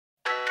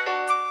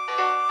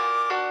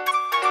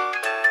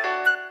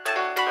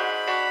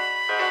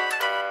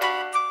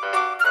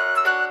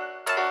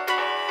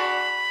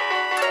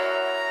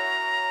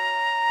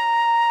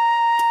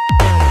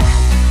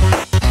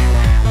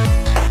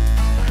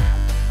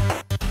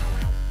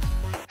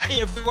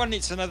everyone,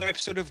 it's another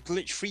episode of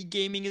Glitch Free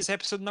Gaming. It's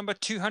episode number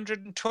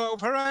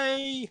 212.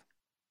 Hooray!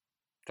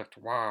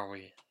 Dr.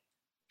 Wowie.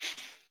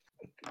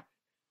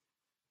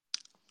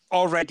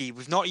 Already,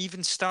 we've not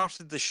even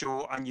started the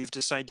show and you've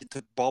decided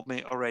to bomb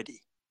it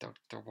already.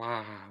 Dr.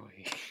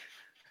 Wowie.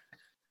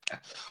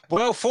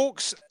 Well,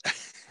 folks,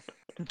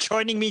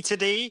 joining me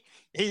today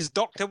is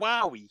Dr.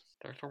 Wowie.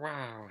 Dr.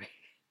 Wowie.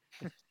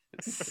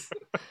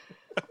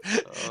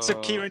 So,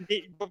 Kieran,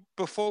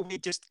 before we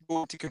just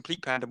go to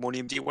complete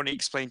pandemonium, do you want to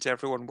explain to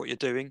everyone what you're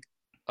doing?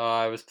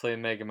 I was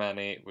playing Mega Man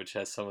 8, which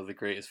has some of the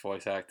greatest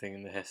voice acting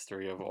in the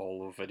history of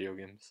all of video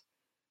games.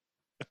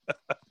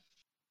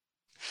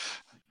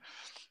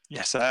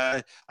 Yes,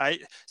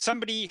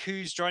 somebody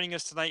who's joining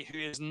us tonight who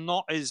is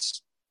not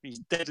as he's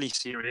deadly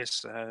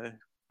serious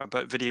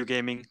about video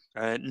gaming,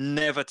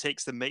 never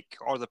takes the mick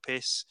or the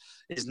piss,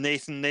 is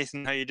Nathan.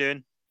 Nathan, how you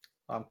doing?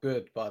 I'm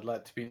good, but I'd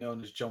like to be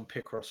known as John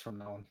Picross from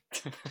now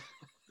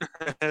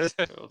on.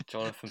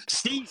 Jonathan.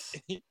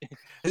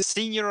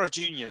 Senior or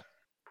junior?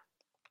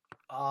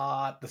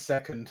 The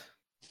second.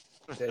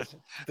 There's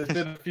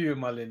been a few in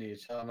my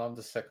lineage, and I'm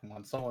the second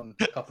one. Someone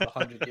a couple of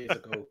 100 years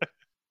ago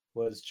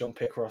was John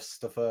Picross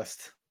the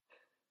first.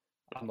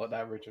 I'm not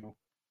that original.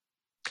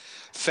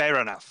 Fair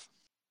enough.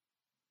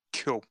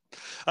 Cool.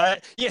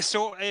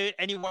 So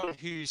anyone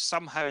who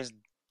somehow has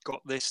got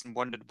this and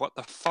wondered what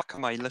the fuck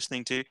am I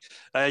listening to,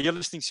 you're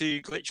listening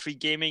to Glitch Free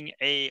Gaming,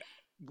 a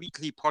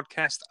weekly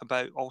podcast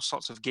about all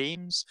sorts of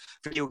games,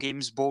 video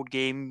games, board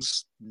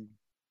games,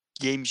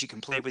 games you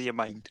can play with your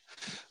mind.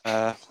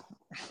 I'm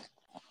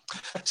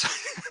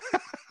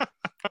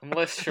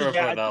less sure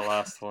about that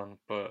last one,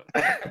 but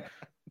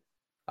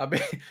I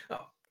mean,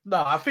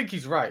 no, I think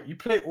he's right. You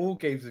play all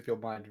games with your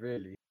mind,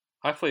 really.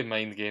 I play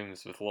mind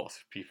games with lots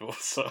of people,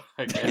 so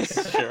I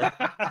guess sure.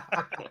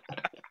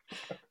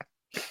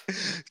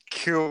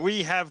 Cool.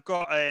 We've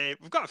got a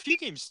few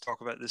games to talk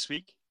about this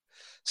week.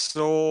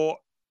 So,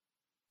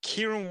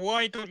 Kieran,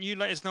 why don't you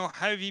let us know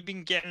how have you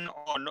been getting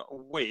on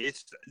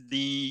with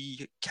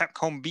the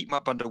Capcom Beat 'em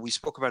Up bundle? We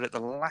spoke about it the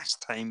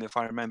last time, if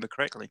I remember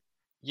correctly.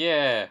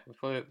 Yeah, we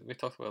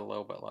talked about it a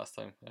little bit last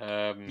time.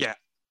 Yeah.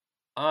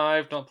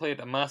 I've not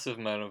played a massive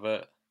amount of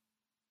it,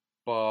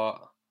 but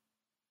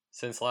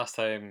since last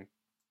time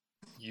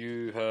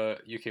you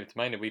came to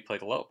mind and we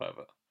played a little bit of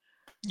it.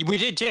 We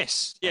did,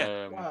 yes.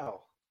 Yeah.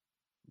 Wow.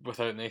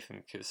 Without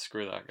Nathan, because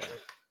screw that guy.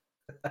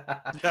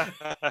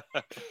 Yeah.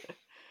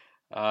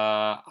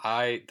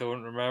 I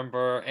don't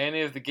remember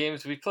any of the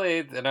games we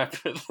played, and I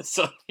put this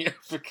on here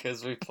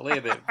because we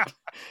played it.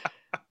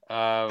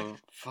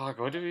 Fuck,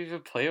 what did we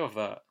even play of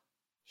that?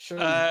 Sure,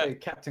 you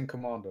played Captain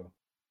Commando.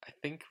 I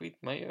think we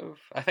might have.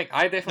 I think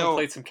I definitely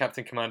played some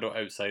Captain Commando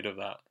outside of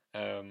that.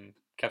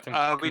 Captain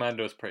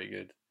Commando is pretty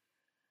good.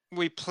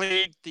 We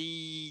played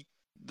the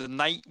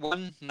night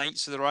one,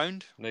 Knights of the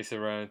Round. Knights of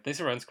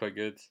the Round's quite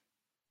good.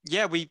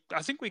 Yeah,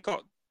 I think we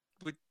got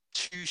with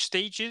 2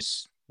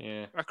 stages.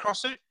 Yeah.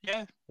 Across it,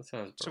 yeah. That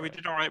sounds so we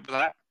did all right with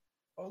that.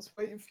 I was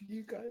waiting for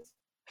you guys.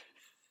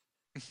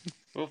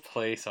 We'll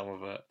play some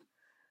of it.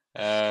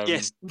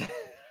 Yes.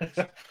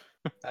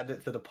 Add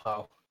it to the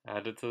pile.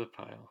 Add it to the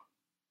pile.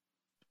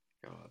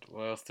 God,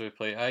 what else do we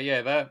play?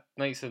 Yeah, that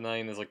Knights of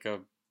Nine is like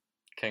a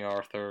King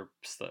Arthur.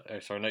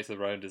 Knights of the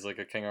Round is like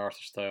a King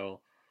Arthur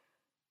style.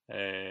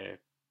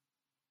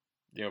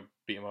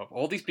 Beat 'em up.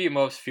 All these beat 'em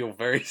ups feel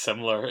very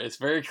similar. It's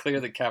very clear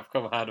that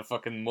Capcom had a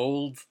fucking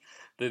mold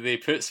that they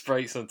put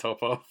sprites on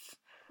top of,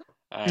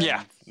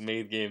 and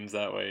made games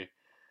that way.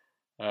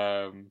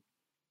 But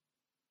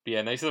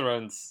yeah, Knights of the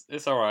Rounds,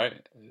 it's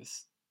alright.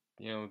 It's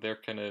they're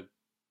kind of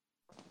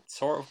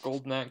sort of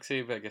Golden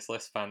Axe-y, but I guess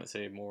less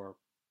fantasy, more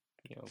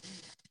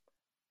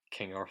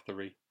King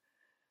Arthur-y.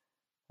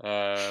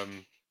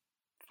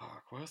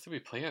 Fuck, what else did we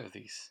play out of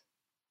these?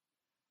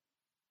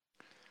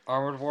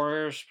 Armored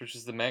Warriors, which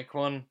is the mech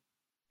one.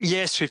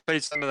 Yes, we've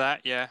played some of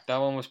that, yeah. That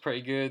one was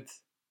pretty good.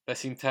 That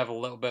seemed to have a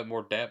little bit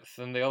more depth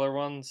than the other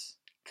ones,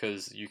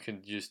 because you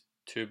can use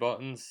 3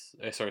 buttons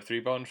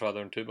rather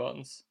than 2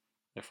 buttons.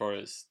 Therefore,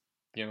 it's,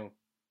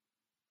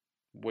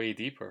 way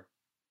deeper.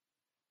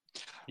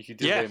 You could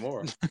do way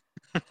more.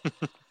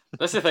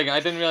 That's the thing, I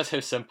didn't realize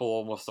how simple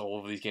almost all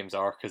of these games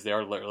are, because they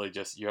are literally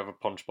just, you have a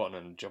punch button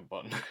and a jump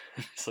button.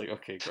 It's like,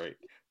 okay, great.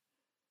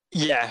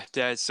 Yeah,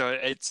 so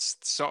it's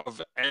sort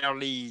of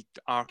early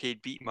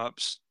arcade beat 'em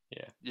ups.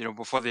 Yeah.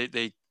 Before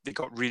they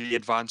got really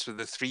advanced with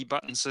the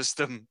 3-button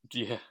system.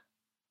 Yeah.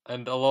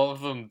 And a lot of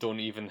them don't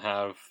even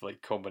have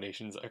like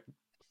combinations.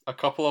 A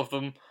couple of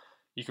them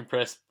you can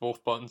press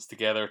both buttons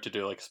together to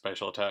do like a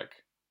special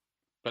attack.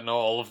 But not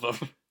all of them.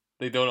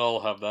 They don't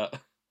all have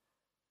that.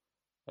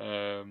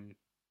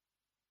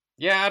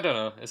 Yeah, I don't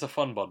know. It's a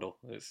fun bundle.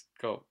 It's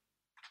got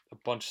a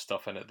bunch of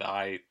stuff in it that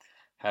I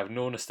have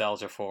no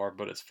nostalgia for,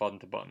 but it's fun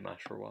to button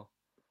mash for a while.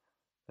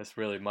 That's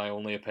really my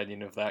only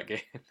opinion of that game,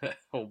 that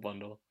whole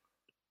bundle.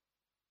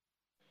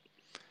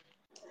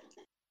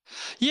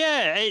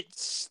 Yeah,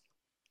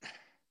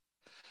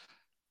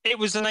 it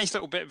was a nice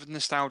little bit of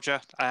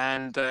nostalgia,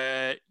 and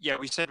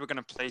we said we're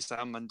going to play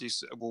some and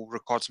we'll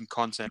record some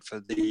content for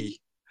the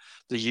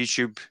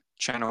YouTube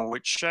channel,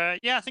 which I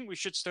think we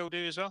should still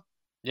do as well.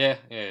 Yeah,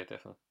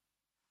 definitely.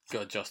 Got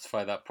to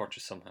justify that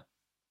purchase somehow.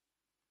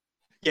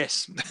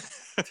 Yes,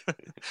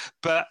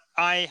 but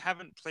I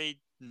haven't played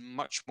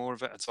much more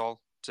of it at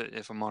all,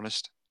 if I'm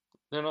honest.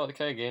 They're not the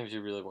kind of games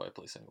you really want to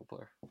play single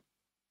player.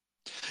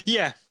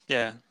 Yeah,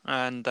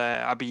 and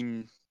I've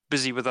been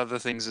busy with other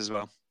things as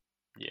well.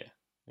 Yeah,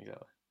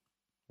 exactly.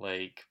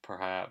 Like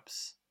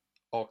perhaps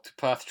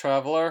Octopath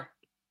Traveler.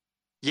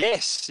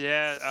 Yes,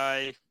 yeah,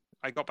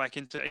 I got back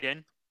into it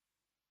again.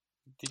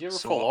 Did you ever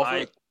fall off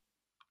it?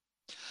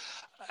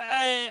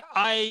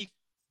 I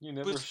You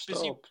never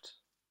stopped.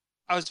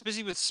 I was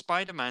busy with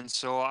Spider-Man,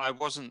 so I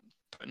wasn't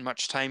putting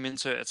much time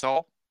into it at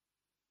all.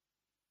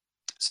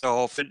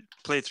 So I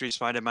played through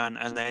Spider-Man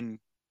and then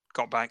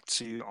got back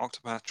to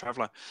Octopath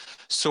Traveler.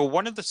 So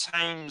one of the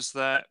times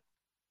that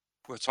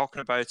we're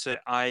talking about it,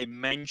 I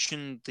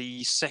mentioned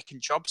the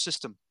second job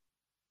system.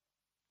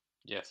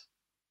 Yes.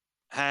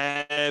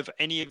 Have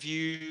any of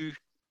you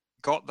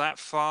got that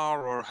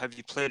far, or have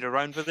you played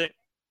around with it?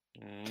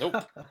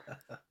 Nope.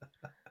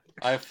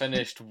 I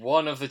finished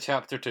one of the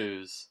chapter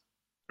 2s.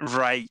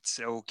 Right,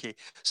 okay.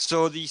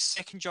 So the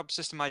second job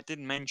system, I did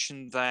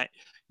mention that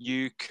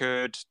you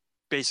could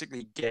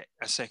basically get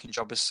a second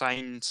job,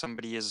 assign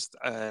somebody as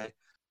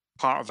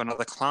part of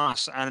another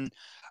class, and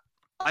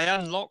I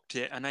unlocked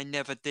it and I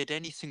never did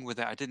anything with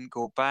it. I didn't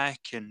go back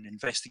and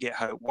investigate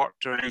how it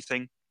worked or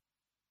anything.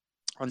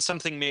 And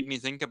something made me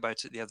think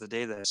about it the other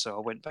day there, so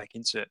I went back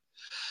into it.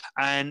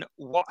 And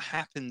what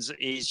happens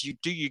is you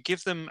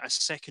give them a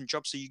second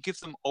job, so you give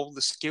them all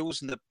the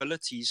skills and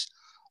abilities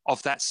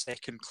of that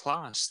second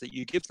class that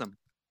you give them.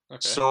 Okay.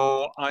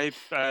 So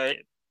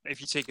if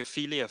you take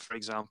Ophelia, for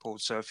example,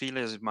 so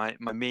Ophelia is my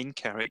main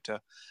character,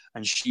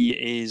 and she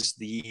is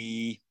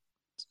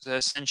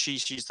essentially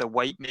she's the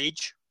white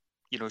mage.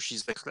 You know,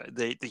 she's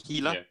the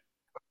healer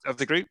of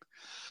the group.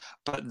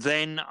 But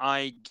then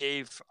I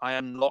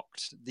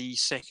unlocked the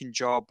second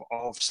job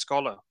of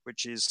Scholar,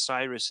 which is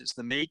Cyrus. It's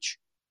the mage.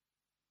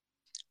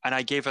 And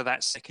I gave her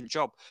that second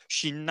job.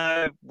 She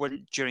now,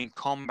 during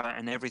combat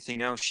and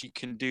everything else, she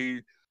can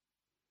do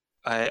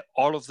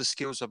all of the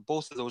skills of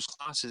both of those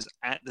classes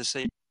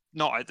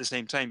not at the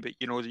same time, but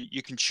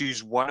you can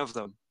choose one of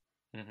them.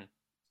 Mm-hmm.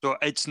 So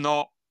it's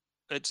not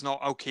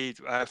okay.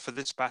 For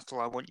this battle,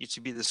 I want you to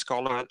be the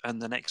Scholar,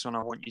 and the next one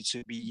I want you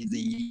to be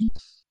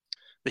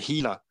the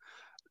healer.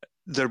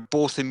 They're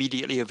both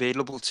immediately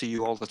available to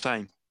you all the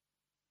time.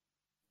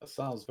 That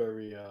sounds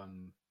very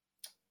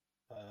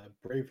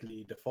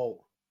Bravely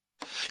Default.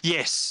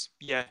 Yes,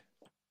 yeah.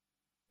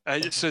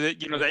 So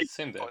that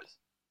same devs.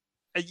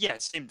 Yeah,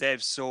 same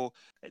devs. So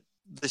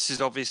this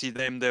is obviously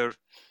them. They're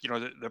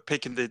they're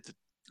picking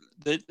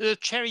they're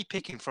cherry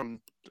picking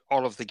from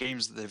all of the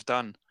games that they've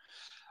done.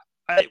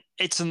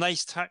 It's a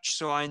nice touch.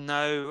 So I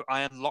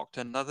unlocked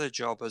another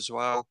job as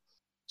well.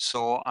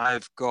 So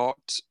I've got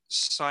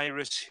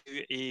Cyrus,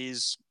 who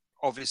is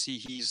obviously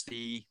he's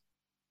the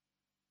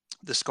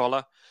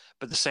Scholar,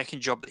 but the second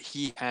job that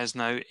he has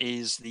now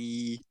is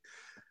the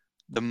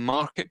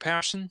market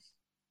person.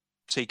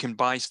 So he can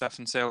buy stuff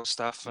and sell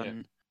stuff,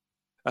 and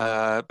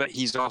but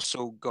he's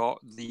also got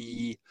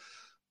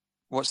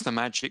what's the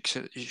magic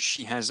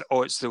she has?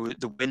 Oh, it's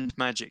the wind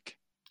magic.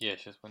 Yeah,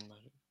 she has wind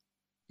magic.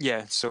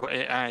 Yeah, so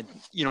it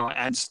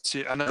adds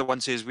to another one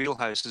to his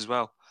wheelhouse as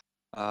well.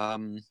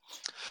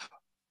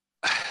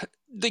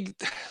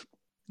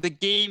 The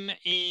game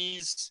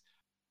is,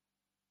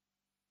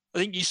 I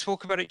think you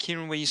spoke about it,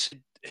 Kieran, where you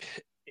said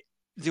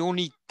the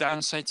only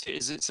downside to it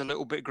is it's a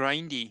little bit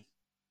grindy.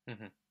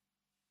 Mm-hmm.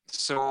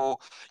 So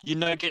you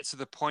now get to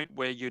the point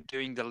where you're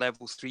doing the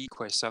level 3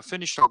 quests. I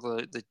finished all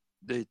the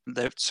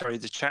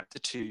chapter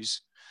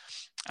 2s,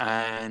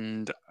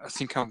 and I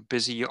think I'm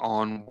busy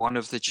on one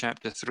of the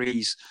chapter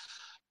 3s.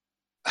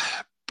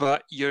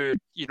 But you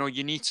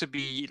need to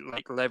be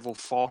like level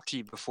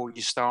 40 before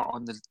you start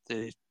on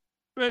the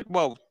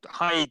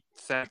high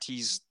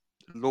 30s,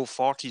 low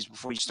 40s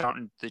before you start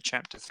in the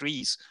chapter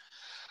 3s.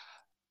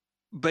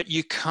 But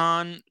you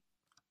can't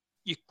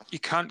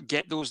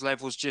get those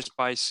levels just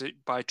by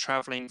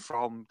traveling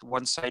from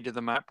one side of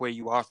the map where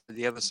you are to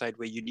the other side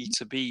where you need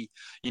to be.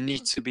 You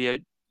need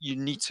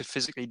to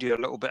physically do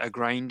a little bit of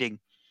grinding,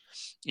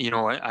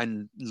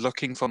 and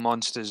looking for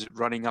monsters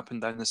running up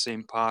and down the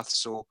same path.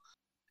 So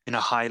in a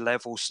high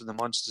level, so the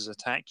monsters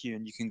attack you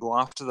and you can go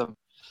after them.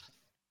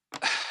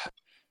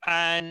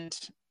 And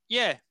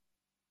yeah,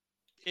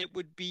 it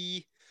would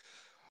be,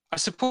 I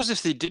suppose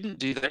if they didn't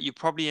do that, you'd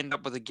probably end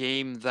up with a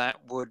game that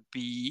would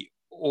be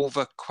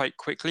over quite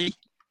quickly.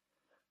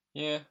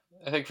 Yeah,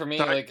 I think for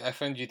me, I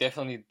found you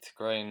definitely need to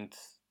grind,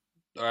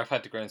 or I've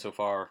had to grind so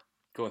far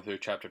going through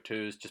chapter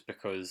 2s just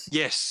because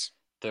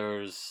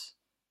there's,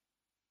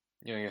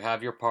 you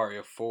have your party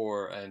of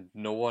 4 and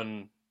no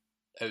one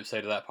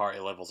outside of that party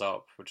levels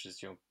up, which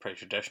is pretty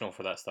traditional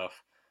for that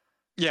stuff.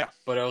 Yeah.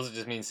 But it also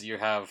just means that you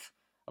have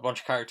a bunch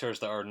of characters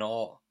that are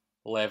not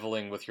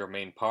leveling with your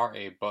main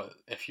party, but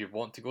if you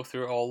want to go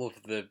through all of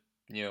the,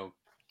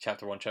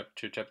 chapter 1, chapter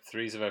 2, chapter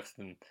 3s of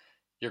everything,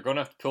 you're going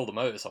to have to pull them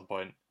out at some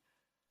point.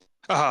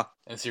 Uh-huh.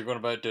 And so you're going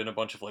about doing a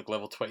bunch of like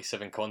level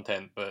 27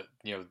 content, but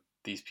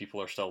these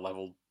people are still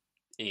level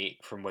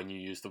 8 from when you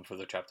used them for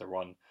the chapter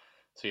 1.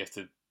 So you have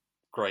to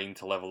grind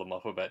to level them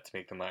up a bit to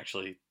make them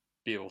actually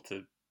be able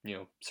to,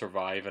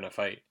 survive in a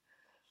fight.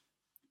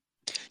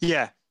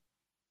 Yeah.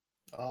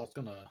 I was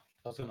gonna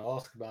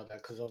ask about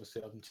that because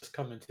obviously I'm just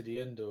coming to the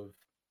end of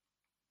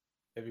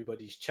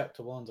everybody's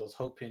chapter ones. I was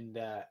hoping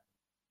that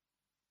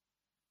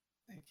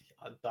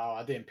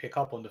I didn't pick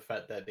up on the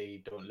fact that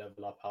they don't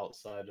level up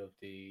outside of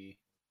the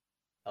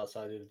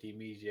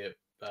immediate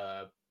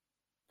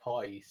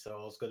party. So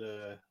I was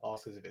gonna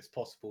ask if it's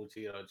possible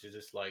to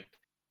just like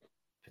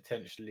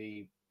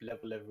potentially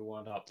level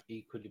everyone up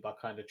equally by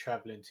kind of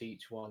traveling to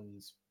each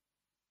one's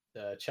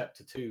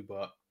chapter 2,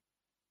 but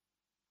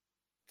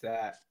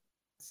that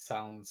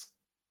sounds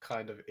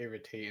kind of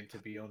irritating, to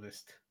be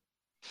honest.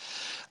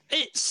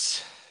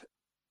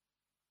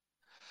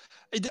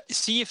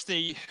 See if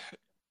they.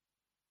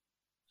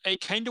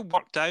 It kind of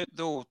worked out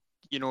though,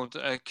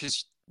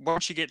 because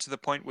once you get to the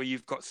point where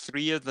you've got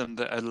 3 of them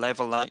that are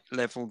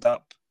leveled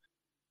up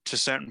to a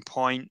certain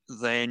point,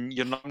 then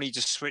you're normally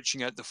just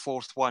switching out the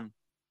 4th one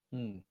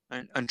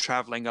and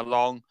traveling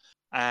along.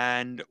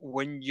 And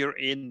when you're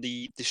in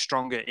the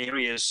stronger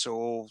areas,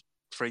 so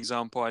for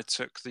example, I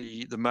took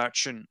the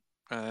merchant.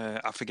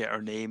 I forget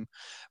her name,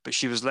 but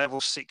she was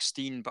level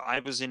 16. But I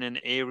was in an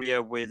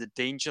area where the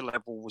danger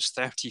level was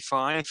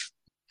 35,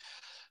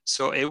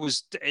 so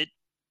it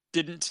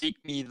didn't take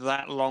me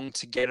that long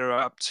to get her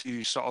up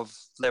to sort of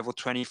level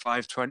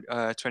 25,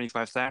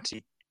 25,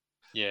 30.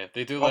 Yeah,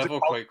 they do level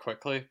quite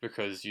quickly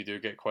because you do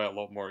get quite a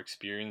lot more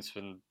experience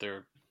when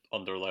they're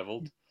under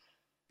leveled.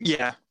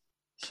 Yeah.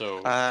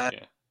 So yeah.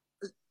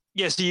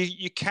 Yeah, so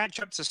you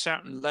catch up to a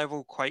certain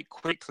level quite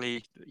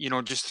quickly,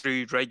 just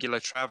through regular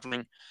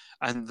traveling.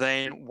 And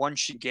then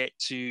once you get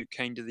to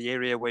kind of the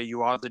area where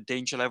you are, the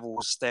danger level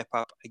will step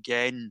up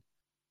again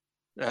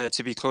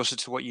to be closer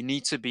to what you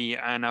need to be.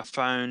 And I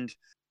found,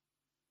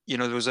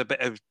 there was a bit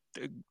of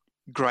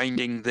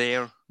grinding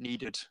there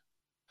needed.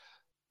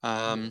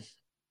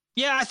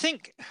 Yeah, I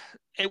think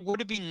it would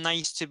have been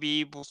nice to be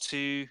able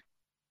to,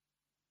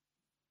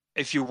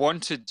 if you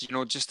wanted,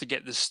 just to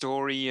get the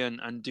story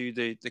and do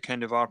the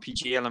kind of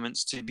RPG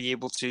elements, to be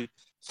able to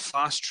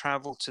fast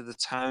travel to the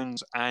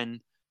towns and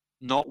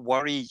not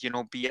worry,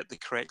 be at the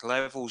correct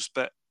levels.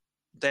 But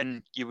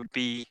then you would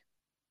be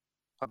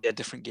a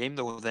different game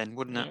though, then,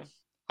 wouldn't it?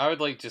 I would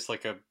like just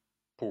like a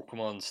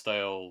Pokemon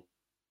style,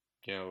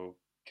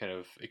 kind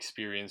of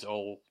experience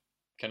all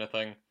kind of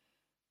thing.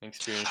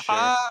 Experience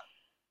share.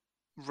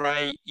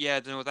 Right. Yeah.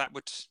 No, that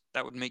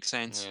would make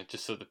sense. Yeah,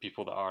 just so the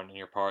people that aren't in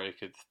your party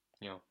could,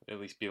 at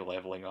least be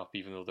leveling up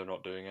even though they're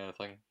not doing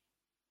anything.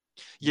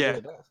 Yeah,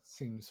 that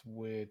seems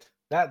weird.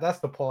 That's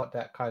the part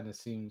that kind of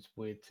seems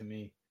weird to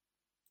me.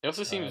 It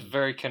also seems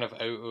very kind of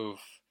out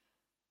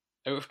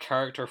of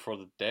character for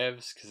the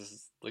devs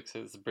because, like I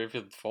said, it's the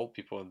Bravely Default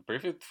people, and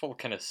Bravely Default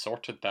kind of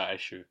sorted that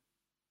issue.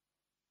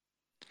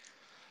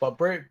 But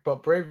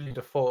Bravely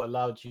Default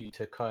allowed you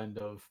to kind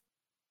of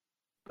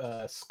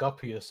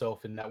scupper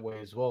yourself in that way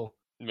as well.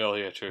 Well,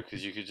 yeah, true,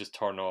 because you could just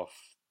turn off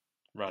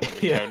random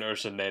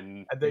encounters and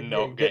then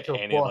not get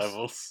any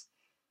levels.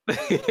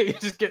 You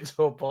just get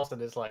to a boss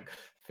and it's like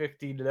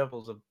 15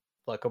 levels of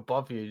like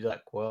above you. You're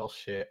like, well,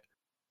 shit.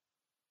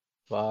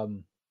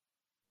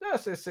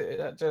 That's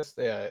just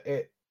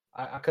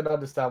I can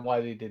understand why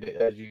they did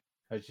it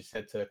as you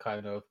said, to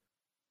kind of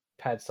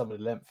pad some of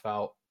the length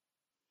out.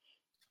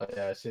 But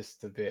yeah, it's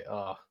just a bit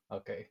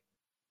okay.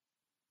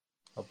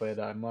 I'll bear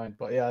that in mind.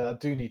 But yeah, I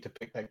do need to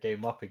pick that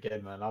game up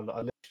again, man. I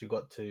literally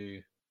got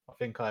to, I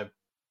think I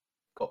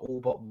got all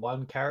but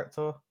one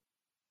character,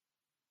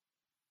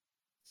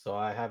 so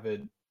I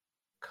haven't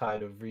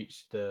kind of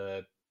reached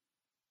the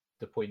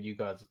point you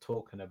guys are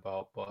talking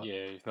about. But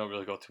yeah, you've not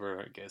really got to where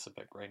it gets a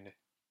bit grindy.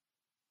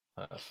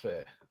 That's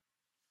fair.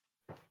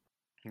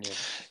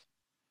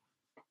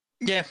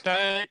 Yeah.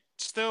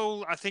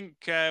 Still, I think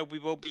we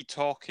will be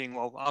talking.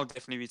 Well, I'll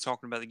definitely be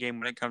talking about the game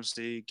when it comes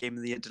to Game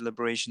of the Year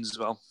deliberations as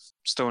well.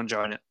 Still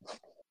enjoying it.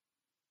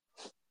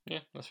 Yeah,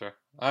 that's fair.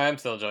 I am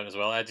still enjoying it as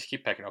well. I just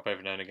keep picking up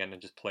every now and again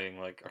and just playing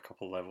like a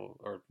couple levels,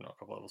 or not a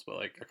couple levels, but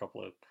like a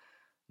couple of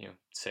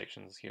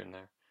sections here and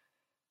there.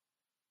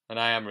 And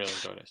I am really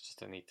enjoying it. It's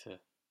just I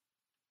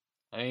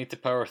need to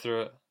power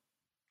through it.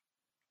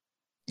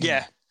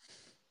 Yeah.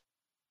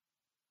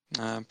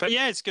 But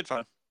yeah, it's good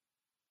fun.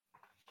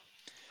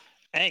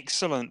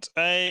 Excellent.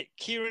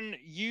 Kieran,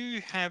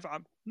 you have,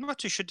 I'm not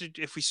too sure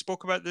if we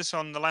spoke about this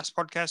on the last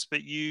podcast,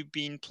 but you've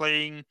been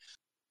playing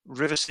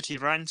River City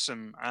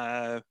Ransom.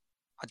 I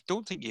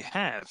don't think you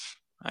have,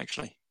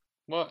 actually.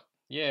 What?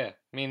 Yeah,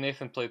 me and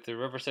Nathan played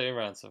through River City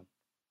Ransom.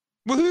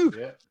 Woohoo!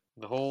 Yeah.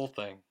 The whole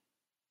thing.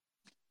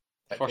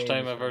 First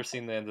time I've ever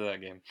seen the end of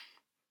that game.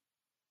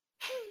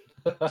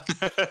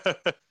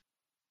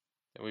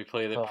 We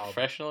played it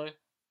professionally.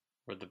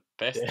 We're the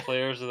best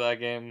players of that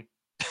game.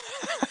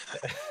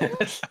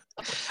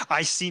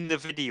 I seen the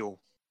video.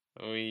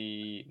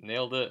 We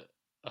nailed it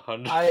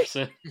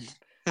 100%.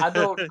 I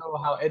don't know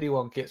how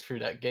anyone gets through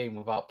that game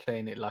without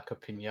playing it like a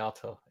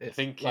pinata. It's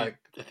I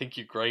think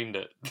you grind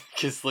it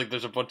because like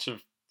there's a bunch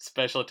of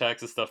special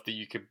attacks and stuff that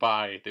you could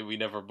buy that we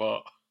never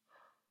bought.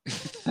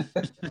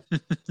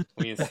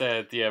 We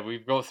instead,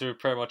 we've got through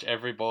pretty much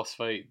every boss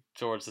fight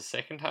towards the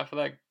second half of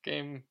that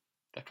game.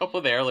 A couple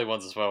of the early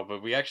ones as well,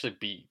 but we actually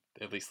beat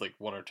at least like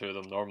one or two of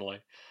them normally.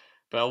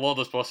 But a lot of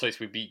those boss fights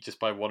we beat just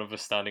by one of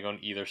us standing on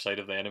either side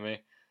of the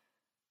enemy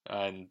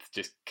and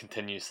just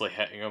continuously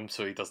hitting him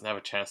so he doesn't have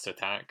a chance to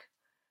attack.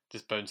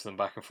 Just bouncing them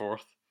back and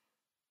forth,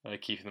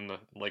 keeping them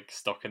like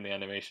stuck in the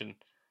animation.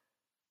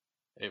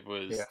 It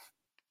was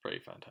pretty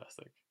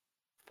fantastic.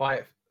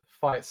 Fight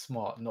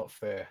smart, not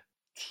fair.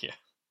 Yeah.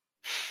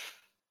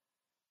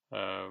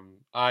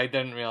 I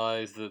didn't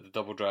realize that the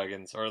Double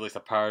Dragons, or at least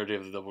a parody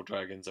of the Double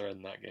Dragons, are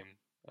in that game,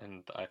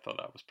 and I thought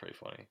that was pretty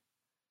funny.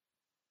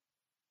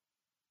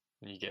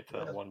 And you get to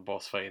that one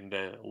boss fight, and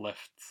the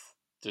lift,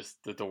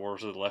 just the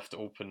doors of the lift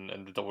open,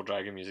 and the Double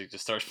Dragon music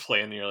just starts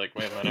playing, and you're like,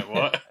 wait a minute,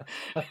 what?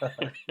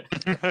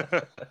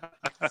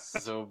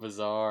 So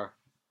bizarre.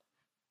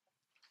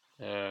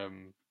 But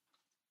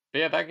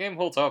yeah, that game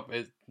holds up.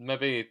 It's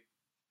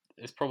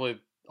probably,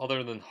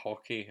 other than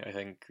hockey, I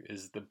think,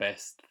 is the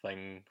best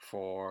thing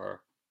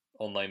for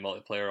online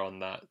multiplayer on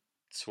that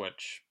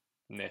Switch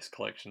NES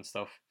collection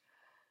stuff.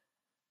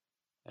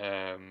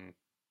 The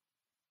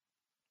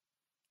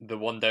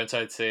one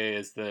downside, I'd say,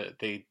 is that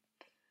they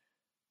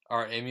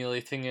are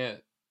emulating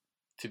it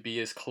to be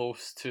as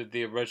close to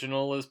the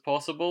original as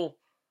possible,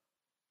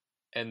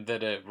 and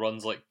that it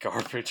runs like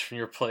garbage when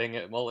you're playing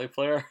it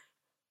multiplayer.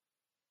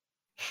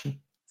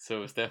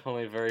 So it's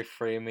definitely very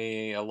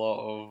framey, a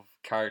lot of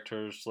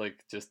characters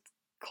like just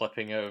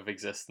clipping out of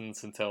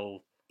existence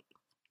until,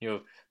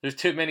 there's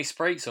too many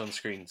sprites on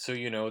screen. So,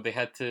 they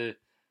had to,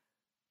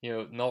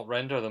 not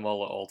render them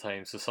all at all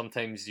times. So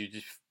sometimes you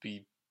just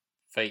be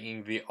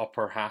fighting the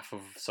upper half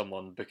of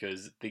someone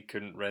because they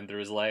couldn't render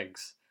his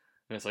legs.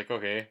 And it's like,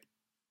 okay,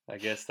 I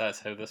guess that's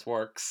how this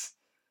works.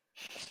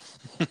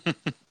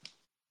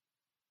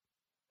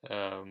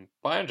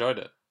 But I enjoyed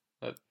it.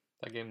 That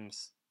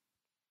game's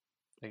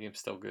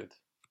still good.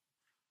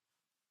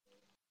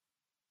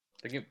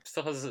 The game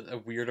still has a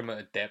weird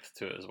amount of depth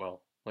to it as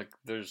well. Like,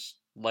 there's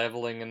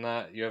leveling in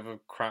that. You have a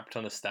crap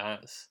ton of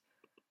stats.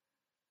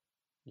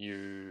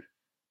 You,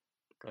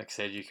 like I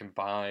said, you can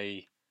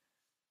buy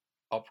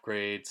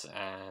upgrades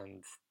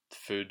and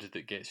food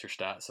that gets your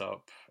stats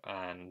up,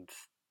 and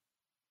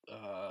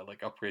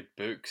like upgrade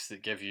books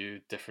that give you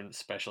different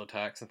special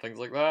attacks and things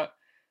like that,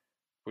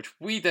 which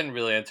we didn't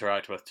really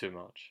interact with too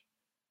much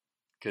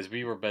because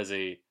we were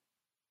busy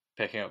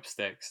picking up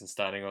sticks and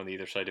standing on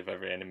either side of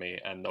every enemy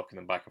and knocking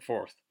them back and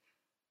forth.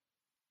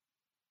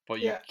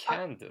 But you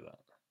can do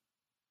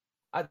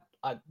that.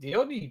 The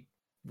only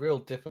real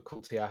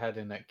difficulty I had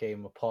in that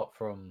game, apart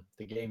from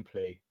the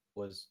gameplay,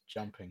 was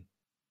jumping.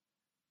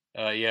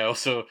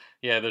 Also,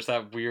 there's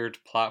that weird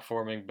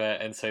platforming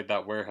bit inside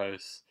that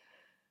warehouse,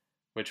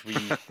 which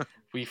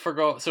we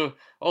forgot. So,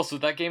 also,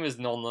 that game is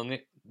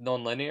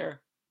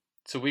non-linear.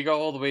 So we got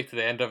all the way to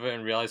the end of it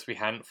and realized we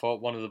hadn't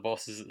fought one of the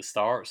bosses at the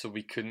start, so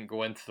we couldn't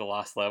go into the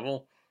last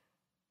level.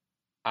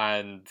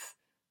 And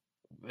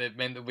it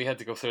meant that we had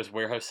to go through this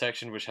warehouse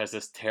section, which has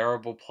this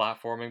terrible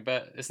platforming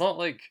bit. It's not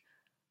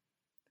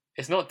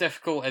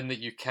difficult in that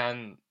you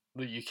can't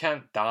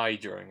die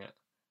during it.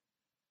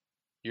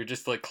 You're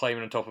just like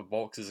climbing on top of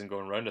boxes and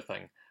going around a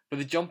thing. But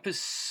the jump is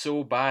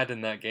so bad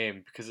in that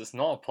game because it's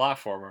not a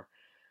platformer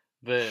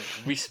that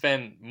we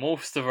spent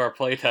most of our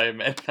playtime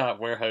in that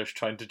warehouse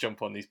trying to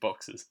jump on these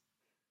boxes.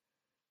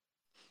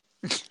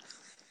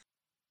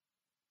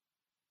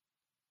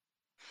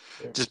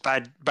 Just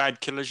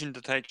bad collision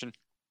detection.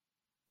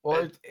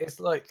 Well,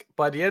 it's like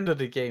by the end of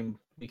the game,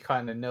 we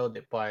kind of nailed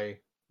it.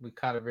 We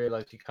kind of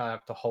realized you kind of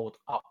have to hold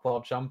up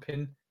while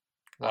jumping.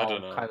 I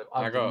don't know. Kind of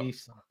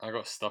underneath. I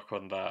got stuck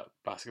on that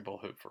basketball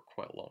hoop for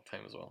quite a long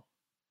time as well.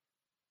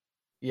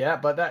 Yeah,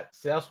 but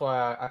that's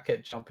why I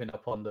kept jumping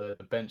up on the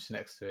bench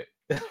next to it.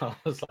 I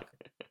was like,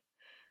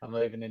 I'm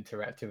not even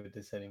interacting with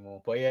this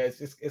anymore. But yeah,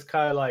 it's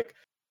kind of like,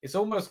 it's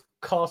almost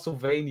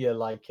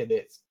Castlevania-like in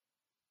its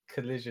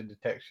collision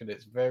detection.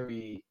 It's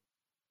very,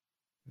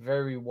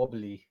 very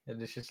wobbly,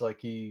 and it's just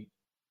like you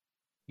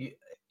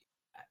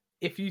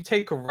if you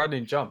take a run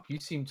and jump, you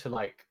seem to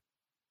like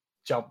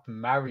jump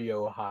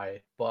Mario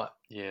high, but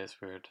yeah,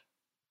 it's weird.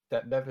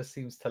 That never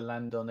seems to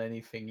land on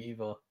anything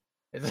either.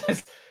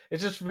 It's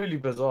just really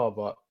bizarre,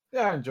 but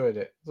yeah, I enjoyed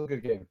it. It's a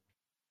good game.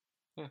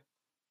 Yeah,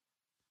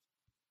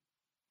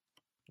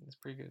 it's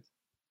pretty good.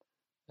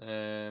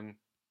 Let's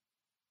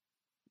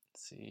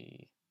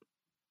see.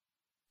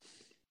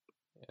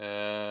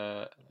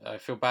 I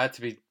feel bad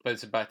to be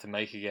bouncing back to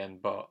Mike again,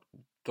 but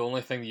the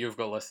only thing you've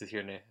got listed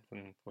here,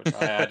 Nathan, which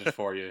I added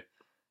for you,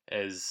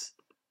 is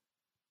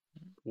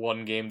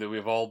one game that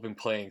we've all been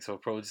playing, so I'll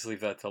probably just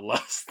leave that to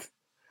last.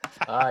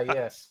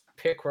 Yes.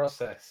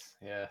 Picross.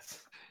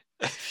 Yes.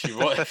 If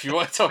you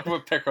want to talk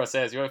about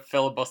Picross, you want to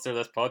filibuster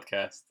this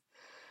podcast.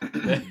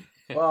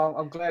 Well,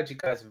 I'm glad you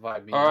guys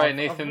invited me. All right,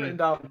 Nathan.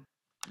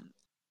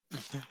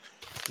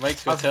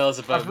 Mike's going to tell us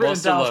about I've written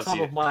Monster down Loves some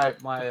You. of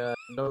my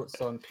notes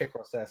on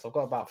Picross S. I've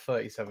got about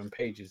 37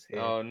 pages here.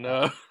 Oh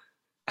no.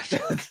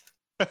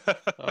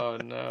 Oh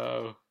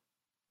no.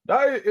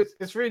 No,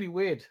 it's really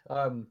weird.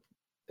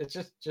 It's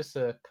just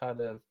a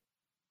kind of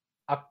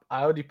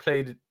I only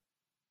played.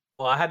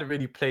 Well, I hadn't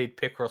really played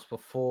Picross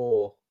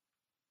before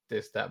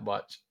this that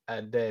much,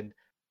 and then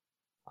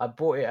I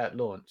bought it at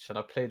launch, and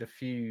I played a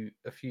few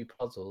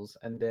puzzles,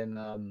 and then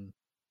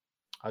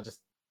I just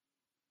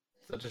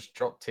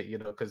dropped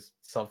it, because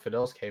something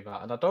else came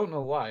out, and I don't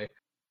know why.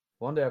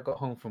 One day I got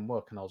home from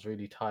work and I was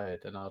really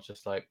tired, and I was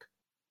just like,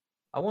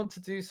 I want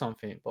to do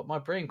something, but my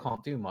brain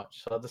can't do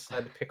much. So I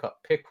decided to pick up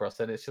Picross,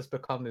 and it's just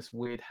become this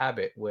weird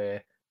habit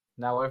where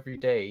now every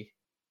day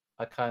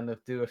I kind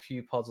of do a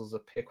few puzzles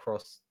of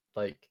Picross,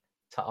 like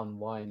to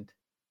unwind.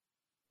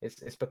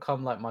 It's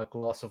become like my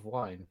glass of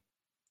wine.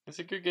 It's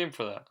a good game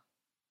for that.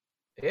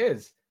 It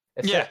is.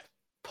 Except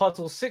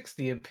Puzzle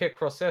 60 in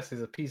Picross S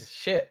is a piece of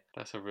shit.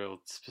 That's a real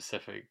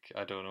specific.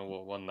 I don't know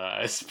what one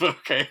that is, but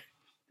okay.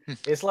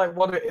 It's like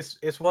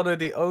it's one of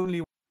the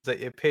only ones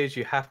that it appears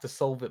you have to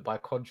solve it by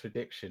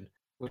contradiction,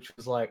 which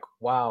was like,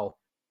 wow,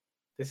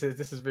 this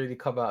has really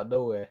come out of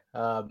nowhere.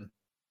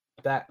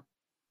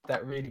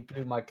 That really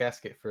blew my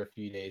gasket for a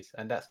few days,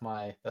 and that's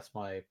my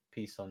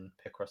piece on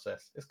Picross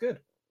S. It's good.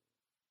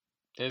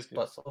 It is good.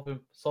 But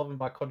solving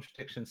by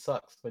contradiction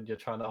sucks when you're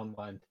trying to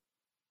unwind.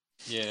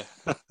 Yeah.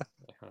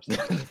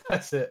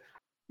 That's it.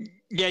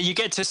 Yeah, you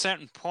get to a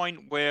certain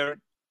point where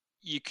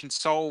you can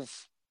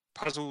solve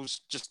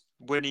puzzles just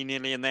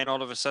willy-nilly, and then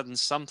all of a sudden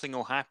something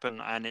will happen,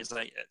 and it's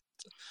like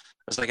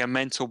a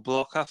mental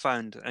block I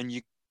found,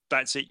 and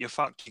that's it, you're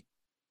fucked. You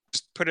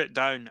just put it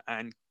down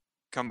and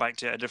come back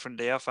to it a different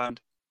day, I found.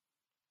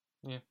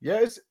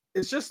 Yeah,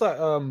 it's just like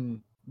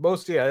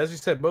as you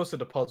said, most of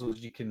the puzzles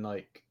you can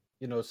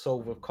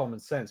solve with common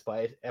sense,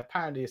 but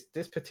apparently it's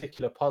this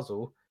particular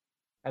puzzle,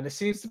 and it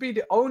seems to be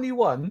the only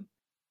one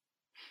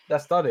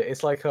that's done it.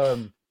 It's like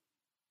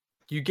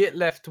you get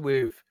left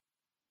with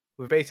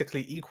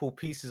basically equal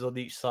pieces on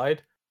each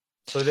side,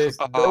 so there's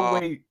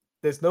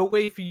no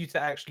way for you to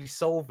actually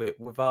solve it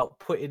without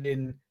putting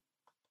in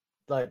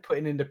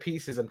the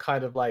pieces and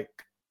kind of like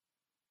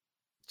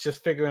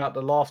just figuring out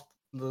the last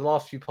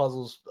few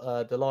puzzles,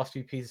 the last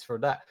few pieces for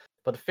that.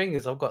 But the thing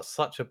is, I've got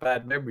such a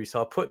bad memory,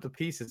 so I put the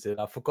pieces in.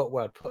 I forgot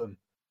where I put them.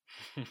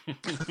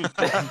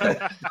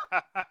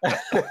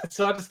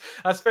 So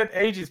I spent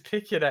ages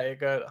picking at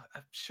it, going,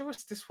 I'm sure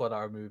it's this one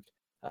I removed.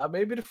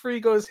 Maybe the 3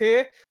 goes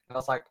here. And I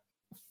was like,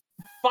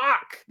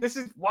 fuck, this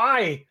is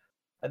why.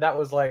 And that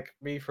was like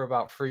me for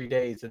about 3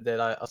 days, and then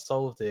I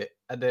solved it.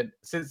 And then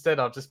since then,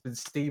 I've just been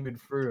steaming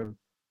through them.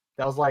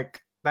 That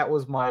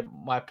was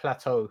my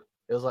plateau.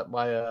 It was like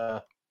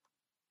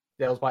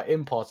that was my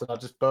impulse, and I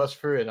just burst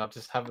through it, and I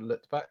just haven't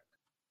looked back.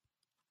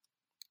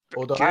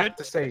 Although I have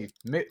to say,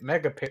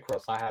 Mega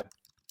Picross, I had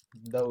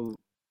no,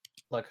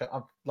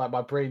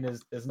 my brain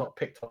is not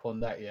picked up on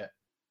that yet,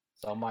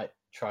 so I might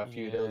try a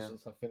few of those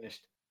once I'm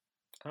finished.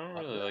 I don't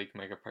really like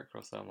Mega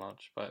Picross that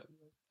much, but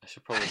I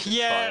should probably just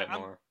try it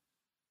more.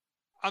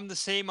 I'm the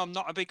same. I'm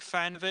not a big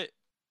fan of it.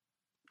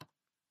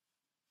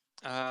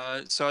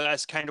 So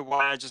that's kind of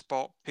why I just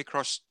bought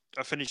Picross.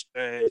 I finished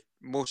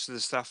most of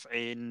the stuff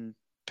in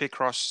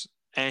Picross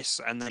S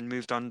and then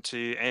moved on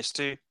to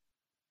S2.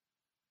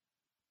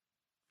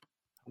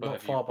 But not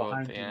have far you bought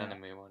behind the you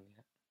anime now. one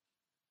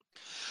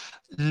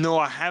yet? No,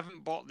 I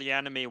haven't bought the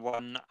anime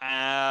one.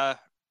 I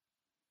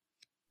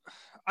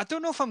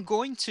don't know if I'm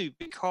going to,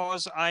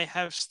 because I'm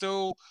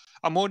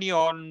only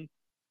on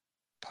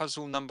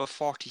puzzle number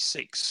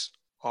 46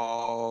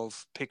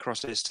 of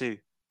Picross S2.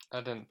 I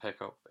didn't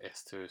pick up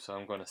S2, so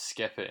I'm going to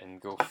skip it and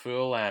go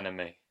full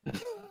anime.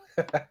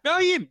 No,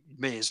 you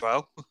may as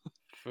well.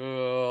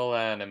 Full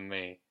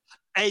anime.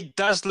 It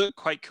does look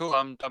quite cool.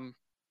 I'm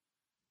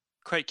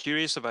quite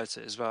curious about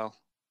it as well.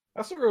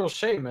 That's a real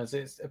shame, as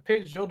it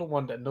appears you're the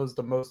one that knows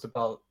the most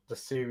about the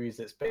series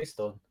it's based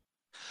on.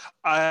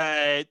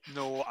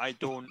 No, I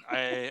don't.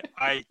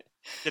 I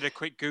did a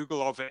quick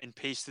Google of it and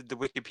pasted the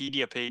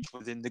Wikipedia page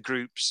within the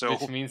group. So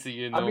which means that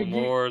you know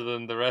more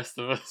than the rest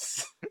of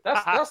us.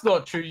 That's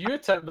not true. You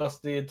told us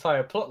the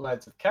entire plot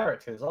lines of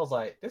characters. I was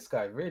like, this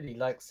guy really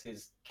likes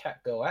his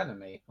Catgirl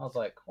anime. I was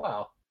like,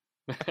 wow.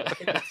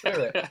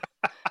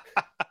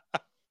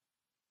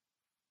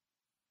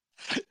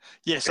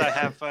 Yes, I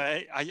have.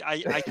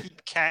 I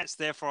keep cats,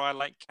 therefore I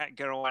like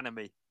Catgirl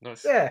anime.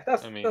 That's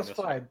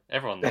fine.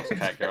 Everyone loves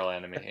Catgirl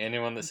anime.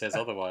 Anyone that says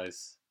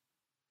otherwise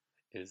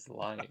is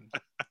lying.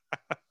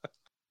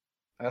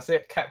 That's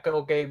it.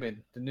 Catgirl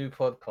Gaming, the new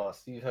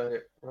podcast. You heard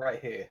it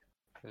right here.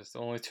 There's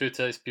only 2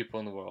 types of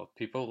people in the world: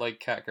 people like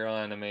Catgirl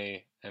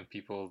anime and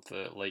people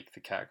that like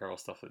the Catgirl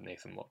stuff that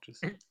Nathan watches.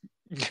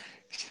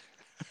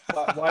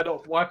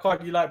 Why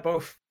can't you like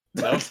both?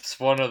 No, it's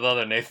one or the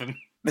other, Nathan.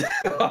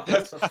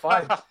 That's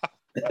fine.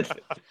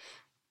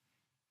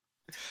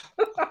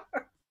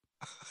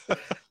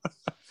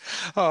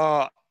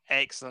 Oh,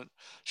 excellent.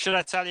 Should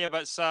I tell you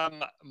about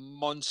some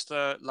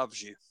Monster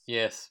Loves You?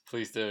 Yes,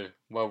 please do.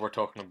 While we're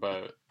talking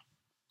about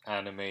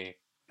anime.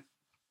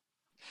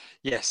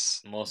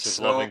 Yes. Monsters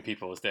So, loving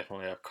people is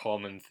definitely a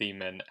common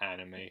theme in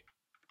anime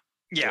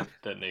yeah.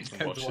 that Nathan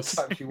Depends what watches.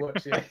 type you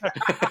watch, yeah.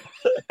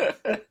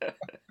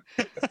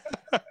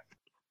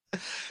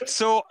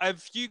 So,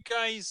 have you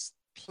guys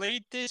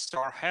played this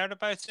or heard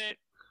about it?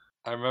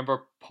 I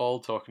remember Paul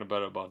talking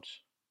about it a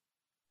bunch,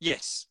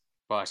 Yes.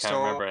 but I can't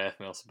remember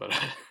anything else about it.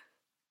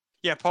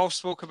 Yeah, Paul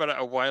spoke about it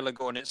a while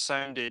ago, and it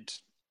sounded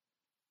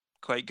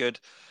quite good.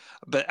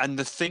 And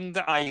the thing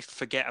that I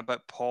forget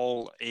about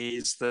Paul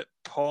is that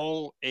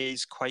Paul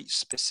is quite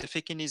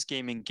specific in his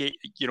gaming.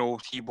 You know,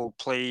 he will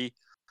play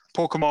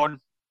Pokemon.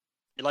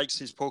 He likes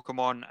his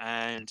Pokemon,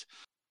 and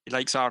he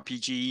likes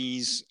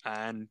RPGs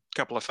and a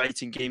couple of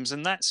fighting games,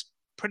 and that's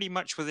pretty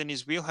much within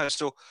his wheelhouse.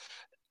 So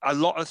a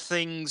lot of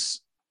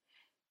things,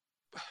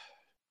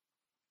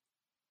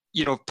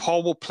 you know,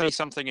 Paul will play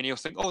something and he'll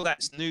think, "Oh,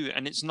 that's new,"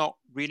 and it's not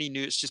really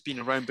new. It's just been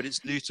around, but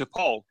it's new to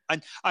Paul.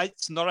 And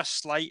it's not a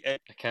slight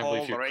at I can't Paul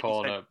believe you're or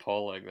calling anything. out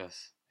Paul like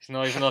this. He's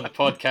not even on the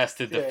podcast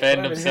to Yeah,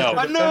 defend not even here to himself.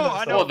 I know, defend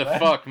I know. What the man.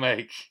 fuck,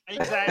 Mike?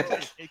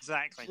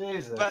 Exactly.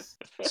 Jesus. But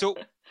so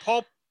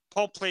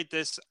Paul played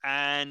this,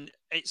 and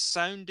it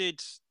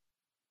sounded,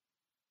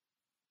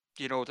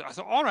 you know, I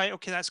thought, all right,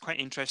 okay, that's quite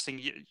interesting.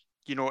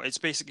 You know, it's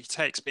basically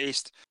text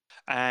based,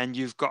 and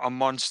you've got a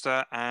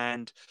monster,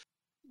 and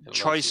It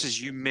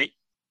choices you make.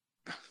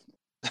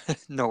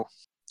 No,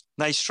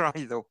 nice try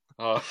though.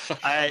 Oh.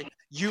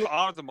 You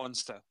are the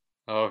monster,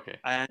 Oh, okay.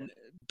 and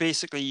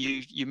basically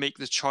you make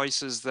the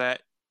choices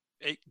that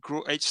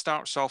it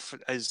starts off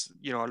as,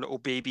 you know, a little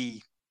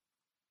baby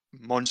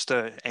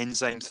monster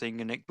enzyme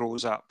thing, and it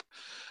grows up,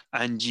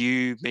 and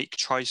you make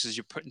choices,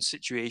 you put in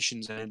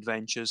situations and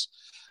adventures,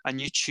 and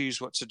you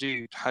choose what to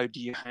do. How do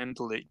you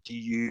handle it? Do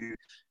you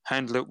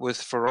handle it with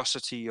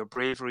ferocity or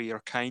bravery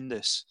or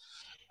kindness?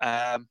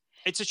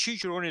 It's a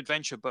choose your own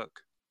adventure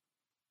book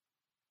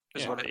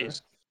is Yeah, what it okay.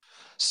 is.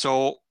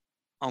 So,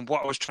 and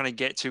what I was trying to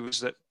get to was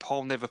that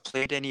Paul never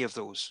played any of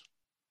those,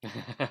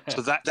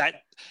 so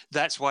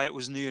that's why it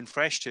was new and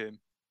fresh to him.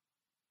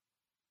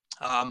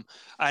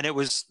 And it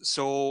was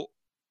so.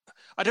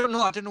 I don't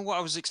know. I don't know what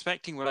I was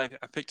expecting when I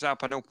picked it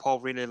up. I know Paul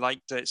really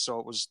liked it, so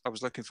I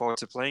was looking forward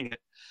to playing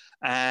it.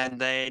 And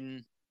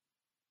then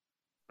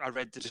I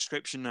read the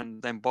description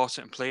and then bought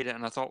it and played it,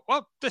 and I thought,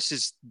 well, this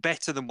is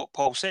better than what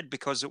Paul said,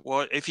 because it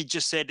was. If he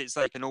just said it's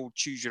like an old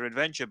choose your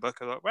adventure book,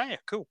 I thought, right,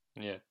 cool.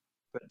 Yeah.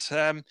 But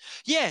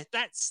yeah,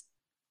 that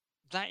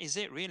is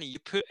it really. You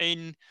put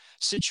in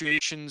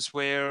situations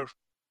where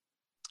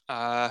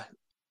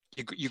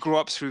you grow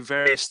up through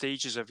various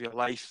stages of your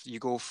life. You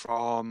go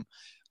from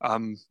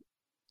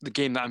the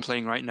game that I'm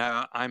playing right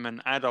now. I'm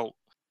an adult,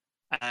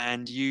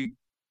 and you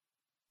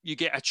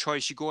get a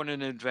choice. You go on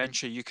an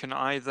adventure. You can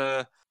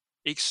either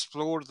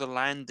explore the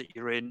land that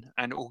you're in,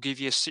 and it will give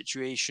you a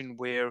situation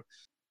where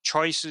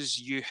choices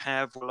you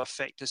have will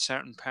affect a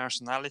certain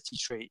personality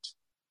trait.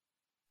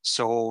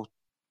 So,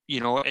 you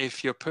know,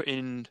 if you're put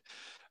in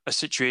a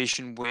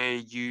situation where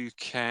you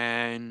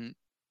can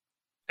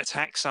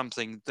attack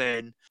something,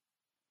 then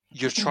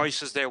your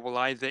choices there will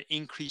either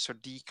increase or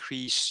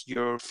decrease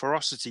your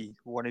ferocity,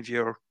 one of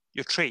your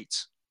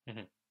traits.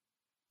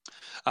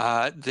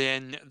 Mm-hmm.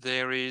 Then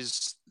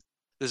there's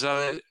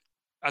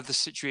other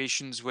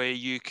situations where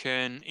you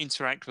can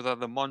interact with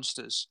other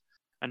monsters,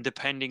 and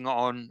depending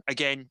on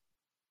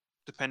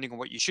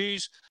what you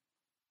choose,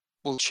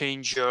 will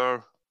change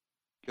your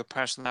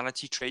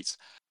personality traits.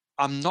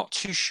 I'm not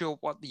too sure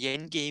what the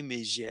end game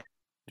is yet.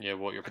 Yeah,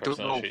 what your I don't know.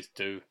 personality traits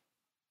do.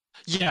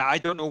 Yeah, I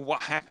don't know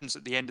what happens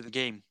at the end of the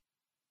game.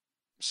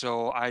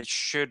 So I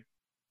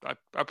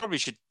probably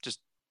should just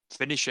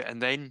finish it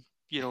and then,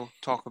 you know,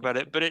 talk about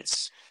it. But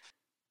it's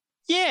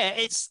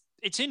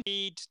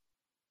indeed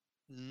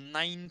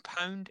 £9,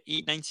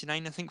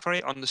 £8.99, I think, for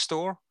it on the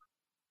store.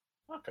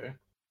 Okay.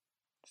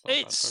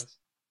 It's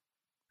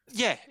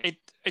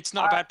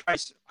not a bad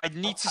price. I'd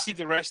need to see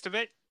the rest of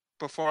it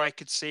before I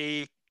could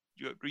say,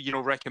 you know,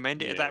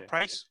 recommend it at that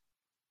price.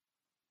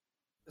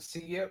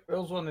 See, yeah, it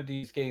was one of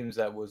these games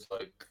that was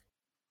like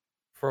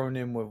thrown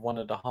in with one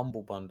of the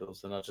humble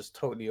bundles, and I just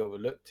totally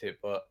overlooked it.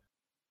 But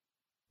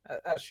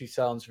it actually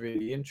sounds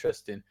really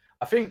interesting.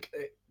 I think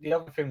the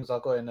other thing was I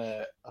got in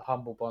a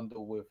humble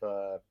bundle with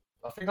I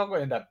think I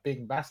got in that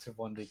big massive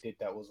one they did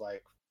that was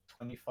like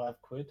 25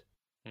 quid.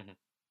 Mm-hmm.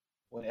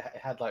 When it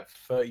had like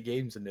 30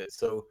 games in it.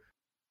 So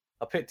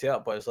I picked it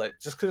up, but it's like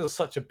just because it was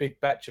such a big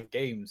batch of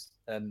games,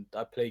 and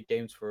I played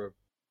games for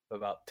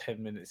about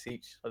 10 minutes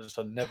each. I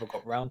never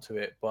got round to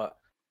it. But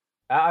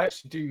I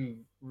actually do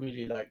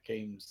really like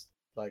games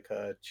like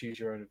Choose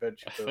Your Own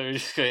Adventure. So you're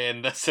just going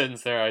in that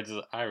sentence there.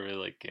 I really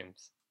like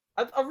games.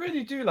 I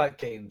really do like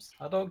games.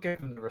 I don't give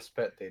them the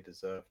respect they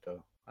deserve,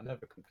 though. I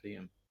never complete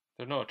them.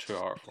 They're not a true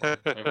art form.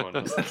 Everyone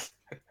knows that.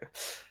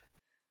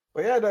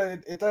 But yeah, no,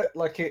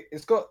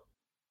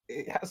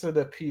 it has an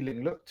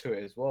appealing look to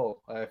it as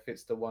well. If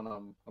it's the one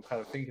I'm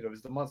kind of thinking of,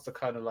 is the monster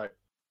kind of like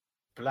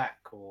black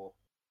or?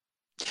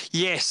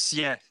 Yes,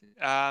 yeah.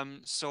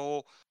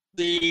 So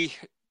the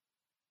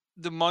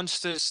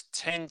monsters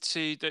tend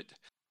to that.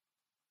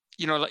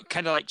 like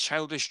kind of like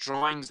childish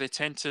drawings. They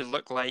tend to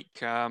look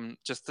like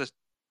just the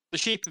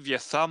shape of your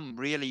thumb,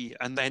 really,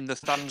 and then the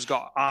thumb's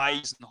got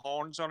eyes and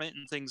horns on it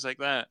and things like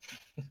that.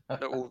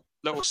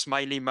 Little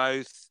smiley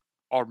mouth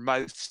or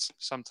mouths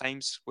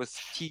sometimes with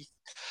teeth.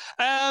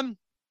 Yeah,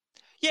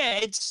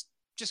 it's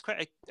just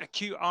quite a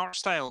cute art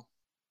style.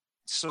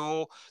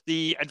 So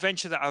the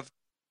adventure that I've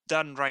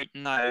done right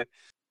now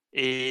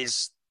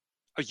is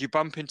you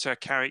bump into a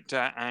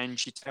character and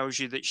she tells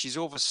you that she's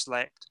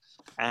overslept,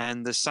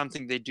 and there's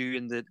something they do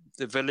in the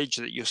village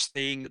that you're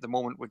staying at the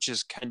moment, which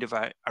is kind of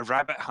a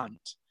rabbit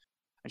hunt.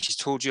 And she's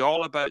told you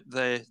all about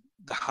the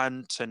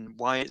hunt and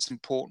why it's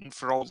important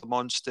for all the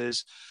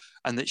monsters,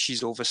 and that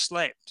she's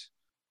overslept.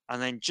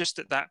 And then just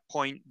at that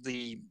point,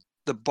 the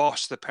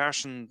boss, the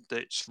person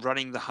that's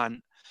running the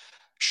hunt,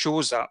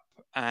 shows up,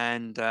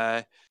 and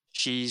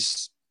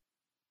she's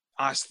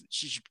asked.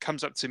 She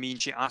comes up to me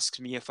and she asks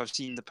me if I've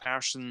seen the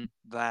person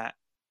that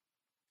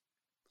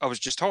I was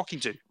just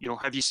talking to.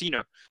 Have you seen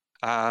her?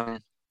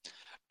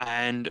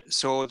 And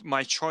so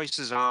my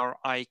choices are: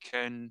 I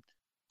can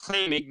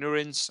claim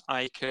ignorance,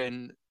 I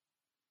can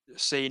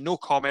say no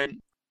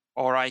comment,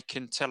 or I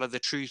can tell her the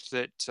truth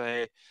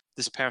that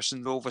this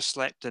person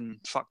overslept and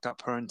fucked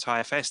up her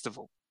entire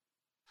festival.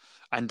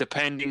 And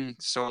depending,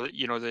 so that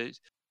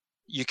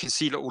you can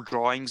see little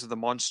drawings of the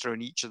monster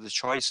in each of the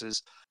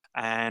choices,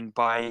 and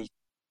by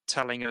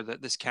telling her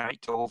that this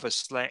character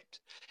overslept,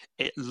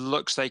 it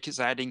looks like it's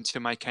adding to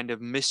my kind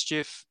of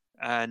mischief,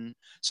 and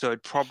so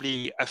it'd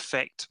probably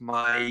affect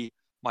my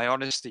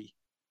honesty.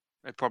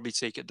 I'd probably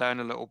take it down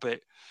a little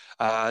bit.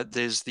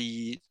 There's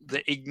the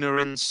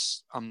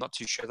ignorance. I'm not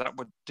too sure that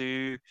would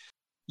do.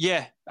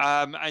 Yeah,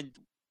 and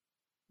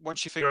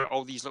once you figure out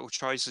all these little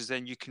choices,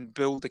 then you can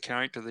build the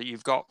character that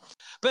you've got.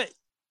 But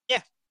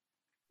yeah,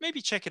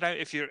 maybe check it out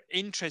if you're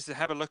interested.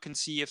 Have a look and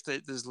see if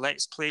there's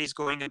Let's Plays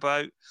going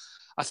about.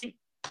 I think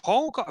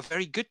Paul got a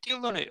very good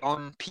deal on it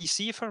on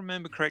PC, if I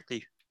remember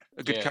correctly,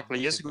 a good couple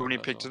of years ago when he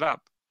picked it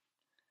up.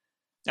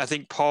 I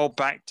think Paul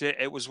backed it.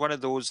 It was one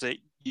of those that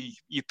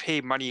you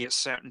pay money at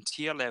certain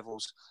tier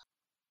levels.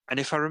 And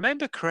if I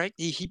remember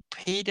correctly, he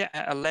paid it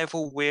at a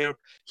level where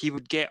he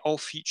would get all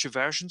future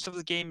versions of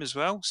the game as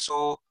well.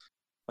 So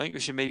I think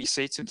we should maybe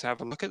say to him to have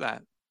a look at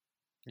that.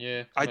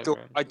 Yeah. I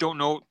don't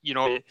know.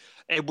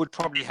 It would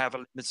probably have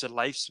a limited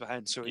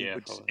lifespan, so yeah,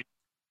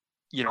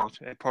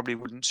 it probably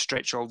wouldn't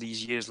stretch all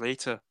these years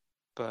later.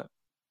 But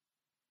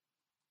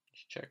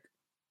check.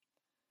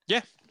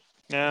 Yeah,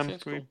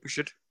 cool. we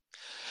should.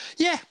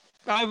 Yeah,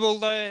 I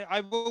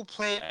will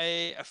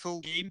play a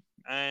full game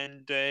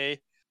and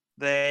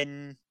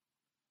then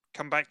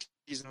come back to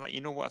you and let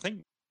you know what I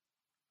think.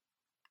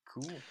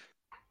 Cool.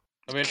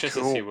 I'm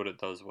interested to see what it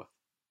does with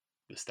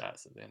the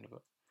stats at the end of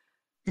it.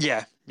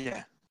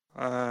 Yeah.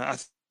 I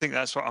think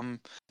that's what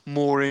I'm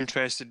more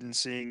interested in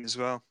seeing as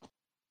well.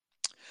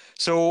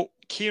 So,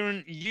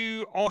 Kieran,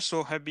 you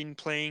also have been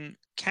playing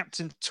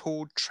Captain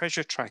Toad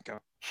Treasure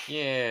Tracker.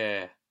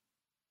 Yeah.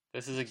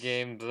 This is a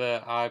game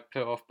that I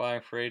put off buying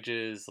for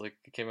ages. Like,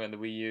 it came out on the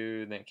Wii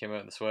U, and then it came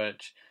out on the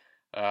Switch.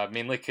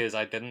 Mainly because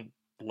I didn't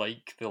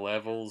like the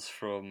levels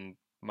from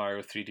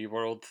Mario 3D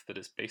World that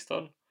it's based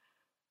on.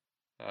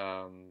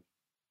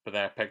 But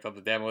then I picked up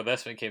the demo of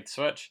this when it came to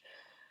Switch,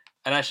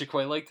 and I actually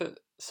quite liked it.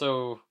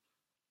 So,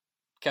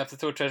 Captain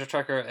Toad Treasure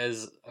Tracker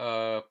is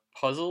a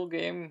puzzle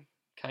game,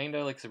 kind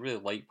of. Like, it's a really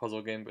light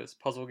puzzle game, but it's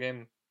a puzzle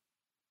game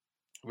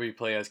where you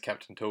play as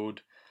Captain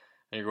Toad,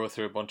 and you go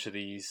through a bunch of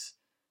these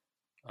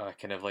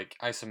kind of like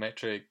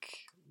isometric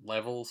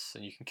levels,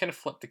 and you can kind of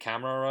flip the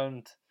camera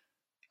around,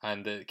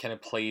 and it kind of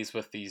plays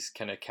with these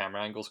kind of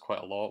camera angles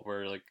quite a lot,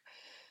 where like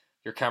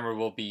your camera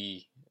will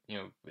be,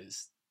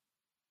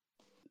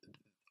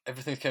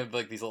 everything's kind of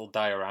like these little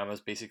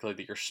dioramas basically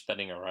that you're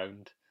spinning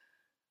around,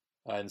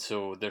 and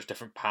so there's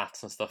different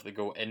paths and stuff that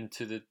go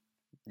into the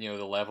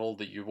the level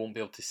that you won't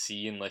be able to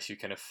see unless you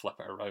kind of flip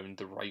it around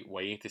the right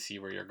way to see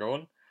where you're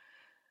going.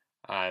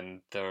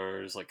 And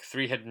there's like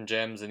 3 hidden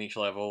gems in each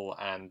level,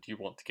 and you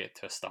want to get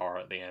to a star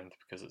at the end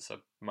because it's a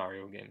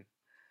Mario game.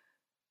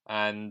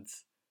 And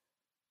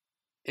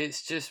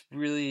it's just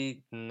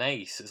really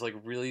nice. It's like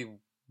really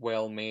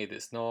well made.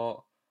 It's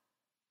not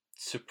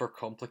super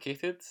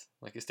complicated.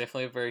 Like, it's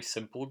definitely a very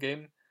simple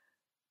game,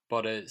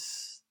 but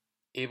it's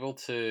able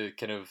to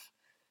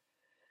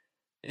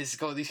it's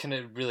got these kind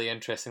of really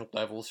interesting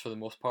levels for the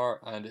most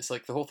part, and it's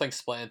like the whole thing's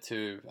split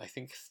into, I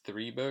think,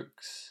 3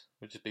 books,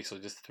 which is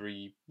basically just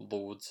 3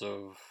 loads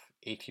of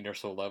 18 or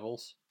so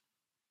levels.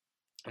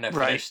 And I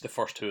finished the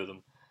first 2 of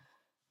them,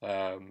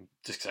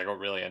 just because I got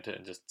really into it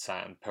and just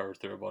sat and powered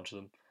through a bunch of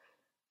them.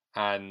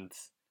 And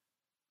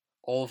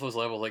all of those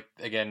levels, like,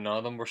 again, none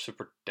of them were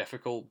super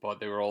difficult, but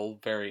they were all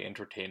very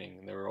entertaining,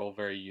 and they were all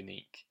very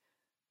unique.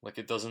 Like,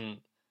 it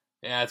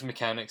adds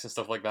mechanics and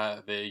stuff like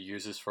that it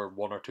uses for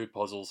 1 or 2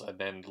 puzzles and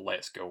then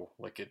lets go.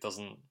 Like, it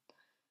doesn't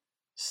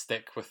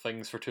stick with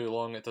things for too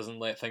long. It doesn't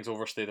let things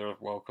overstay their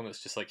welcome.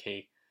 It's just like,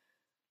 hey,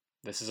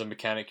 this is a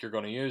mechanic you're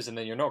going to use, and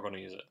then you're not going to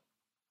use it.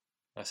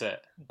 That's it.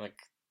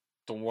 Like,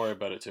 don't worry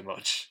about it too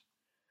much.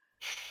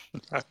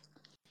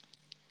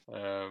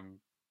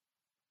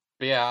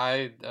 But yeah,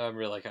 I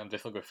really like it. I'm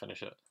definitely going to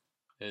finish it.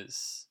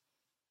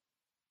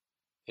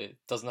 It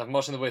doesn't have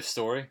much in the way of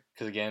story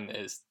because again,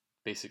 it's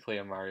basically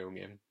a Mario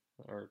game,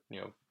 or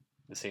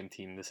the same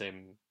team, the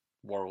same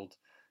world.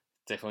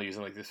 Definitely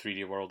using like the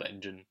 3D World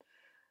engine,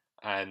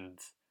 and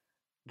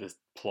the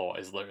plot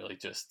is literally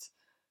just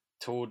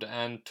Toad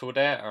and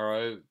Toadette are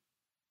out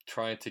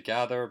trying to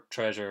gather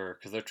treasure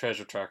because they're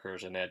treasure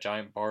trackers, and a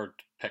giant bird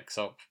picks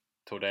up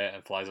Toadette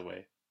and flies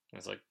away. And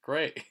it's like,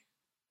 great,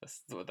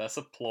 that's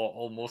a plot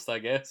almost, I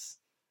guess.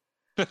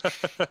 I've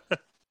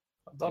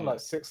done like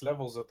 6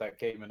 levels of that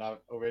game and I've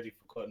already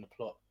forgotten the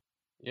plot.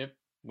 Yep.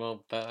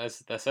 Well,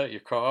 that's it. You're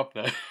caught up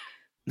now.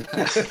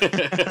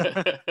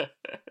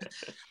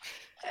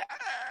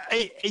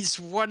 It's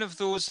one of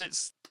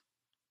those.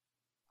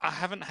 I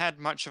haven't had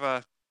much of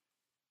a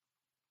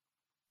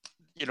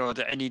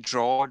any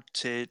draw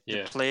to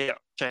play it,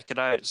 check it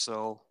out.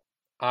 So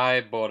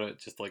I bought it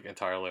just like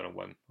entirely on a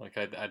whim. Like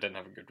I didn't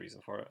have a good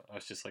reason for it. I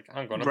was just like,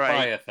 I'm gonna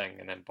buy a thing,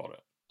 and then bought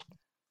it.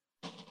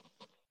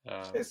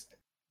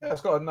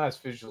 It's got a nice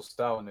visual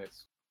style, and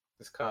it's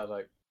kind of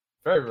like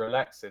very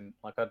relaxing.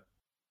 Like I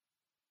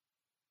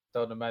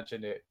don't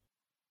imagine it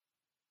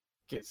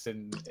gets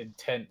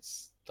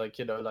intense. Like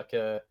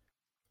I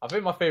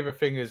think my favorite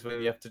thing is when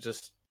you have to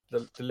just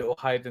the little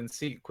hide and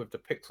seek with the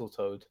pixel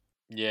toad.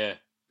 Yeah,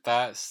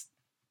 that's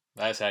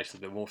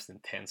actually the most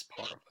intense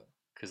part of it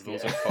because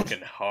those are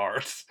fucking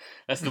hard.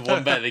 That's the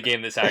one bit of the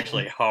game that's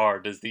actually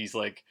hard. Is these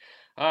like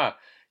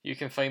you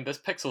can find this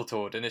pixel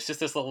toad, and it's just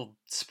this little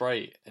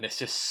sprite, and it's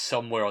just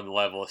somewhere on the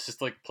level. It's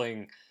just like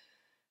playing.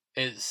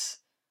 It's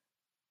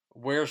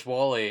Where's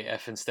Wally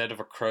if instead of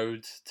a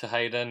crowd to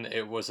hide in,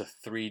 it was a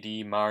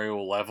 3D Mario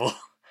level,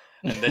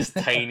 and this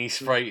tiny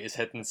sprite is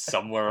hidden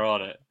somewhere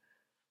on it,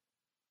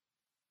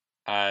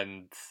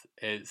 and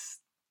it's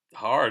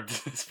hard,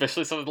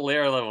 especially some of the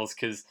later levels,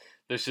 because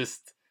there's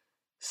just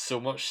so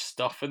much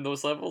stuff in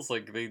those levels.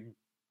 Like they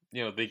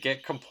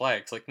get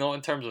complex, like not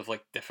in terms of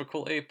like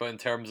difficulty, but in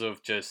terms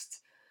of just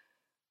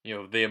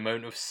the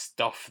amount of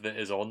stuff that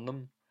is on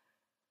them.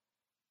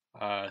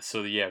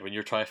 So yeah, when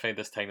you're trying to find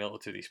this tiny little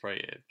 2D sprite,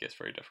 it gets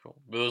very difficult.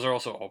 But those are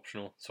also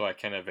optional, so I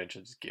kind of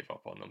eventually just gave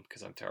up on them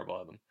because I'm terrible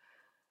at them.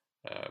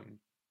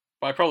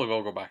 But I probably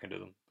will go back and do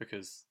them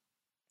because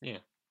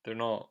they're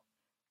not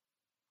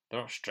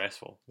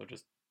stressful. They're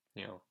just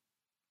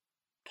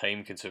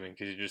time consuming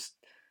because you're just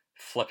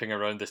flipping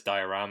around this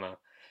diorama.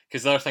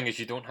 Because the other thing is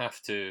you don't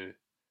have to,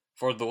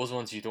 for those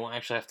ones, you don't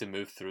actually have to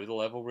move through the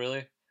level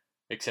really,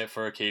 except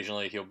for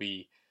occasionally he'll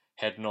be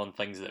hidden on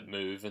things that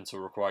move and so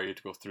require you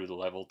to go through the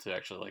level to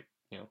actually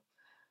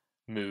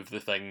move the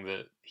thing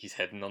that he's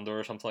hidden under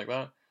or something like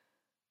that.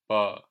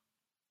 But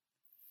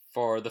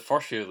for the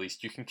first few at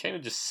least, you can kind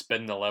of just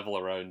spin the level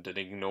around and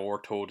ignore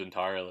Toad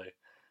entirely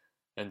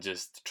and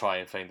just try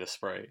and find the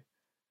sprite,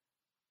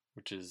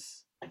 which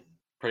is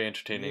pretty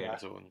entertaining in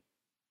its own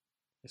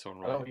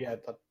right.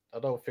 I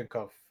don't think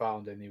I've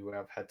found anywhere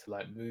I've had to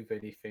like move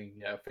anything.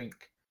 Yeah, I think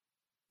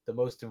the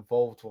most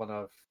involved one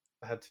I've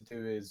had to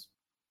do is,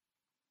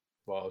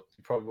 well,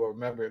 you probably won't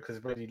remember it because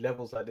it's really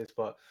levels like this,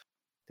 but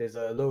there's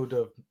a load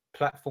of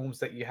platforms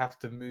that you have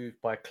to move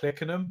by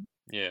clicking them.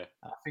 Yeah.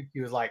 I think he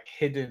was like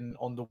hidden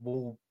on the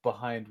wall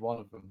behind one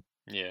of them.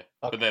 Yeah.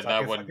 Okay, but then so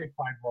that I one. did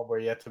find one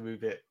where you had to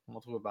move it. I'm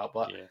not talking about,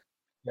 but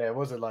yeah, it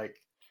wasn't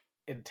like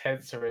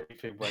intense or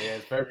anything. But yeah,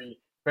 it's very,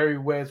 very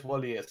Where's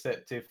Wally,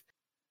 except if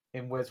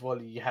in Where's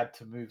Wally you had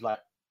to move like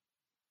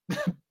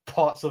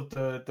parts of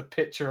the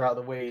picture out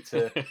of the way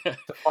to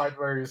find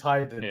where he was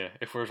hiding. Yeah,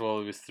 if Where's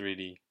Wally was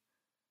 3D.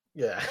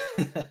 Yeah.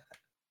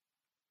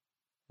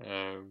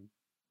 But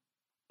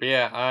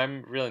yeah,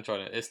 I'm really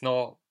enjoying it. It's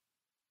not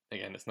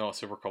a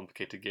super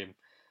complicated game,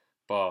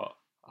 but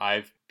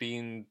I've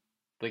been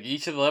like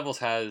each of the levels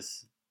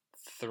has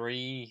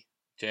 3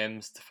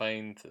 gems to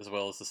find as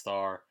well as the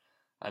star,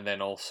 and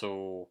then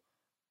also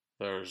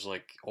there's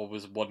like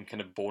always one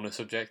kind of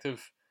bonus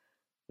objective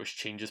which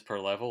changes per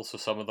level. So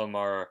some of them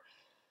are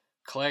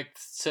collect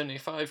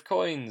 75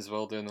 coins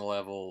while doing the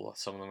level.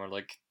 Some of them are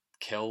like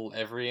kill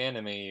every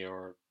enemy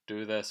or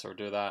do this or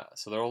do that.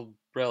 So they're all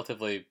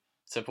relatively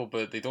simple,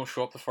 but they don't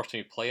show up the first time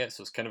you play it.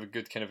 So it's kind of a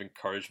good kind of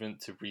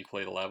encouragement to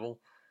replay the level.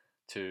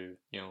 To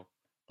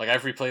like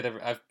I've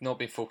replayed I've not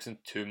been focusing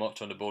too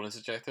much on the bonus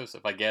objectives.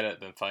 If I get it,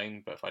 then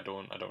fine. But if I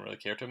don't really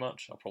care too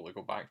much. I'll probably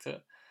go back to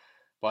it.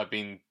 But I've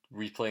been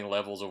replaying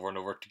levels over and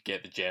over to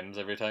get the gems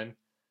every time.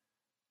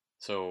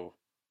 So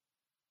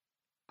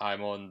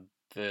I'm on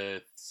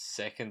the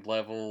 2nd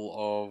level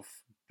of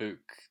book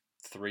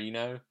 3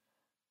 now,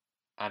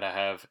 and I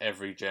have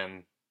every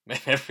gem in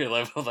every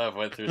level that I've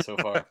went through so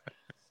far.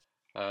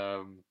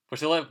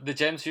 Which the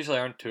gems usually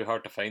aren't too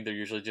hard to find. They're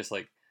usually just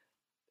like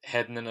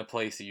hidden in a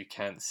place that you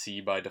can't see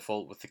by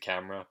default with the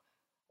camera,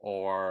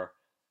 or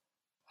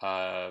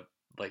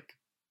like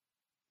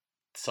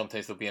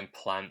sometimes there'll be in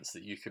plants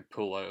that you could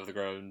pull out of the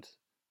ground,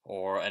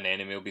 or an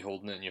enemy will be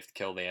holding it and you have to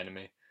kill the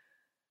enemy.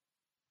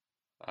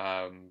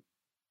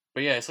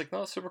 But yeah, it's like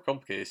not super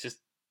complicated. It's just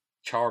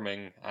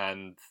charming,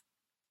 and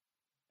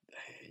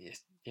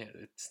yeah,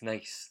 it's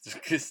nice.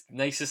 Because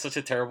nice is such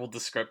a terrible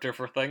descriptor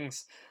for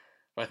things.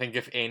 But I think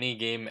if any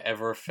game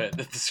ever fit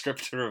the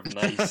descriptor of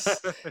nice,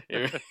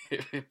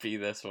 it would be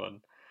this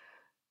one.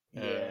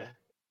 Yeah,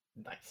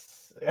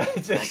 nice.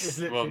 Nice. It's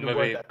literally the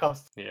word that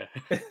comes. Yeah.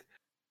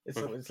 It's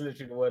literally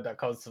the word that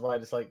comes to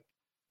mind. It's like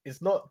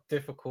it's not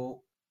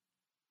difficult.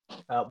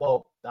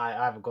 Well, I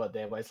haven't got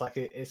there, but it's like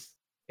it's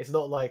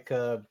not like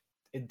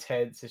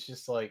intense. It's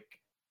just like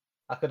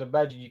I could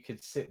imagine you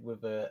could sit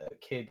with a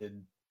kid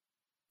and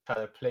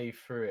kind of play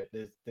through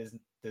it.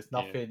 There's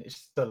nothing. Yeah. It's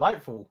just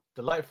delightful.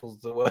 Delightful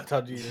is the word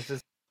I'd use. It's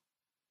just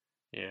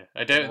yeah.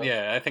 I don't.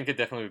 Yeah, I think it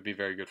definitely would be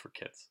very good for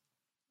kids.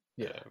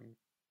 Yeah.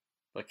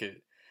 Like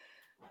it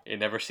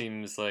never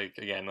seems like,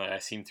 again, like I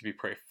seem to be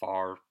pretty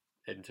far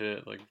into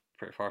it, like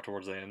pretty far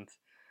towards the end.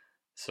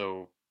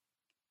 So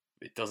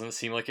it doesn't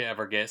seem like it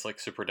ever gets like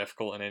super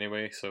difficult in any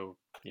way. So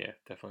yeah,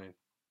 definitely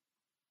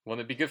one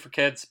that'd be good for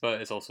kids,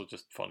 but it's also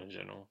just fun in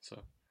general.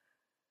 So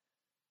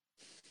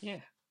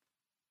yeah.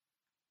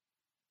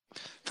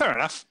 Fair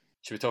enough.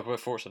 Should we talk about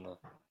Forza now?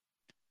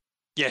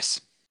 Yes.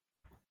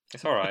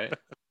 It's all right.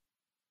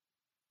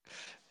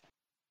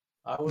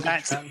 I was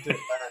a transit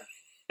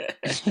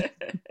van.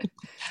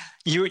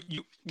 You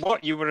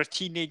were a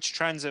teenage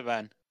transit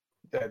van?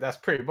 Yeah, that's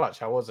pretty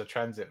much. I was a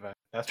transit van.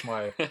 That's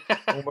my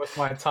almost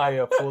my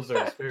entire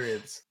Forza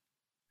experience.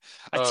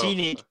 A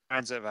teenage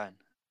transit van.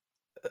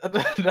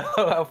 No,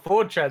 a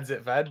Ford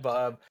transit van,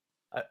 but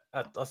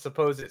I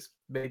suppose it's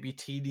maybe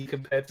teeny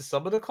compared to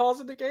some of the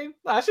cars in the game.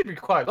 That should be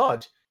quite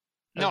large.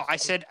 No, I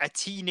said a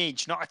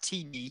teenage, not a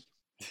teeny.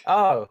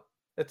 Oh,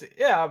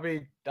 yeah. I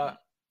mean, I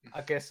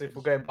guess if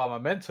we're going by my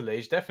mental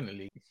age,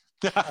 definitely.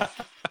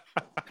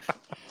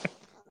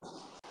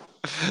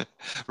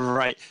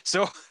 Right.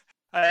 So,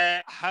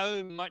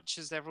 how much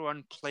has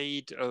everyone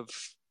played of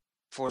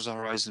Forza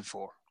Horizon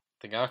 4? I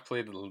think I've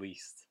played the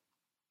least,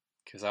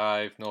 because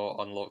I've not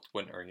unlocked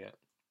Winter yet.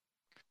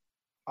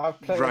 I've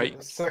played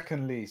the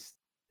second least.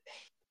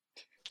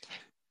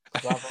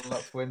 I've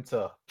unlocked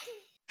Winter.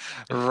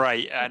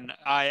 Right, and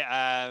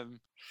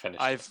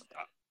I've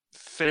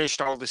finished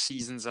all the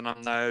seasons, and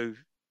I'm now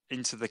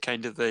into the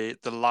kind of the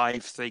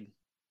live thing.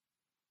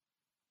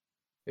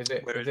 Is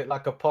it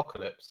like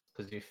Apocalypse?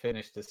 Because you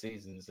finished the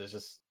seasons, there's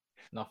just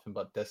nothing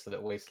but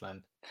desolate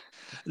wasteland.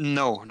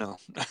 No.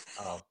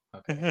 Oh,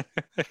 okay.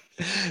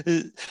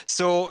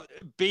 So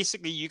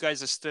basically, you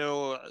guys are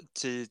still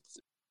to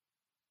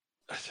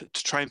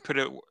try and put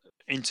it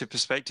into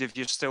perspective.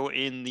 You're still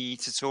in the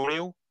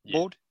tutorial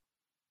mode.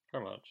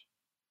 Pretty much.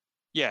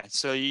 Yeah,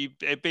 so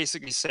it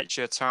basically sets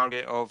you a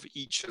target of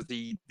each of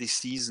the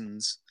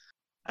seasons,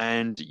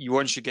 and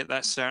once you get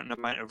that certain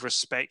amount of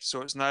respect,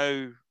 so it's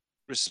now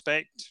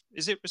respect.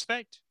 Is it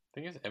respect? I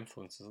think it's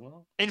influence, isn't it?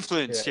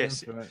 Influence, yeah,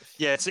 yes. Influence.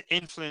 Yeah, it's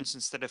influence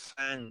instead of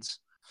fans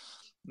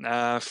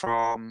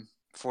from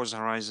Forza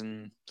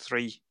Horizon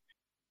 3.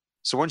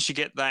 So once you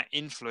get that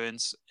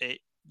influence, I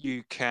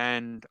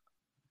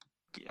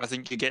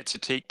think you get to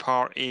take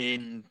part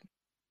in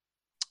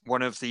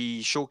one of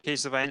the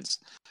showcase events,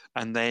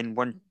 and then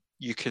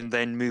you can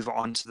then move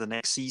on to the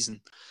next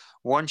season.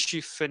 Once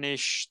you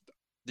finish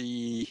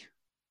I'm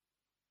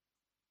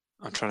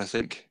trying to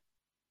think.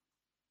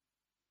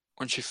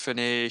 Once you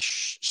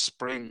finish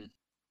spring,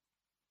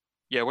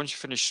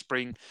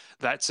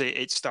 that's it.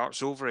 It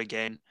starts over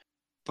again,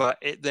 but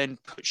it then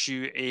puts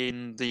you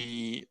in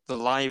the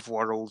live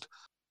world,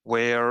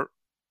 where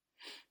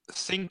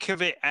think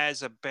of it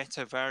as a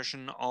better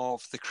version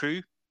of the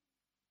Crew.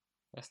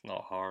 That's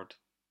not hard.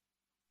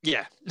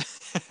 Yeah.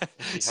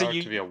 It'd be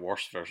hard to be a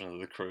worse version of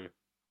the Crew.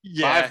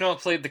 Yeah. But I've not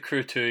played the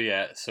Crew 2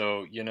 yet,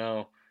 so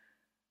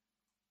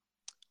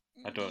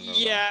I don't know.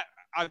 Yeah,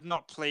 I've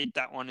not played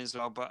that one as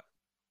well, but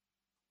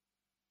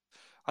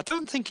I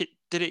don't think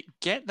did it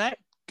get that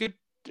good.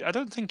 I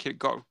don't think it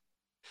got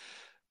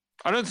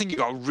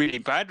really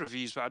bad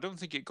reviews, but I don't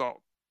think it got.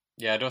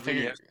 Yeah, I don't think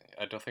it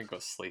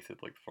got slated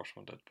like the first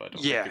one did, but I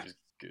don't think it was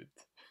good.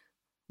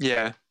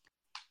 Yeah.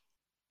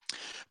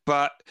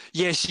 But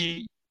yes,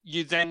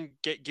 you then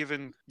get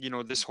given,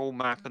 this whole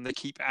map, and they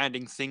keep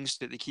adding things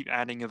to it. They keep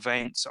adding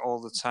events all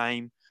the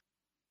time.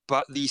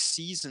 But these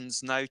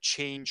seasons now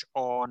change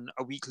on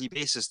a weekly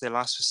basis. They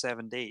last for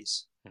 7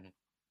 days. Mm-hmm.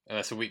 And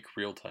that's a week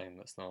real time.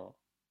 That's not.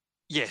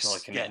 Yes. It's not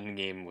like an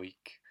in-game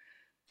week.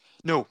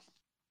 No.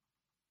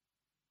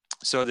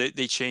 So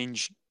they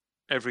change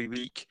every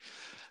week,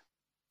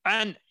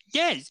 and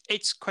yeah,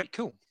 it's quite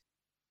cool.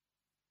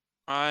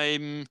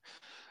 I'm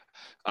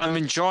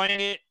enjoying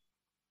it.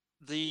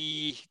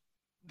 The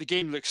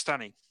game looks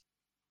stunning.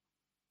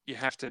 You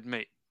have to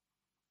admit.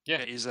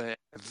 Yeah, it is a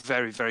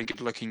very, very good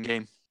looking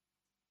game.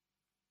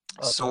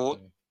 Oh, so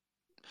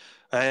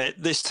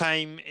this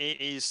time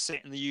it is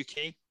set in the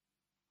UK.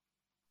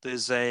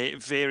 There's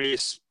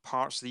various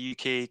parts of the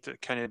UK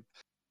that kind of,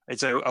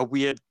 it's a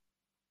weird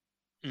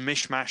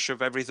mishmash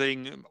of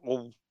everything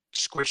all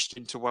squished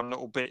into one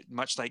little bit,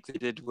 much like they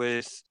did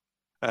with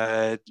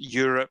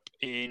Europe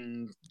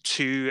in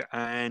 2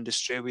 and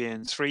Australia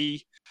in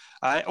 3.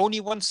 Only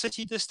one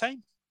city this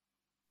time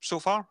so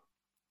far.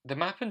 The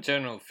map in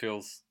general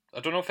feels I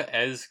don't know if it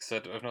is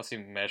because I've not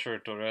seen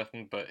measured or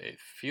anything, but it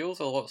feels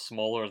a lot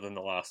smaller than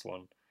the last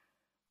one.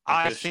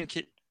 I think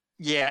it.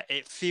 Yeah,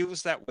 it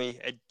feels that way.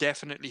 It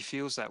definitely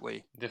feels that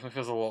way. Definitely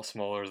feels a lot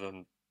smaller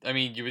than. I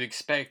mean, you would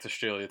expect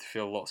Australia to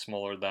feel a lot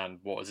smaller than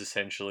what is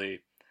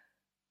essentially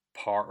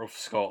part of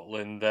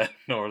Scotland and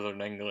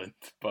Northern England,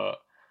 but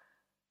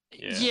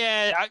yeah.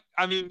 Yeah,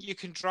 I mean, you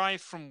can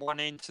drive from one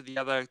end to the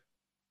other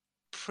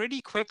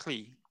pretty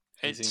quickly.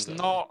 It's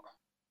not.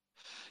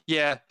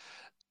 Yeah,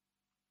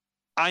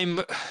 I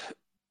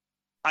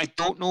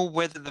don't know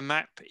whether the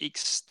map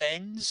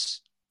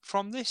extends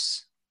from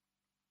this.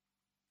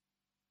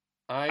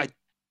 I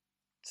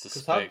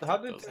suspect how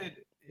did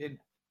it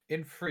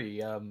in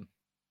 3?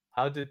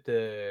 How did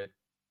the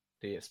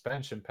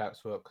expansion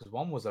packs work? Because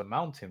one was a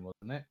mountain,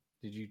 wasn't it?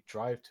 Did you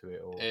drive to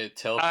it, or it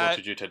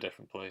teleported you to a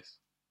different place?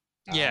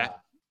 Yeah,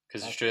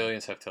 because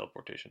Australians have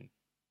teleportation.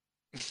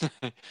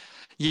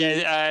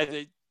 Yeah,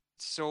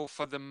 so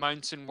for the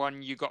mountain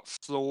one, you got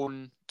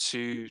flown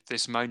to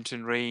this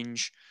mountain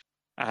range,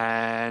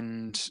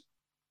 and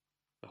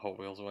the Hot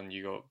Wheels one,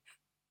 you got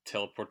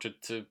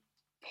teleported to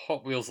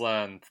Hot Wheels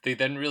Land. They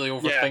didn't really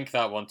overthink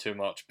that one too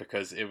much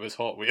because it was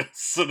Hot Wheels,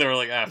 so they were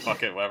like,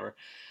 fuck it, whatever.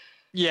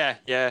 Yeah.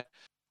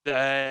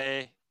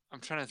 I'm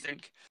trying to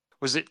think.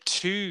 Was it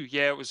 2?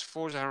 Yeah, it was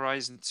Forza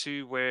Horizon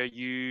 2 where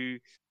you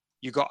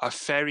got a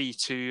ferry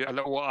to a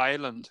little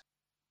island.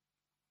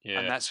 Yeah.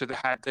 And that's where they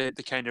had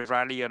the kind of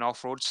rally and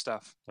off-road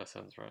stuff. That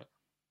sounds right.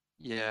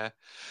 Yeah.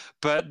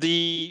 But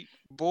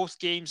both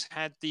games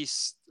had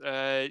these,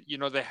 they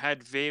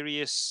had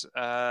various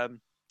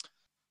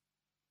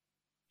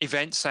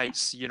event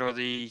sites,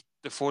 the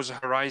Forza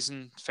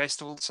Horizon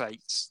festival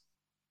sites.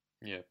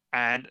 Yeah.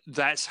 And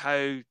that's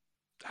how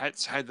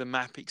the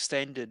map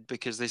extended,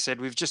 because they said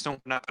we've just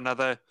opened up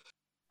another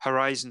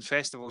Horizon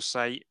festival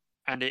site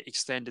and it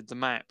extended the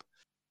map.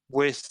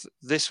 With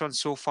this one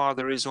so far,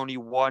 there is only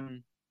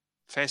one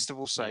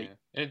festival site. Yeah.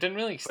 And it didn't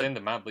really extend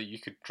the map, but you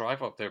could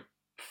drive up there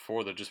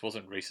before. There just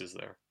wasn't races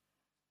there.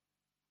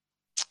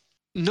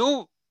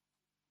 No.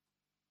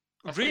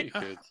 I thought you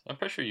could. I'm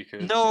pretty sure you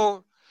could.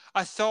 No,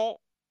 I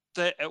thought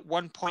that at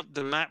one point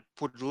the map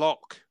would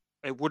lock.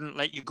 It wouldn't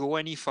let you go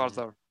any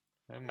further.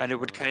 And it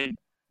would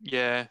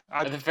yeah.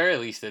 At the very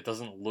least, it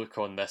doesn't look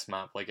on this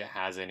map like it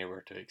has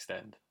anywhere to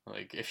extend.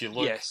 Like, if you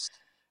look... Yes.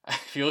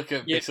 If you look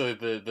at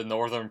basically the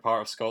northern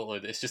part of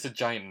Scotland, it's just a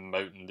giant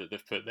mountain that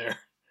they've put there.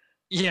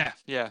 Yeah.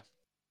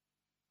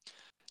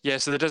 Yeah,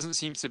 so there doesn't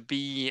seem to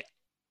be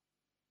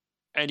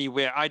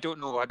anywhere. I don't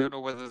know. I don't know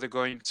whether they're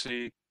going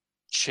to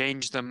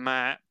change the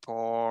map,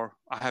 or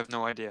I have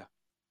no idea.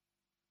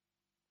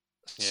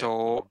 Yeah.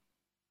 So,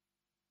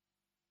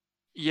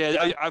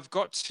 yeah, I've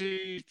got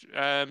to...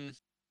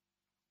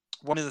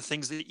 one of the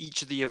things that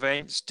each of the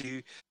events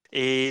do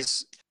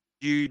is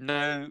you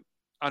now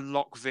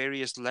unlock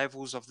various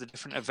levels of the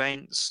different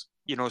events.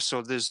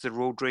 So there's the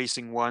road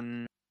racing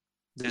one,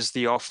 there's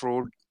the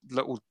off-road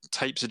little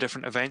types of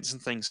different events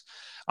and things.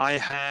 I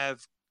have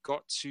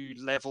got to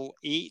level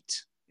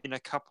 8 in a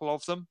couple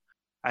of them,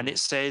 and it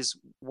says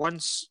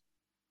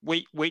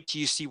wait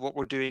till you see what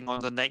we're doing on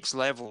the next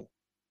level.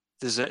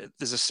 There's a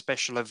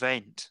special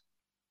event.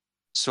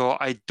 So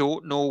I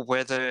don't know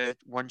whether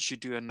once you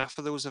do enough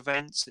of those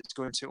events, it's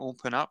going to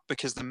open up,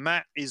 because the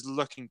map is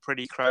looking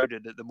pretty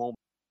crowded at the moment.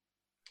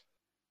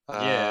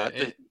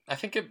 I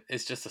think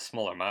it's just a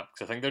smaller map,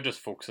 because I think they're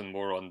just focusing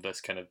more on this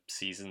kind of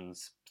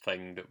seasons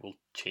thing that will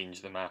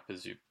change the map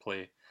as you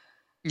play.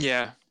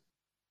 Yeah.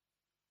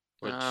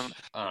 Which, I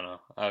don't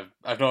know.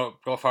 I've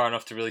not got far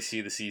enough to really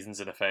see the seasons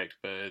in effect,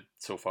 but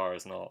so far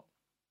it's not.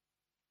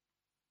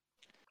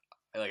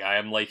 Like, I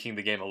am liking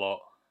the game a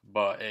lot,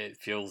 but it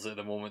feels at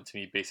the moment to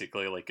me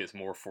basically like it's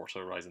more Forza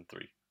Horizon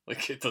 3.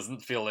 Like, it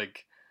doesn't feel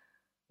like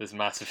this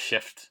massive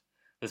shift,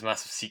 this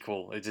massive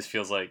sequel. It just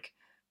feels like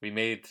we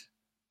made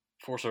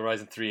Forza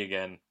Horizon 3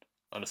 again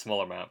on a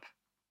smaller map,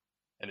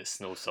 and it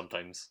snows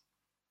sometimes.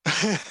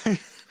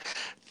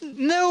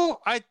 No,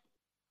 I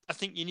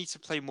think you need to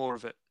play more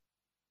of it.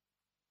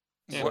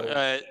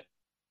 Yeah.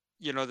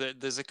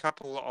 There's a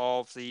couple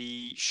of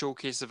the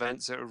showcase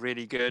events that are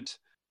really good.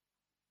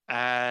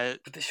 But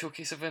the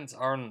showcase events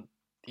aren't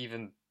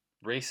even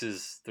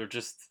races. They're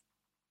just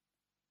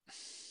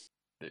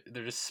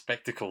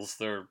spectacles.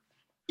 They're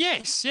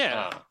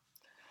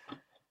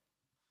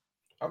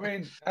I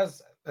mean,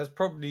 as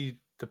probably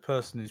the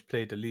person who's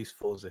played the least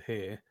Forza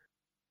here,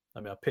 I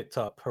mean, I picked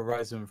up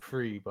Horizon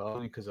 3, but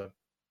only because I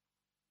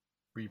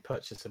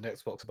repurchased an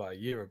Xbox about a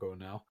year ago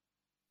now.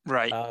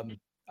 Right.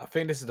 I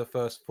think this is the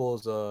first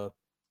Forza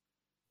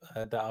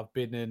that I've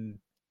been in,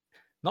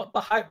 not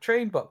the hype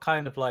train, but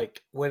kind of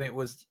like when it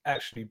was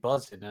actually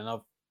buzzing, and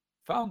I've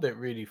found it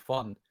really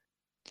fun.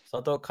 So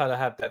I don't kind of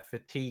have that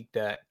fatigue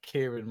that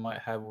Kieran might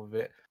have with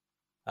it.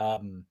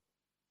 And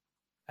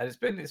it's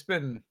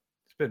been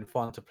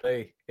fun to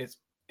play. It's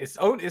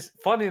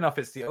funny enough,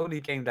 it's the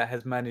only game that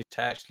has managed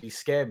to actually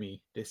scare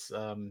me this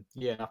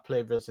year, and I've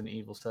played Resident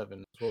Evil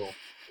 7 as well.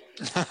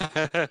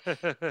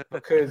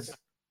 Because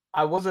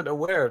I wasn't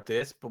aware of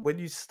this, but when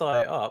you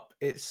start it up,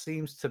 it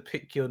seems to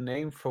pick your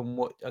name from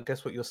what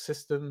what your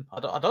system. I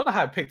don't know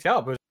how it picked it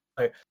up, but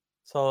like,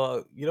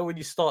 so you know when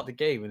you start the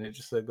game and it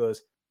just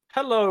goes,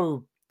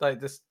 "Hello,"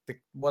 like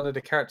one of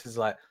the characters is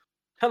like,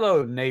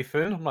 "Hello,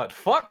 Nathan." I'm like,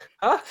 "Fuck,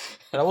 huh?"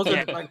 And I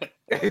wasn't like,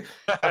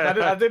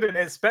 I didn't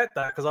expect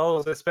that because I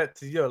was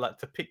expecting like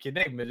to pick your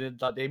name, and then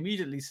like they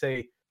immediately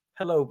say,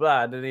 "Hello,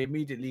 blah," and then they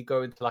immediately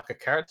go into like a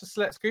character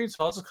select screen.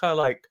 So I was just kind of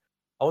like,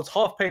 I was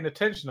half paying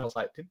attention. I was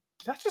like, did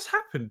that just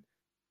happen?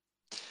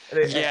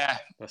 Yeah.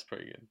 That's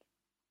pretty good.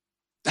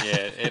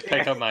 Yeah, it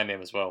picked up my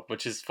name as well,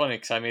 which is funny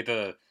because I made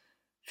a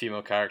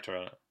female character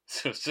on it.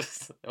 So it's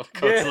just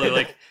constantly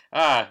like,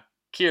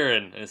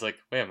 Kieran. And it's like,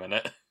 wait a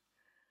minute.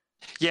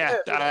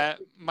 Yeah,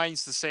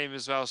 mine's the same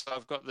as well. So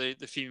I've got the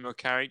female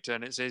character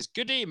and it says,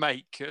 "Good day,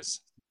 mate."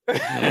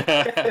 It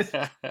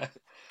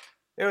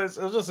was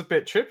just a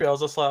bit trippy. I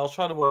was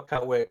trying to work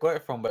out where it got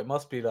it from, but it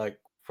must be like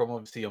from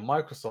obviously a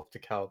Microsoft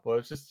account. But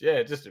it's just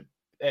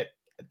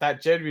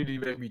that genuinely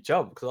made me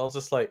jump because I was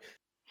just like,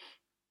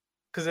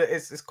 because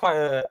it's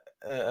quite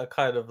a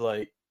kind of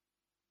like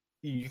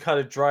you kind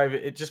of drive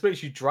it. It just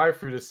makes you drive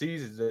through the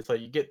seasons. It's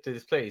like you get to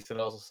this place, and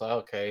I was just like,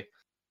 okay,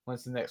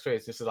 when's the next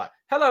race? This is like,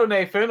 "Hello,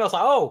 Nathan." I was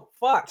like, oh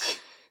fuck.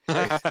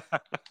 And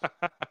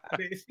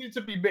it seemed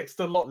to be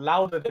mixed a lot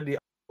louder than the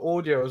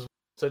audio as well.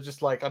 So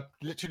just like I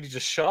literally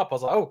just shut up. I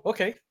was like, oh,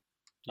 okay.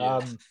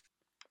 Yeah.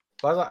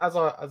 But as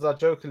I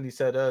jokingly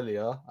said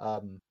earlier,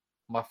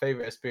 my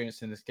favorite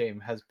experience in this game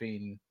has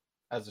been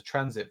as a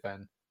transit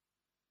van.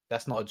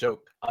 That's not a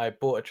joke. I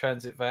bought a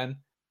transit van.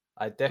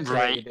 I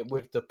decorated it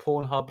with the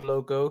Pornhub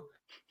logo,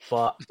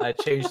 but I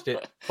changed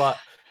it. But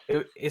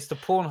it's the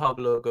Pornhub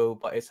logo,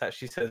 but it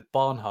actually says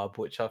Barnhub,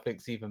 which I think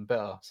is even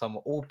better. So I'm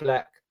an all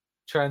black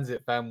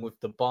transit van with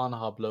the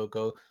Barnhub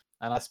logo,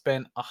 and I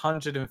spent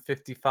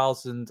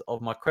 150,000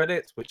 of my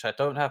credits, which I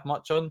don't have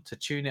much on, to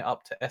tune it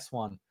up to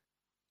S1.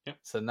 Yep.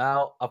 So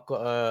now I've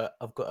got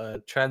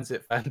a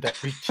transit van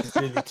that reaches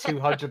nearly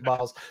 200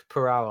 miles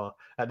per hour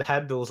and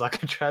handles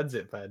like a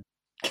transit van.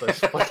 So it's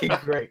fucking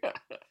great.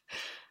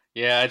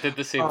 Yeah, I did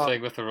the same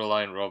thing with the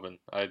Reliant Robin.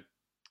 I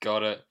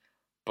got it,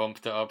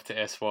 bumped it up to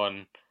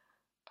S1,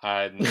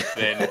 and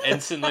then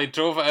instantly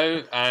drove it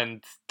out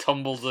and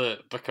tumbled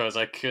it because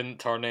I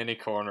couldn't turn any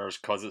corners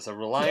because it's a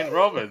Reliant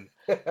Robin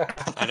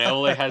and it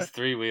only has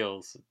 3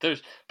 wheels.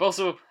 But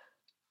also,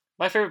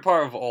 my favorite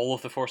part of all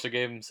of the Forza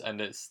games,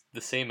 and it's the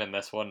same in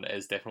this one,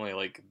 is definitely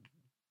like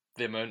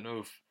the amount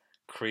of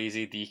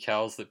crazy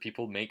decals that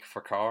people make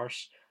for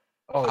cars.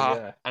 Oh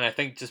yeah. And I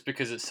think just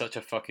because it's such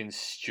a fucking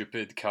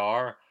stupid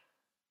car,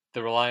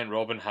 the Reliant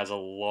Robin has a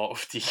lot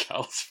of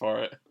decals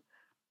for it,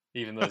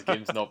 even though the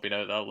game's not been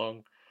out that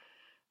long.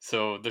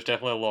 So there's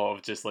definitely a lot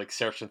of just like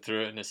searching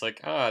through it, and it's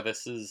like,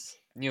 this is,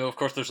 of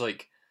course there's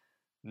like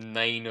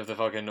 9 of the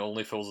fucking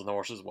Only Fools and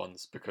Horses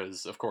ones,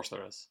 because of course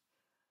there is.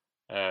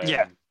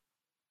 Yeah.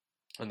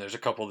 And there's a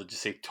couple that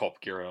just say Top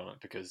Gear on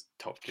it because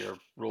Top Gear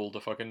rolled a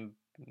fucking,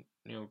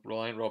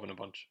 Reliant Robin a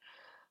bunch.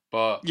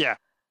 But yeah.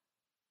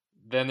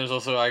 Then there's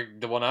also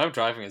the one I'm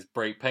driving is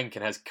bright pink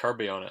and has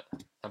Kirby on it.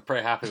 I'm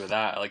pretty happy with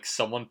that. Like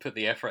someone put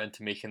the effort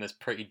into making this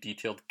pretty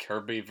detailed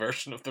Kirby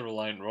version of the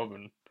Reliant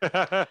Robin.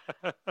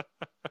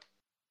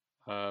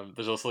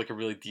 There's also like a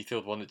really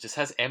detailed one that just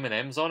has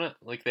M&Ms on it,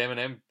 like the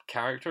M&M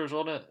characters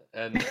on it,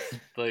 and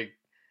like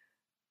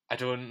I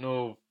don't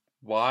know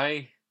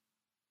why.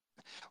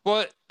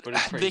 Well, but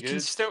it's pretty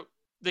good.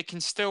 They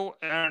can still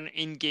earn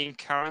in-game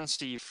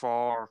currency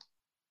for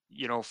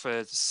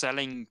for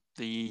selling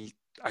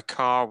a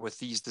car with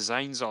these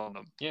designs on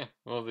them. Yeah,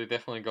 well, they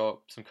definitely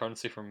got some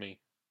currency from me.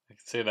 I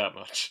can say that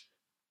much.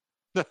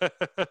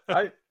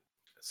 I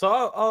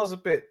was a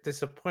bit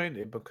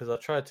disappointed because I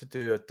tried to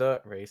do a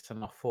dirt race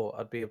and I thought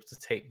I'd be able to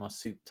take my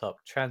souped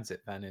up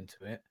transit van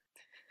into it,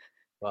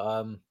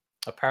 but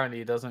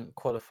apparently it doesn't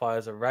qualify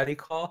as a rally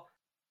car,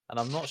 and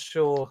I'm not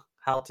sure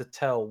how to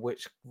tell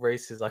which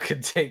races I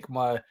can take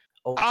my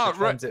ultra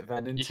transit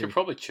van into. You could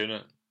probably tune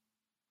it.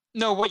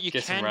 No, what you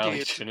get can some rally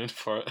do tuning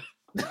for it.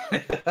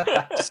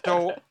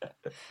 So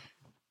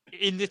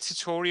in the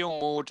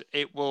tutorial mode,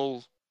 it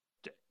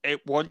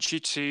wants you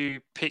to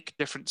pick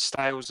different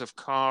styles of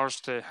cars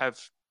to have,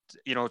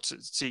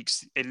 to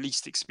at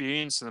least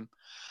experience them.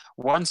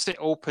 Once it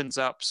opens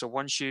up, so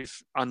once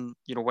you've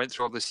went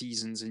through all the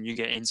seasons and you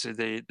get into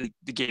the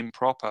game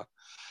proper,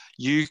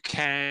 you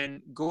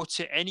can go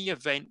to any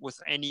event with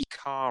any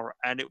car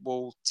and it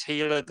will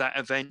tailor that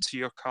event to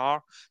your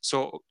car.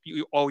 So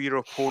all your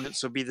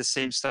opponents will be the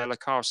same style of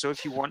car. So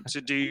if you want to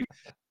do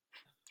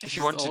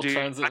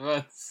transit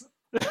vans.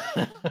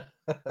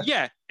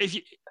 Yeah,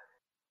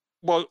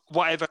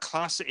 whatever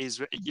class it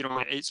is,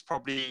 it's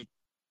probably,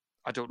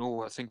 I don't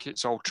know. I think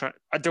it's all.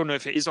 I don't know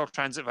if it is all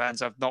transit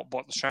vans. I've not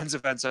bought the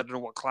transit vans. I don't know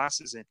what class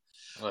it's in.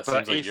 Well, it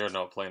seems like you're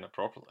not playing it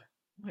properly.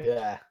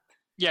 Yeah.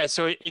 Yeah.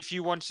 So if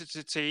you wanted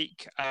to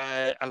take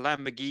a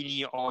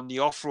Lamborghini on the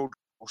off-road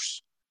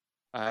course,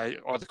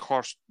 or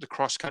the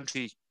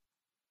cross-country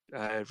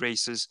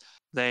races,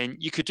 then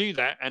you could do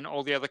that, and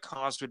all the other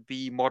cars would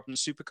be modern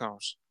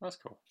supercars. That's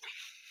cool.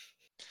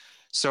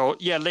 So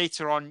yeah,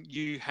 later on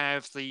you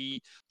have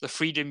the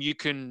freedom. You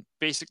can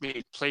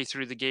basically play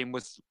through the game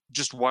with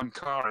just one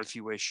car if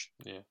you wish.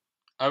 Yeah,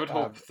 I would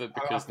hope that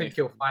I because think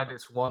you'll find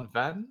it's one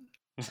van.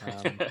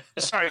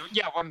 Sorry,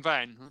 yeah, one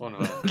van. One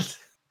van.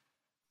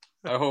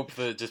 I hope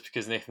that just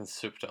because Nathan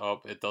souped it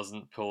up, it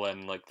doesn't pull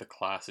in like the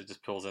class; it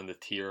just pulls in the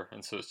tier,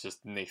 and so it's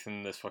just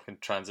Nathan, this fucking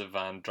transit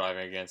van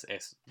driving against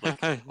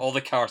all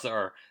the cars that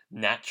are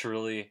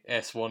naturally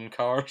S1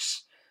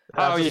 cars.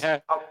 I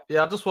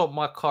just want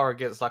my car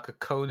against like a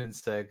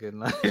Koenigsegg and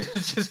like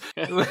just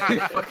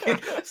fucking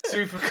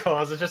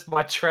supercars are just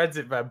my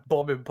transit van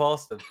bombing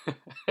past them.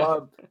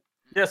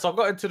 Yeah, so I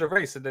got into the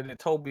race and then it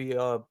told me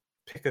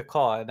pick a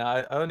car, and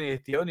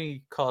the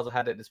only cars I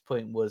had at this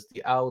point was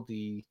the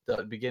Audi,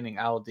 the beginning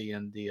Audi,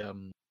 and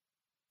the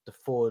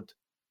Ford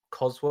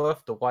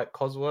Cosworth, the white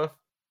Cosworth.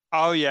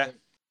 Oh yeah.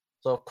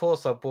 So of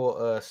course I bought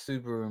a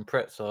Subaru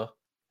Impreza,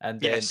 and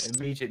then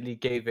immediately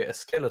gave it a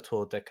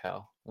Skeletor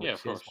decal. Yeah,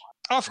 of course.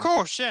 Of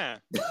course, yeah.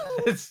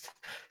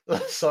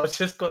 So I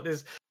just got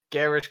this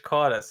garish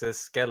car that says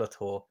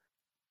Skeletor,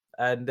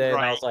 and then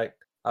I was like,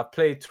 I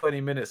played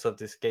 20 minutes of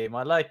this game.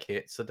 I like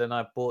it, so then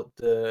I bought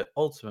the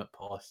Ultimate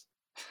Pass.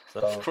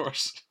 So of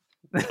course,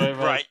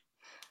 right.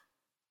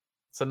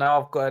 So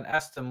now I've got an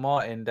Aston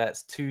Martin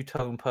that's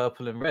two-tone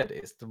purple and red.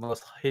 It's the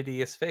most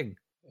hideous thing.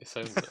 It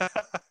sounds.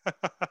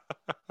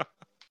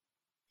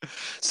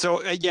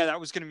 So yeah, that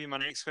was going to be my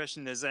next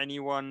question. Has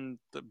anyone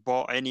that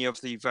bought any of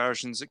the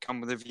versions that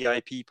come with a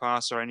VIP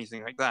pass or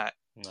anything like that?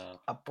 No,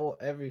 I bought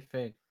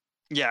everything.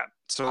 Yeah,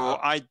 so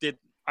I did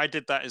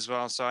that as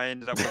well. So I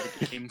ended up with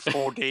the game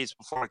 4 days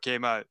before it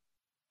came out.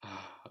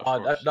 I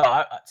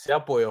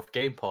bought it off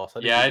Game Pass.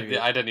 I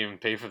didn't even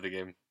pay for the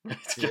game.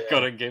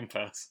 Got it in Game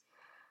Pass.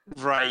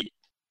 Right.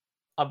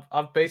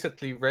 I've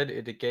basically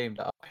rented a game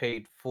that I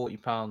paid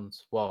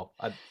 £40. Well,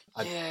 I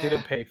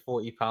didn't pay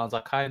 £40.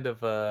 I kind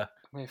of I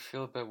may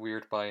feel a bit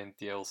weird buying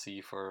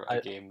DLC for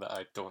a game that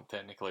I don't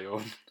technically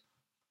own.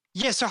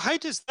 Yeah, so how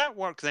does that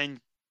work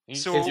then?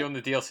 You own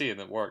the DLC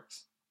and it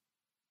works.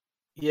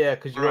 Yeah,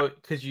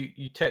 because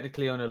you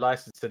technically own a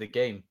license to the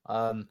game.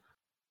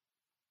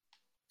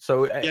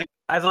 So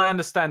as I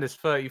understand, it's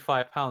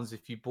 £35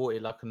 if you bought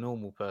it like a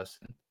normal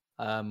person.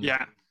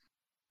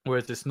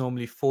 Whereas it's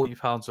normally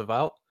 £40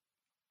 without.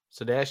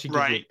 So they actually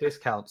give you a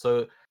discount.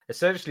 So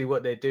essentially,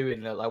 what they're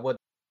doing, like what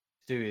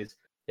they do is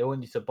they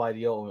want you to buy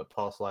the Ultimate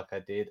Pass like I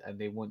did, and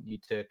they want you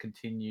to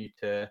continue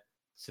to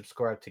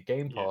subscribe to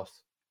Game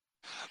Pass.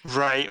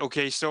 Right.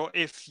 Okay. So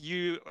if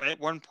you at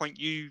one point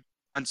you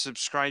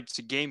unsubscribe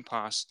to Game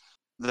Pass,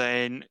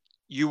 then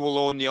you will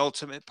own the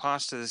Ultimate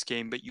Pass to this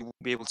game, but you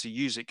won't be able to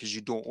use it because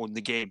you don't own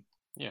the game.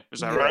 Yeah.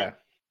 Is that right?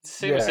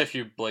 Same as if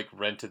you like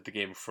rented the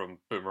game from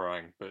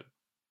Boomerang, but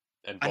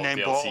and then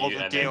DLC bought all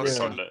the and DLC. then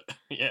returned it.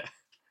 Yeah.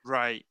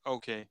 Right.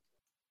 Okay.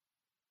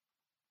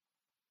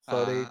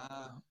 So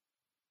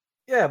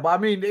but I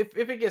mean, if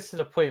it gets to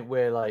the point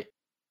where like,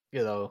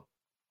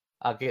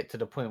 I get to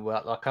the point where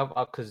like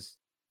because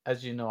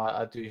as you know,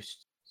 I do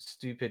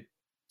stupid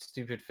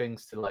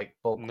things to like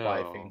bulk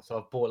buy things. So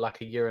I've bought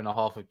like a year and a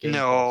half of Game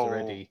Pass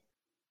already.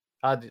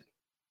 I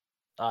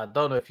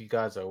don't know if you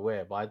guys are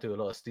aware, but I do a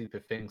lot of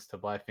stupid things to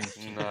buy things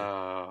cheaply.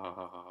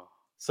 No.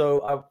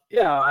 So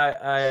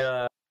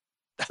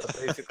so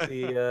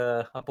basically,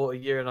 I bought a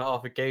year and a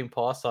half of Game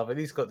Pass. So I've at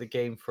least got the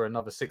game for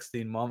another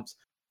 16 months.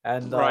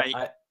 And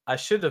I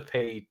should have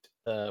paid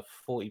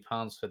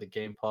 £40 for the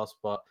Game Pass,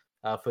 but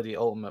for the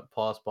Ultimate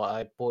Pass, but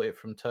I bought it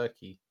from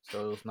Turkey,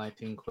 so it was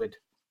 19 quid.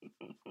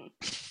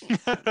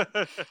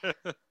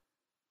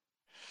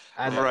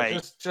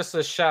 And just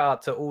a shout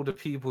out to all the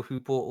people who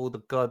bought all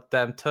the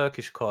goddamn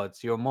Turkish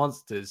cards. You're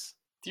monsters.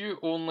 Do you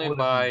only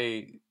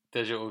buy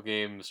digital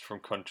games from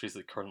countries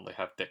that currently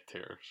have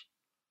dictators?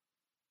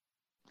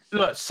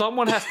 Look,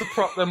 someone has to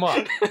prop them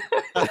up.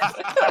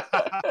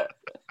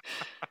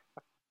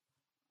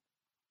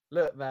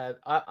 Look, man,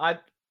 I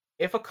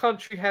if a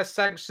country has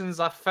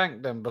sanctions, I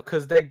thank them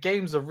because their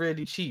games are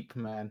really cheap,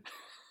 man.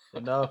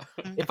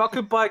 If I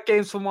could buy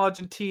games from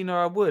Argentina,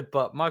 I would,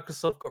 but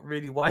Microsoft got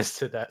really wise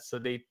to that, so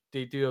they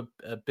do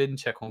a bin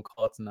check on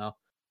cards now.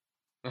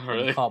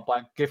 Really? You can't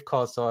buy gift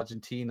cards to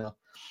Argentina.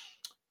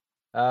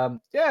 I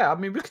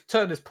mean, we could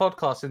turn this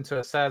podcast into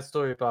a sad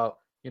story about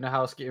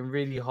how it's getting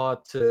really hard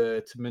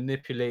to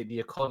manipulate the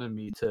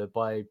economy to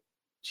buy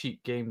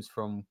cheap games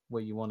from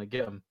where you want to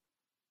get them.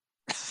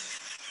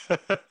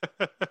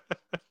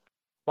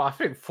 But I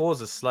think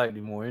Forza's slightly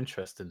more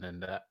interesting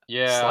than that.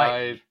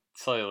 Yeah,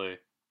 slightly.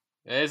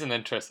 It is an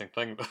interesting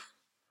thing, though.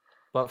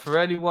 But for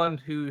anyone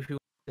who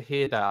wants to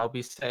hear that, I'll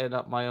be setting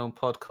up my own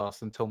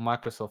podcast until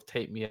Microsoft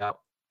take me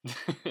out.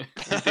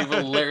 They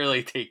will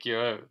literally take you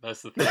out.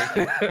 That's the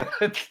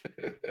thing.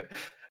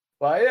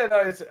 Well,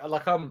 it's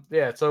like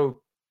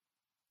so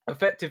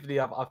effectively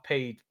I've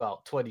paid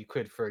about 20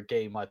 quid for a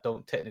game I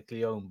don't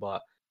technically own,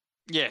 but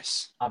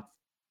yes,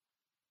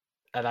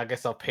 and I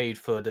guess I paid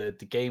for the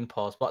Game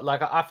Pass. But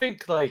like I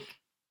think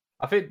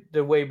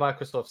the way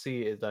Microsoft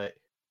see it is like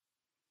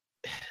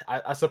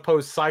I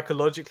suppose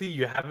psychologically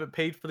you haven't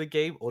paid for the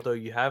game, although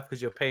you have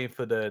because you're paying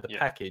for the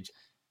package,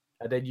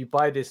 and then you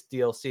buy this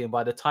DLC, and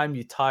by the time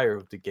you tire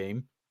of the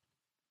game,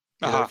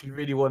 you know, if you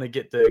really want to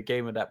get the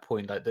game at that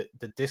point, like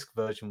the disc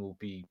version will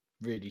be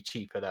really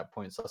cheap at that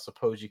point. So I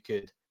suppose you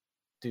could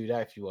do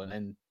that if you want,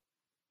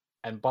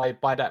 and by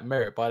that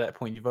merit, by that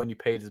point, you've only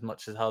paid as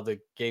much as how the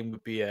game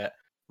would be at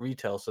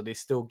retail, so they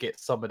still get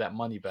some of that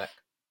money back.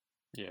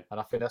 Yeah, and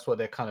I think that's what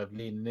they're kind of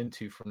leaning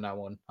into from now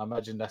on. I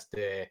imagine that's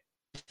their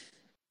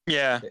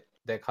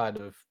kind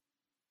of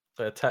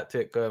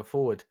tactic going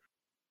forward.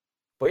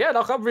 But yeah,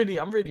 like I'm really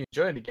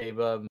enjoying the game.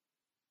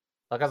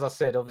 Like as I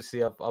said,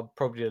 obviously I'm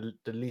probably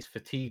the least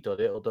fatigued on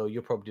it, although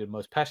you're probably the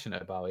most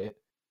passionate about it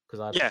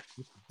because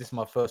this is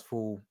my first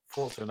full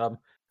thoughts, and I'm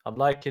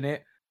liking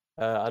it.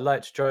 I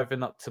liked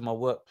driving up to my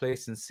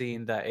workplace and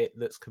seeing that it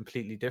looks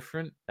completely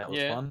different. That was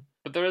fun.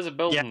 But there is a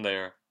building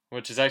there,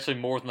 which is actually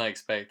more than I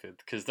expected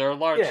because there are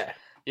large.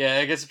 Yeah,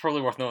 I guess it's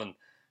probably worth noting.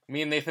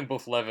 Me and Nathan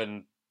both live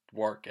and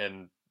work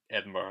in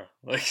Edinburgh,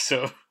 like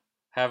so.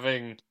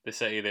 Having the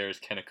city there is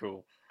kind of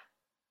cool.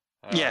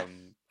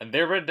 And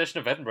their rendition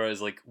of Edinburgh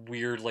is like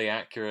weirdly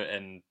accurate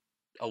in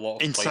a lot of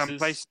places. In some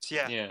places,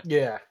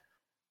 yeah.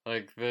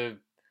 Like it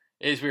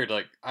is weird.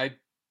 Like I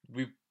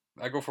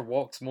go for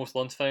walks most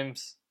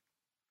lunchtimes,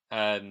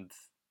 and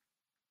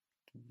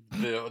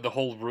the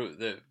whole route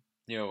that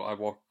I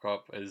walk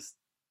up is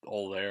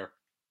all there,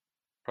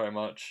 pretty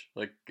much.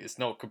 Like it's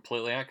not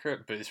completely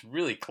accurate, but it's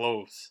really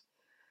close.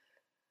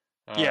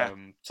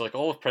 So like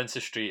all of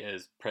Princess Street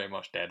is pretty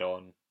much dead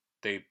on.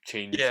 They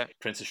changed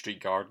Princess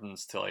Street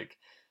Gardens to like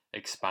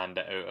expand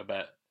it out a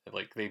bit.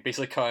 Like they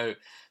basically cut out.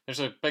 There's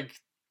a big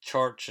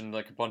church and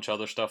like a bunch of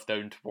other stuff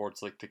down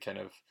towards like the kind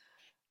of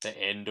the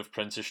end of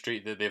Princess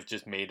Street that they've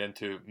just made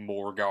into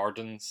more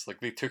gardens. Like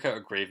they took out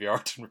a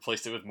graveyard and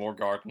replaced it with more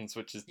gardens,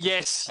 which is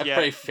a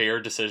pretty fair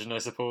decision, I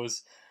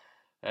suppose.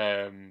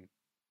 And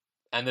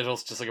there's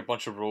also just like a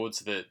bunch of roads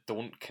that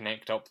don't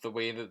connect up the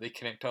way that they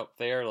connect up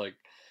there, like,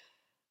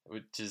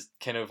 which is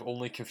kind of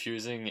only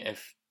confusing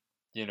if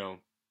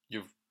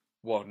you've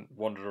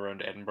wandered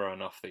around Edinburgh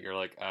enough that you're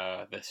like,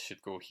 this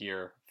should go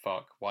here.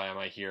 Fuck, why am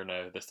I here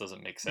now? This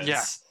doesn't make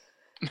sense.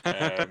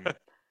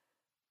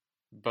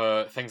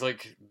 But things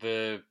like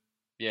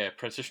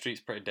Princess Street's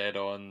pretty dead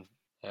on.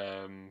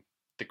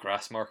 The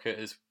Grass Market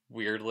is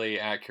weirdly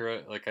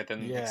accurate. Like I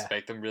didn't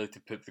expect them really to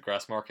put the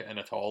Grass Market in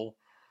at all.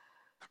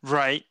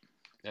 Right.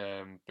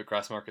 But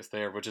Grass Market's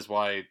there, which is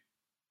why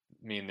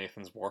me and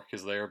Nathan's work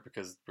is there,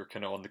 because we're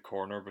kind of on the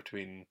corner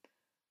between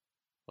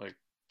like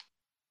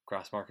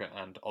Grass Market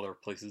and other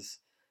places,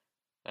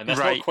 and that's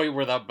not quite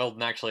where that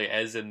building actually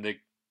is in the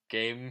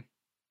game.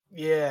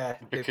 Yeah,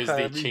 because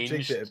they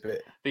changed it a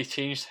bit. They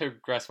changed how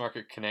Grass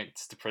Market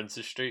connects to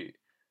Princess Street,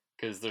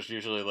 because there's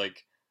usually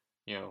like,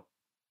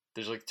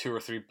 there's like 2 or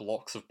 3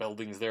 blocks of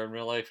buildings there in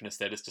real life, and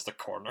instead it's just a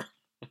corner.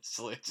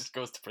 So it just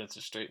goes to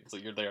Princess Street. It's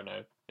like, you're there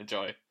now.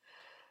 Enjoy.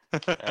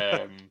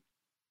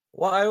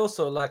 What I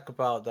also like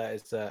about that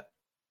is that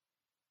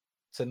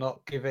to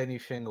not give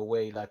anything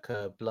away, like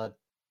a blood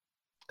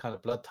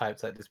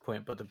types at this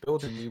point, but the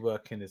building we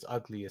work in is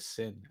ugly as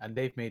sin, and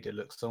they've made it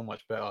look so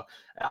much better.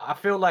 I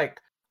feel like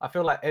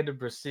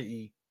Edinburgh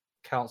City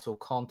Council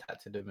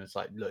contacted them and it's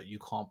like, look, you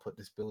can't put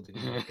this building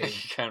in your game.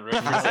 You can't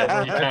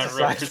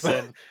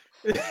represent.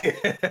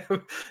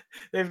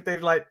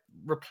 They've like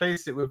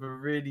replaced it with a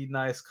really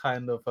nice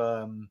kind of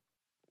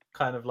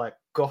like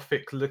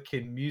gothic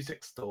looking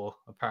music store.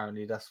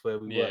 Apparently that's where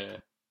we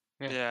work.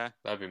 Yeah,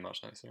 that'd be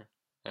much nicer.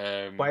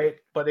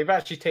 But they've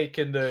actually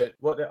taken I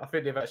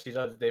think they've actually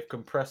done. They've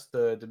compressed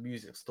the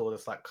music store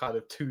that's like kind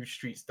of 2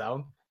 streets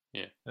down.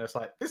 Yeah, and it's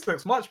like, this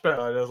looks much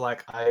better. And I was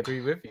like, I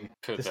agree with you.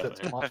 This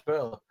looks much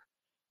better.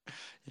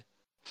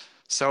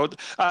 So,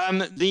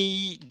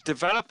 the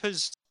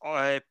developers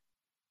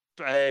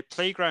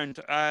Playground,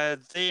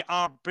 they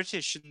are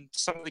British, and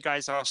some of the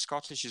guys are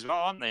Scottish as well,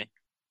 aren't they?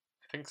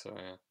 I think so.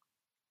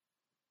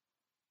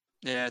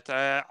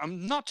 Yeah,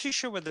 I'm not too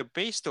sure where they're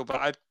based though, but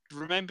I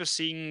remember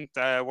seeing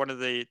one of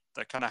the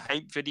kind of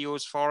hype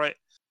videos for it,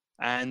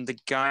 and the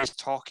guys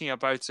talking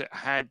about it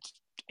had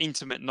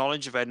intimate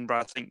knowledge of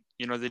Edinburgh. I think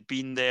they'd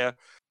been there.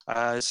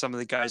 Some of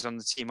the guys on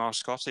the team are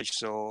Scottish,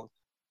 so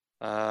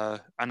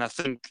and I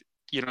think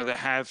they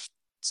have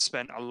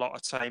spent a lot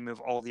of time with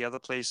all the other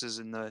places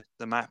in the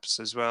maps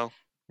as well.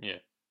 Yeah,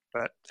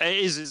 but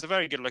it's a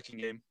very good looking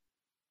game.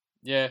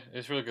 Yeah,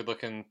 it's really good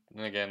looking,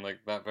 and again, like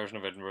that version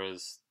of Edinburgh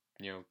is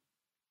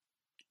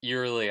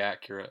eerily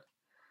accurate.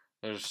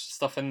 There's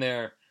stuff in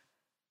there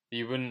that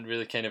you wouldn't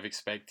really kind of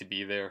expect to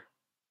be there.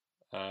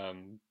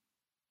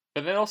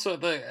 But then also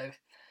they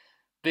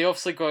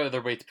obviously go out of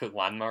their way to put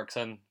landmarks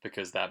in,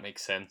 because that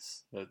makes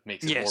sense. That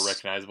makes it more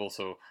recognizable.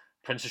 So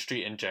Princess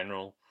Street in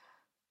general,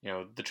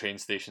 the train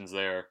station's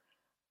there.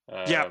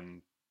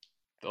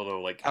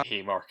 Although like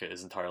Haymarket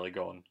is entirely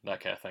gone,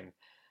 that kind of thing.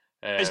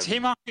 Is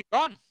Haymarket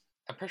gone?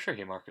 I'm pretty sure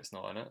Haymarket's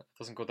not in it. It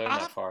doesn't go down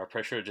that far. I'm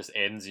pretty sure it just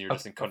ends and you're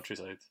just in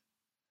countryside.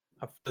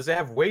 Does it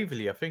have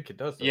Waverley? I think it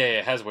does. Yeah,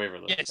 it has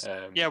Waverley. Yes.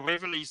 Yeah,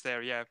 Waverley's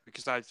there. Yeah,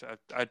 because I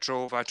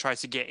tried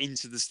to get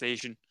into the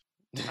station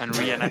and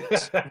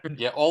reenact.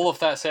 Yeah, all of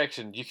that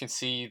section, you can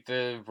see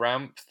the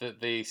ramp that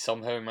they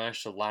somehow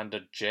managed to land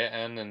a jet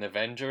in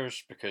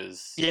Avengers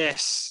because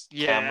Yes.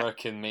 Yeah. camera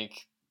can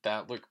make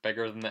that look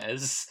bigger than it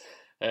is.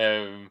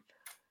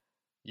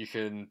 You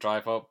can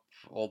drive up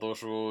all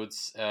those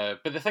roads.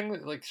 But the thing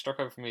that like struck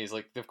out for me is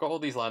like they've got all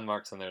these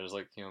landmarks in there. There's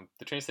like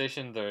the train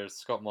station. There's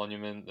Scott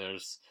Monument.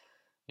 There's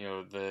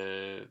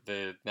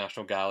the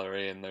National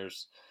Gallery, and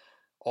there's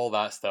all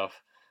that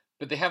stuff.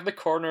 But they have the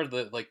corner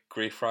that like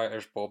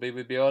Greyfriars Bobby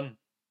would be on,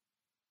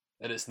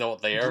 and it's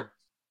not there.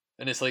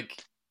 And it's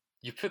like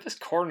you put this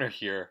corner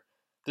here.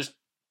 There's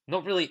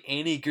not really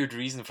any good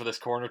reason for this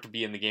corner to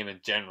be in the game in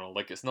general.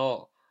 Like it's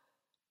not.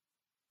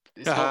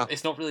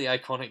 It's not really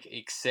iconic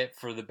except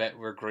for the bit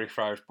where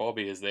Greyfriars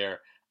Bobby is there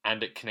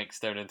and it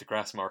connects down into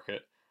Grassmarket.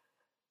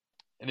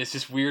 And it's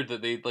just weird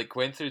that they like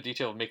went through the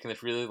detail of making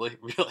this really like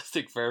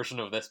realistic version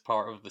of this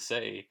part of the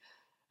city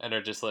and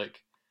are just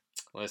like,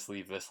 let's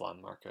leave this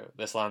landmark out.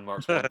 This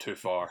landmark's gone too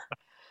far.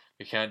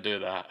 We can't do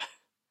that.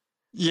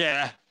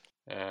 Yeah.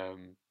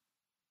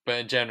 But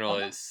in general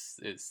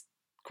it's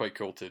quite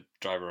cool to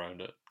drive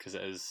around it because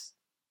it is.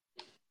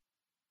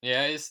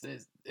 Yeah,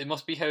 it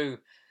must be how,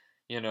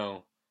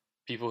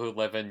 people who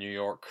live in New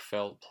York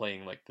felt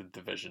playing like The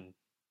Division.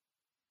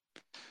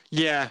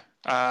 Yeah.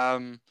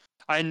 I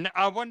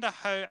wonder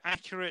how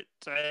accurate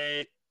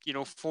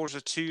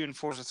Forza 2 and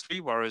Forza 3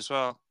 were as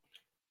well.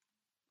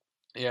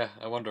 Yeah,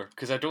 I wonder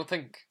because I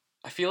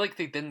feel like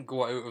they didn't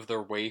go out of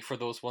their way for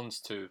those ones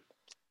to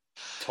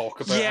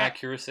talk about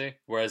accuracy,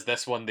 whereas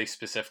this one they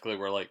specifically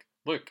were like,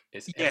 look,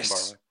 it's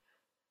Edinburgh.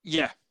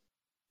 Yeah.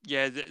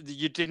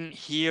 You didn't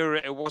hear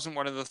it. It wasn't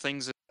one of the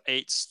things that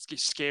it's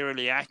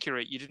scarily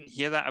accurate. You didn't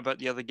hear that about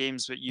the other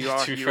games, but you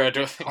are. To be fair, I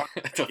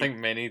don't think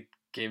many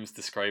games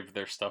describe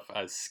their stuff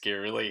as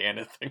scarily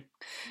anything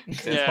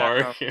in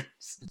horror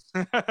games.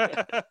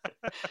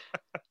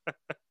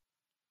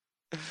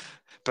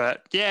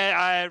 But yeah,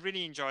 I'm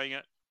really enjoying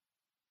it.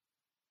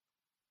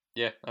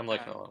 Yeah, I'm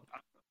liking it a lot.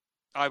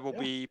 I will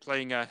be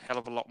playing a hell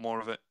of a lot more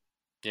of it.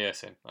 Yeah,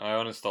 same. I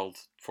uninstalled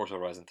Forza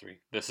Horizon 3.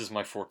 This is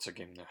my Forza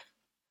game now.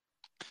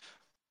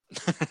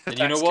 And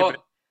you know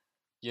what?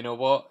 You know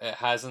what? It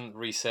hasn't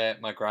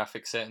reset my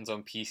graphic settings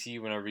on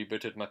PC when I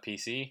rebooted my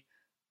PC,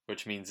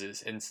 which means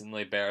it's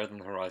instantly better than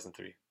Horizon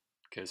 3.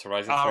 Because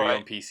Horizon 3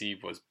 on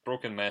PC was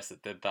broken mess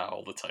that did that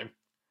all the time.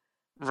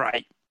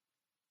 Right.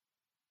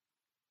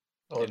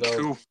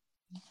 Although,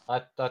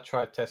 I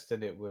tried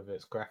testing it with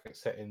its graphic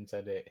settings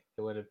and it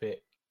went a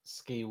bit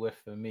ski-whiff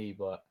for me,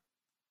 but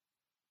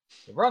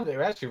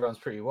it actually runs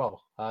pretty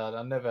well.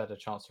 I never had a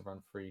chance to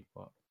run 3,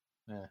 but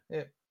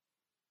it's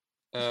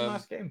a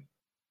nice game.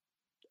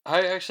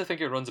 I actually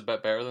think it runs a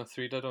bit better than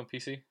 3 did on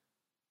PC.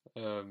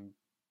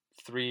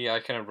 3, I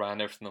kind of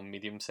ran everything on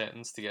medium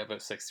settings to get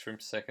about 60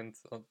 frames per second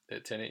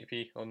at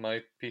 1080p on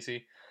my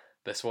PC.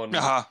 This one,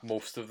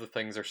 most of the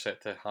things are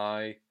set to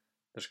high.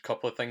 There's a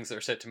couple of things that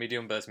are set to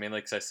medium, but it's mainly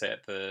because I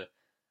set the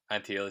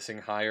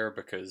anti-aliasing higher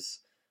because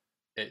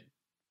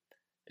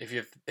if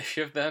you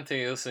have the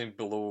anti-aliasing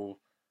below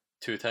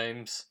 2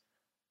 times,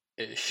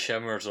 it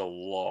shimmers a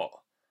lot.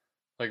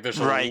 Like there's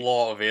a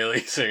lot of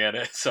aliasing in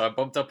it, so I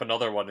bumped up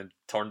another one and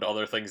turned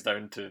other things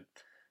down to,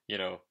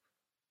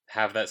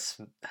 have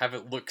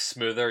it look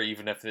smoother,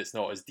 even if it's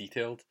not as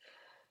detailed.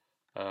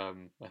 I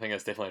think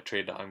that's definitely a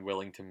trade that I'm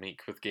willing to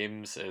make with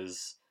games.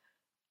 Is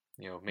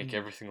make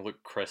everything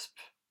look crisp.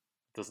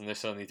 Doesn't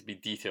necessarily need to be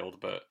detailed,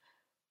 but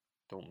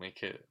don't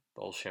make it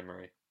all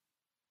shimmery.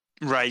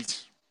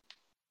 Right.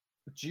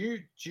 Do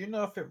you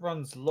know if it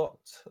runs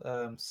locked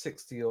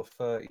 60 or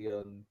 30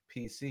 on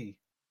PC?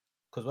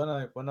 Because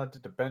when I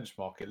did the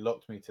benchmark, it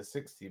locked me to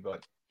 60,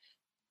 but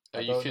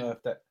I don't know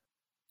if that.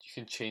 You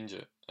can change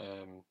it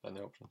in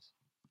the options.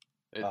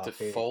 It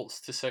defaults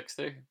to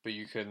 60, but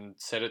you can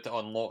set it to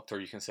unlocked or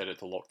you can set it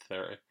to locked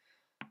 30.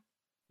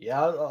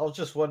 Yeah, I was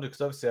just wondering because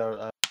obviously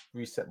I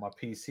reset my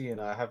PC and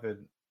I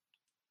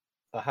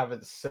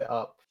haven't set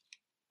up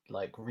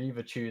like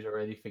Revitude or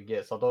anything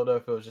yet, so I don't know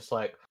if it was just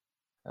like,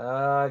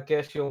 I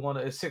guess you'll want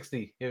it at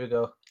 60. Here we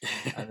go.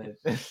 And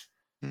but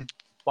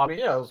I mean,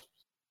 yeah,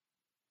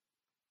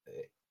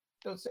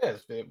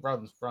 it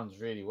runs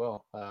really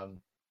well.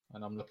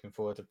 And I'm looking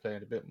forward to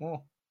playing a bit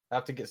more. I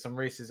have to get some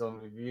races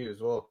on review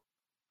as well.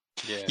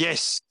 Yeah.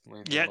 Yes.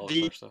 Yeah.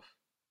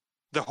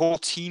 The whole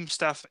team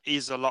stuff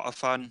is a lot of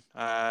fun.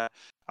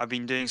 I've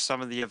been doing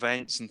some of the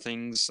events and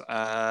things.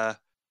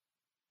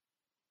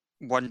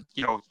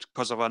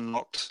 Because I've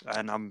unlocked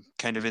and I'm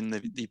kind of in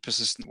the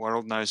persistent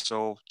world now.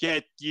 So yeah,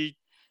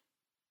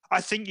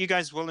 I think you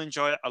guys will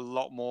enjoy it a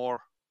lot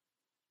more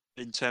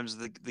in terms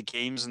of the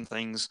games and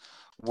things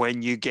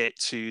when you get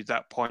to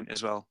that point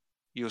as well.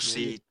 You'll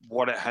see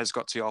what it has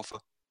got to offer.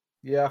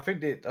 Yeah, I think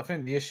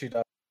the issue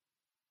that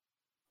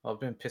I've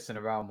been pissing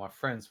around with my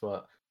friends,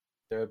 but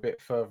they're a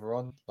bit further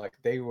on. Like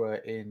they were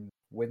in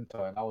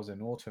winter and I was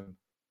in autumn,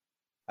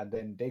 and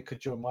then they could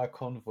join my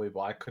convoy,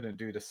 but I couldn't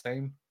do the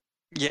same.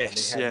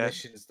 Yes, And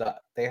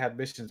they had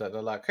missions that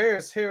they're like, "Here,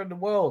 it's here in the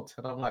world,"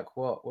 and I'm like,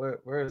 "What?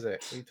 Where is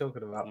it? What are you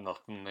talking There's about?"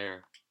 nothing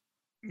there.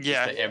 Just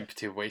yeah, the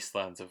empty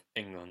wastelands of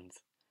England.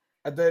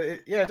 And then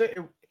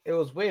it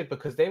was weird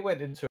because they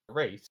went into a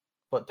race,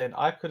 but then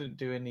I couldn't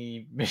do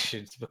any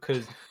missions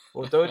because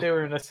although they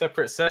were in a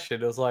separate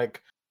session, it was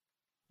like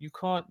you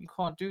can't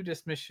do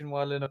this mission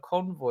while in a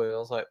convoy. I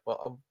was like, but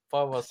I'm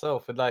by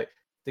myself, and like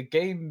the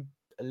game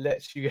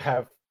lets you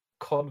have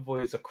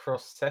convoys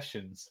across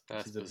sessions, which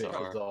That's is a bit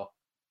bizarre. bizarre.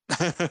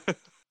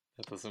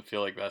 It doesn't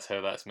feel like that's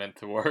how that's meant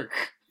to work.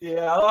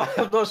 Yeah,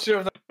 I'm not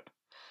sure if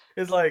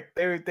it's like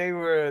they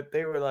were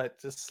like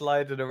just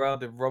sliding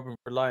around in Robin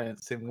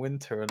Reliance in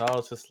winter, and I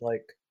was just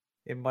like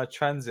in my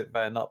transit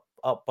van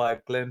up by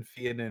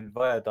Glenfean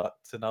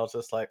Viaduct, and I was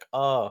just like,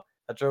 I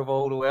drove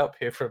all the way up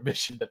here for a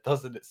mission that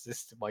doesn't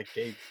exist in my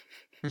game.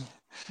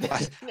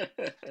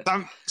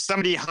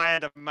 Somebody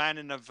hired a man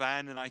in a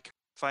van, and I couldn't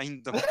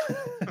find them.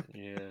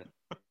 Yeah.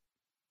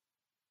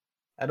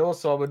 And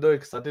also, I'm annoyed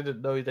because I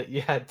didn't know that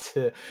you had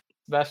to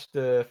smash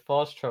the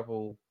fast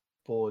travel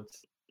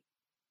boards.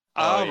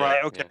 Oh, yeah,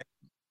 right, okay.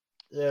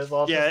 Yeah, so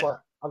I was just like,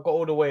 I got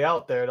all the way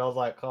out there, and I was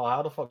like, oh,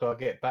 how the fuck do I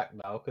get back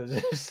now? Because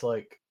it's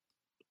like,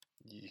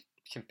 you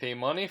can pay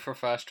money for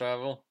fast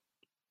travel.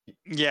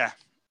 Yeah.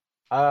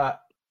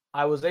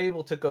 I was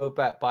able to go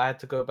back, but I had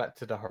to go back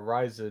to the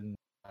Horizon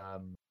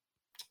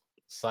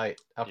site.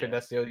 I think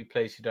that's the only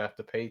place you don't have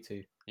to pay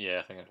to. Yeah,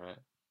 I think that's right.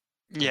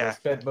 Yeah. I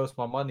spent most of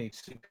my money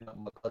souping up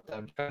my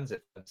goddamn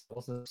transit funds. I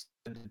wasn't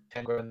spending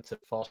 10 grand to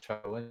fast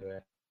travel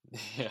anywhere.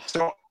 Yeah.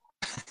 So,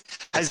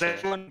 has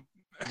anyone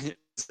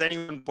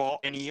bought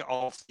any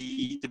of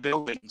the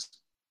buildings?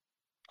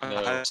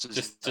 No,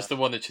 just the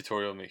one the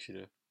tutorial makes you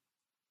do.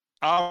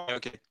 Oh,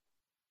 okay.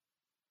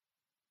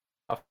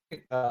 I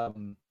think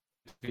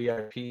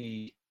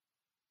VIP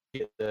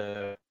get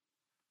the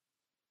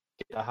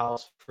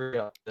house free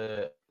up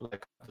the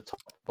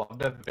top, but I've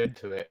never been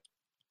to it.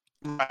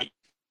 Right.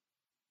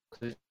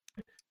 Because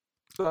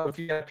it's got a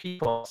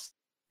VIP pass.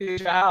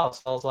 Here's your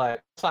house. I was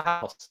like, "What's a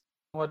house?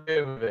 What am I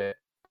doing with it?"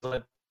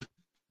 Like,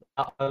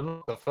 I'm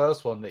not the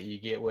first one that you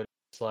get when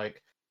it's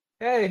like,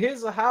 "Hey,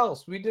 here's a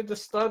house. We did the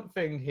stunt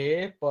thing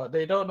here, but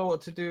they don't know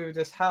what to do with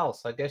this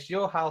house. I guess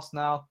your house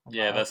now." I'm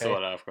Yeah, like, that's the okay.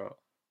 one I've got.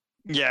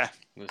 Yeah.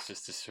 It's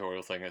just a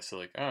tutorial thing. It's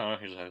like, oh,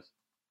 here's a house.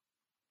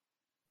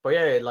 But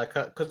yeah, like,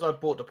 because I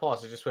bought the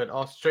pass, I just went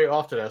off straight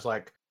after that. It's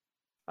like,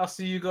 I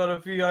see you got a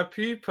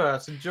VIP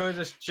pass. Enjoy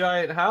this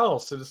giant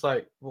house. And it's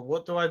like, well,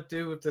 what do I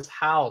do with this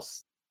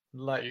house?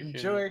 Like, You can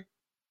enjoy.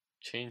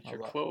 change your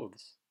like,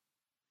 clothes.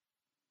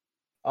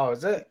 oh,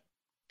 is it?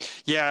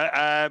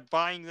 Yeah.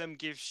 Buying them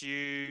gives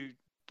you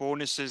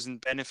bonuses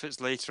and benefits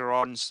later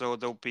on. So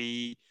there'll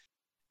be,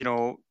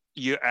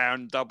 you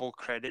earn double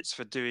credits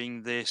for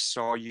doing this,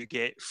 or you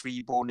get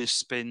free bonus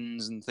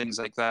spins and things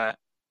like that.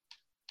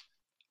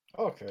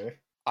 Okay.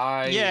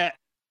 I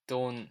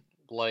don't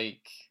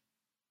like.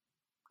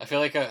 I feel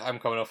like I'm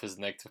coming off as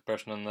a negative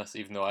person on this,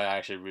 even though I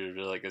actually really,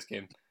 really like this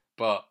game.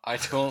 But I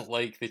don't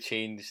like the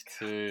change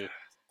to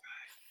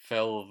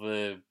fill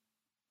the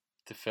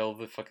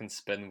fucking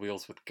spin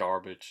wheels with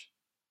garbage.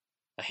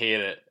 I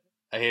hate it.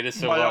 I hate it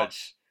so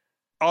much.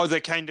 Oh,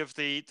 the kind of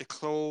the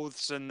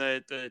clothes and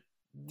the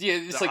yeah,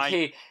 it's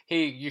like,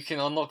 hey, you can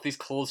unlock these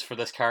clothes for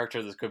this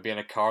character that's going to be in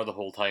a car the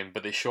whole time,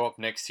 but they show up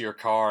next to your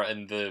car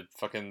in the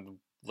fucking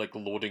like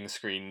loading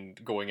screen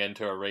going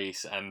into a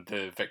race and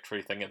the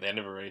victory thing at the end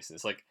of a race.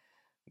 It's like,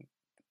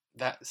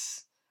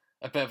 that's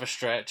a bit of a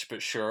stretch,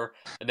 but sure.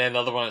 And then the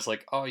other one is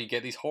like, oh, you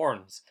get these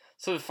horns.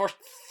 So the first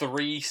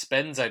 3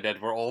 spins I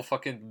did were all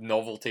fucking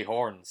novelty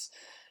horns.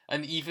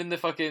 And even the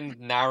fucking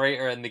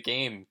narrator in the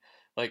game,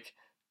 like,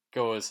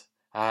 goes,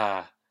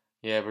 yeah,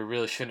 we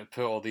really shouldn't have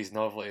put all these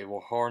novelty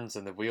horns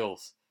in the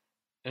wheels.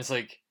 And it's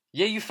like,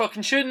 yeah, you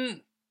fucking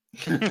shouldn't.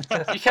 You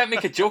can't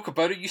make a joke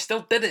about it. You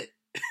still did it.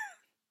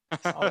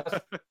 Oh,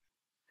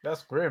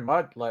 that's grim.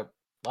 I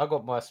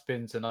got my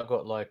spins and I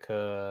got I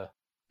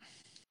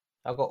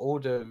got all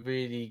the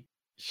really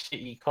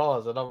shitty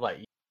cars, and I'm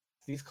like,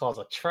 these cars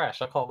are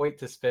trash. I can't wait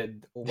to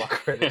spend all my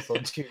credits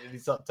on tuning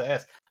these up to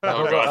S. Like,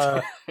 Oh,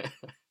 God.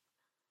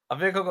 I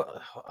think I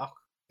got.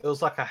 It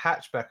was like a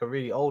hatchback, a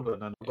really old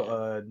one, and I got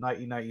a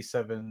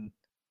 1997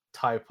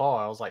 Type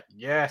R. I was like,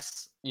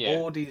 yes,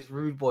 all these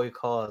rude boy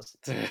cars.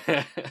 To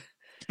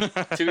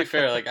be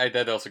fair, like I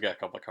did also get a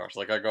couple of cars.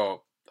 Like I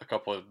got a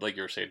couple of, like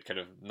you were saying, kind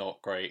of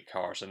not great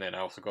cars, and then I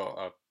also got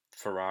a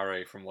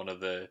Ferrari from one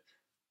of the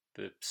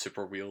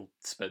super wheel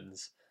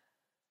spins.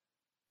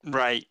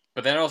 Right.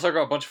 But then I also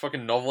got a bunch of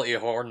fucking novelty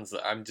horns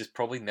that I'm just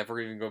probably never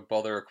even going to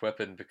bother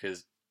equipping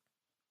because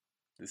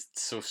it's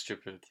so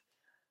stupid.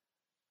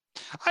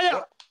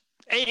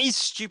 It is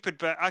stupid,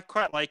 but I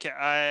quite like it.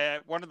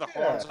 One of the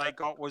horns I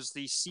got was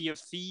the Sea of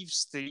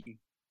Thieves theme.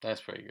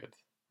 That's pretty good.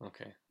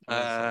 Okay.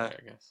 I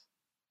guess.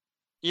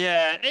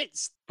 Yeah,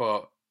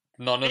 But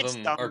none of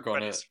them are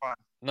going to.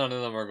 None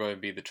of them are going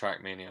to be the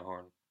Trackmania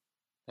horn,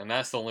 and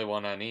that's the only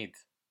one I need.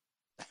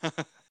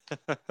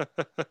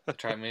 The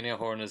Trackmania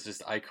horn is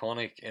just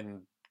iconic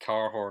in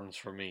car horns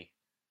for me,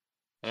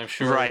 and I'm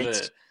sure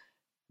that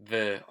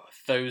the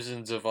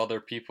thousands of other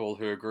people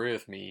who agree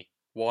with me,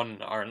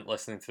 one, aren't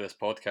listening to this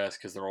podcast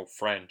because they're all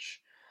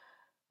French,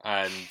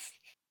 and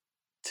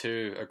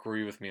two,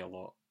 agree with me a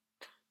lot.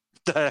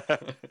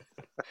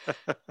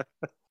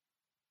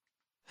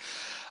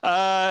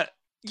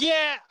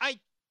 Yeah,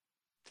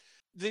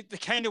 the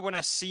kind of when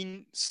I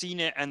seen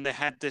it and they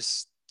had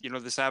this,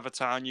 this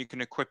avatar and you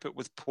can equip it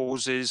with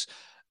poses.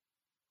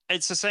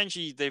 It's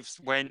essentially they've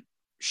went,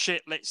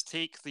 shit, let's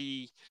take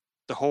the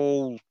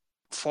whole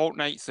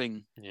Fortnite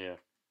thing, Yeah.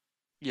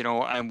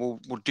 And we'll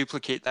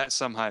duplicate that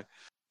somehow.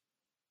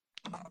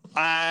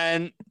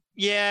 And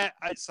yeah,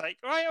 it's like,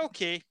 right,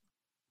 okay.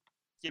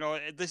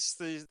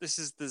 This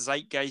is the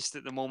zeitgeist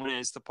at the moment.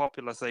 It's the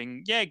popular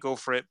thing. Yeah, go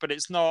for it. But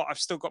it's not. I've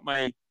still got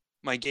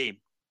my game.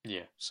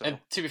 Yeah. So. And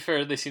to be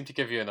fair, they seem to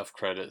give you enough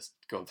credits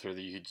going through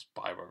that you could just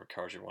buy whatever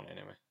cars you want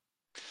anyway.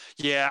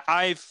 Yeah,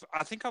 I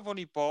think I've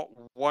only bought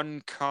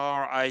one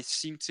car. I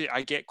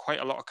get quite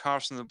a lot of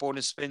cars from the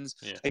bonus spins.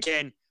 Yeah.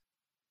 Again,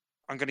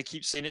 I'm going to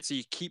keep saying it, so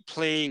you keep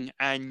playing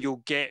and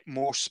you'll get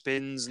more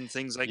spins and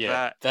things like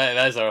that.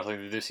 That is the other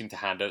thing. They do seem to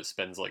hand out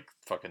spins like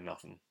fucking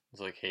nothing.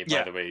 It's like, hey,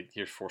 by the way,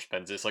 here's 4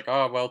 spins. It's like,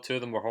 oh, well, 2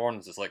 of them were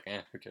horns. It's like,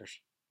 who cares?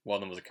 One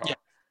of them was a car. Yeah.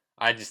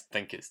 I just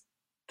think it's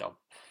dumb.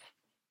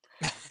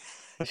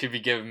 It should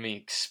be giving me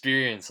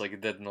experience like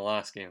it did in the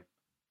last game.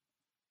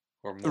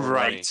 Or more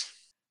money.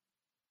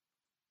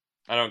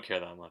 I don't care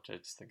that much. I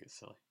just think it's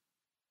silly.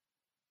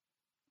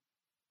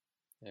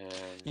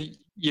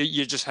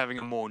 You're just having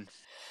a moan.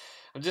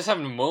 I'm just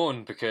having a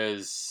moan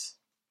because,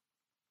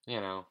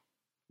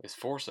 it's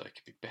Forza. It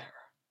could be better.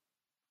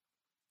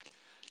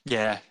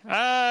 Yeah.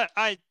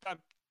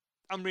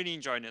 I'm really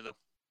enjoying it though.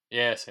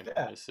 Yeah, same.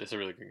 Yeah. It's a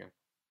really good game.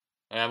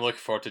 And I'm looking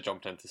forward to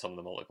jumping into some of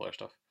the multiplayer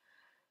stuff.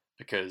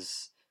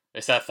 Because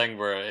it's that thing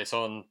where it's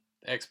on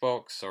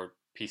Xbox or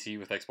PC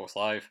with Xbox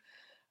Live,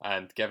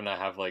 and given I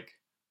have like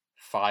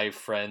 5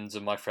 friends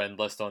on my friend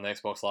list on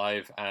Xbox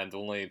Live and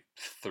only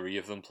 3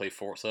 of them play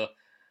Forza,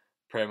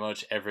 pretty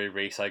much every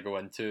race I go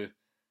into,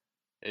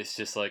 it's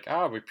just like,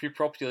 we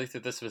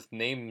pre-populated this with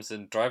names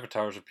and drive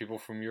avatars of people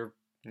from your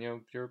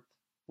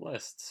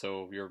list.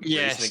 So you're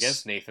racing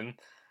against Nathan,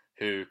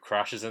 who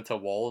crashes into a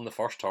wall in the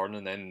first turn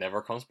and then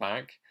never comes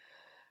back.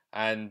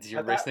 And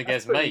you're racing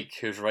against Mike,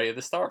 who's right at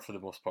the start for the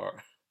most part.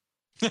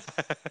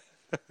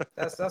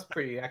 That's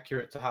pretty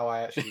accurate to how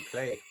I actually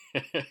play.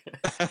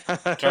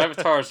 Drive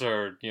avatars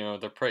are,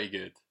 they're pretty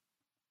good.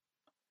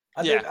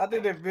 I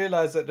didn't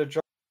realize that the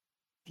drive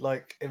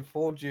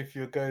informed you if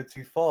you're going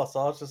too fast.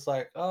 I was just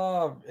like,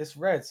 oh, it's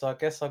red, so I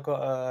guess I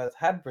got a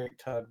handbrake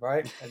turn,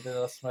 right? And then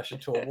I smash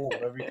into a wall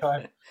every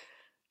time.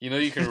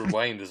 You can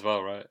rewind as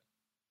well, right?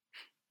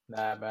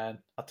 Nah, man,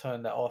 I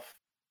turned that off.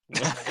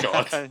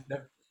 God.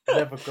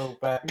 Never go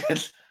back.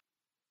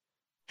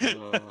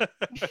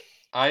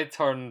 I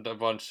turned a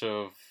bunch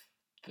of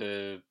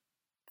the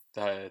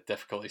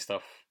difficulty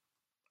stuff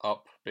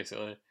up,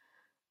 basically.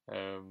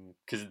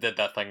 Because it did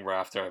that thing where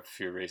after a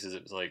few races,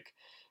 it was like,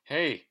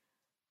 hey,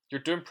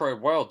 you're doing pretty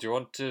well. Do you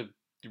want to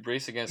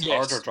race against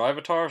harder drive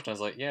avatars? And I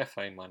was like, yeah,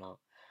 fine, why not?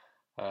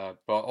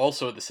 But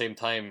also at the same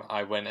time,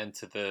 I went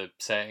into the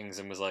settings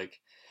and was like,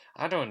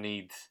 I don't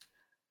need,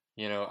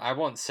 I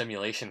want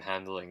simulation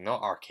handling,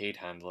 not arcade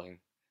handling.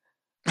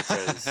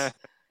 Because,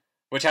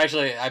 which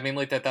actually, I mean,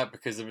 like that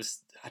because there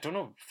was, I don't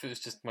know if it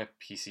was just my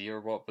PC or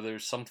what, but there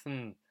was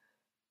something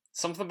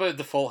about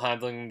default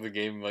handling of the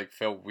game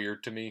felt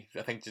weird to me.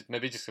 I think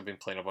maybe just I've been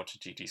playing a bunch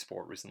of GT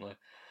Sport recently.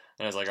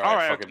 And I was like, all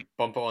right, fucking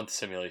bump it onto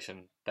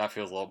simulation. That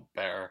feels a lot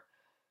better.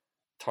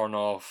 Turn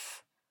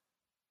off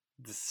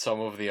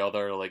some of the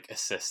other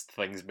assist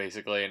things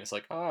basically, and it's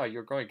like,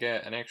 you're going to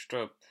get an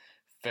extra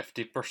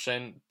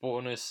 50%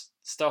 bonus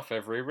stuff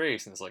every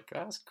race, and it's like,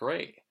 that's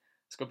great.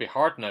 It's going to be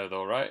hard now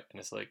though, right? And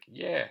it's like,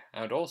 yeah,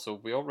 and also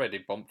we already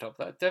bumped up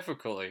that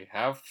difficulty.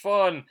 Have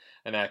fun.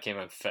 And then I came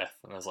in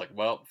 5th, and I was like,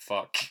 well,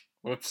 fuck.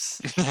 Whoops.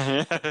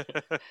 I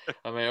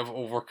may have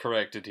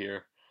overcorrected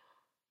here.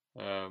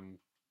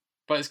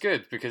 But it's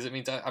good because it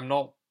means I'm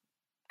not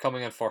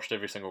coming in first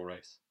every single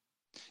race.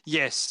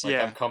 Yes,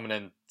 I'm coming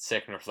in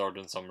 2nd or 3rd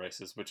in some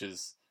races, which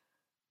is,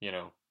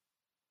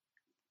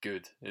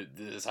 good.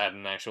 It's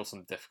adding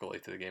some difficulty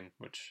to the game,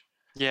 which...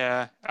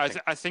 Yeah,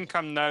 I think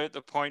I'm now at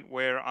the point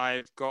where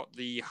I've got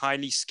the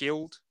highly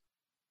skilled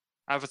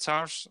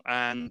avatars,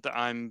 and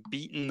I'm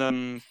beating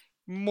them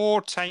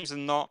more times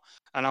than not,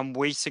 and I'm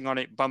waiting on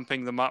it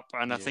bumping them up.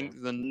 And I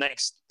think the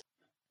next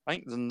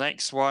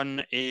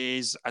one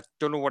is, I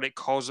don't know what it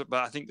calls it,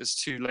 but I think there's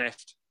 2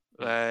 left,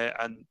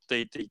 and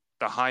the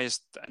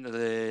highest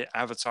the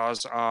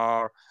avatars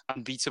are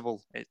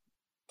unbeatable.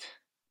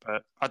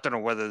 But I don't know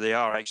whether they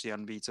are actually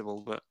unbeatable,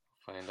 but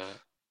find out.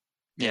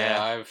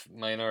 Yeah,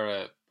 mine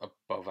are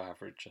above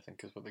average, I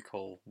think is what they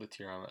call the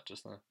tier I'm at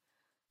just now.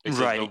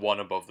 Basically the one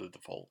above the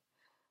default.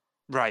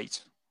 Right.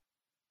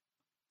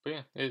 But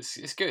yeah,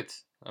 it's good.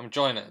 I'm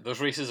enjoying it. Those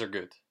races are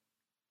good.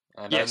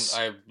 And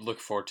I look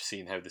forward to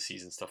seeing how the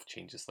season stuff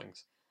changes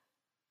things.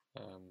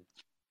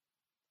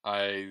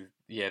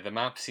 The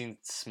map seems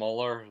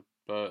smaller,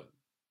 but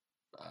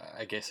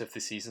I guess if the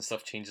season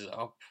stuff changes it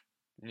up,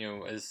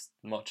 as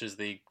much as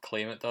they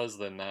claim it does,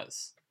 then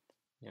that's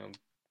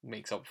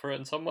makes up for it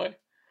in some way.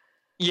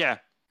 Yeah.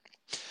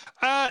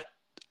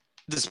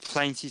 There's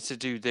plenty to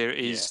do. There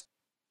is,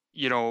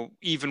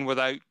 even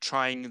without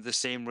trying the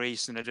same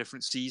race in a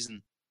different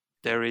season,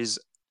 there is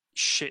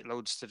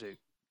shitloads to do.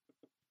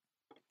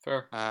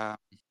 Fair.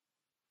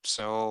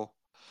 So,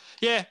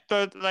 yeah,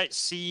 but let's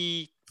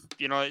see.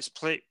 Let's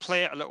play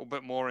it a little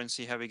bit more and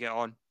see how we get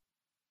on.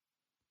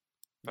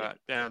 But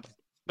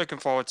looking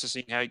forward to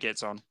seeing how it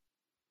gets on.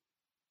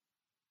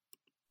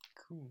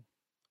 Cool.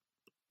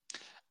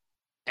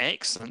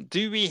 Excellent.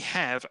 Do we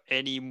have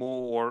any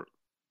more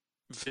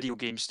video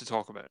games to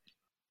talk about?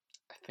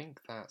 I think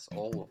that's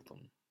all of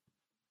them.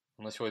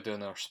 Unless we're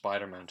doing our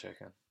Spider-Man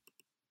check-in.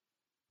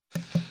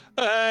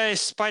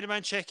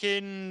 Spider-Man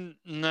check-in.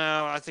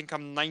 No, I think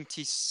I'm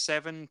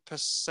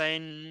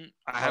 97%.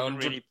 I haven't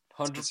really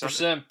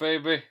 100%,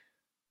 baby.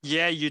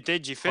 Yeah, you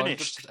did. You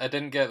finished. I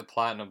didn't get the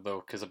platinum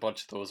though, because a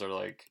bunch of those are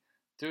like,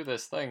 do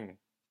this thing,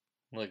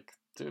 like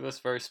do this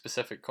very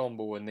specific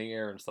combo in the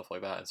air and stuff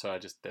like that, and so I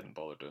just didn't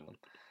bother doing them.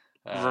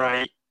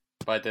 Right.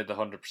 But I did the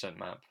 100%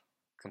 map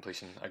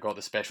completion. I got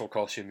the special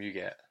costume you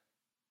get.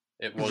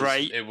 It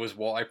was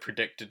what I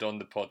predicted on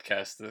the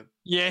podcast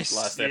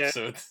last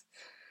episode.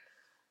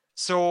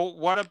 So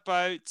what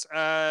about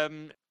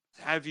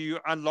have you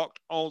unlocked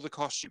all the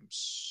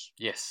costumes?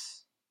 Yes.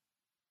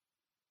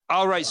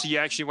 All right, so you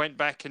actually went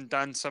back and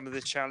done some of the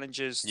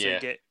challenges to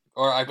get.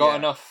 Or I got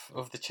enough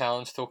of the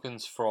challenge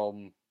tokens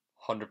from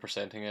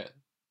 100%ing it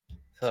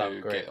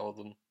to get all of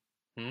them.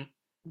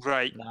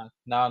 Right.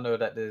 Now I know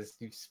that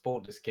you've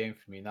spoiled this game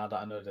for me. Now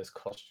that I know there's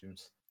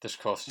costumes. There's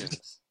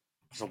costumes.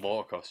 There's a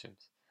lot of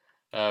costumes.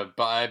 But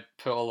I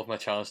put all of my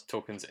challenge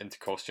tokens into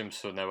costumes,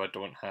 so now I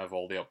don't have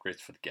all the upgrades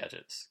for the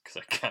gadgets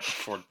because I can't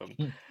afford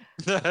them.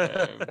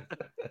 But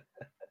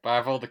I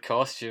have all the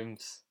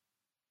costumes,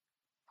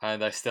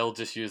 and I still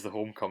just use the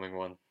Homecoming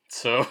one.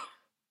 So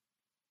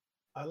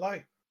I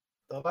like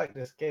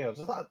this game. I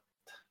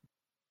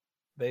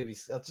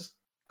just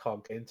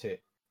can't get into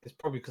it. It's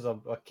probably because I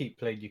keep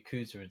playing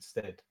Yakuza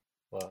instead.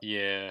 But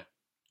yeah,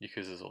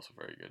 Yakuza is also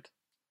very good.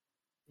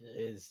 It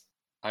is.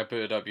 I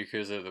booted up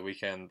Yakuza at the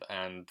weekend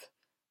and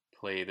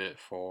played it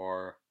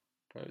for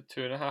about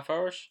 2.5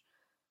 hours,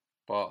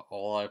 but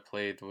all I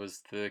played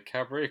was the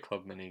Cabaret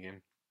Club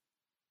minigame.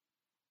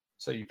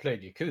 So you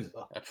played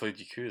Yakuza? I played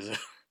Yakuza.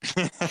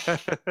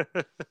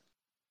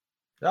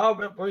 No,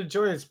 but we're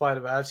enjoying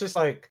Spider-Man. It's just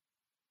like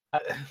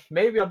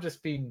maybe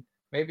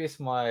it's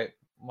my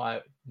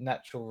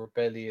natural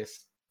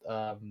rebellious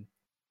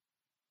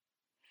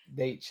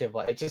nature,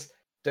 but it just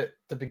the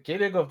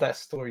beginning of that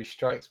story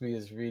strikes me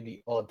as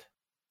really odd,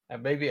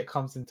 and maybe it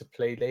comes into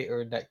play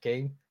later in that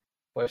game.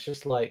 But it's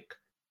just like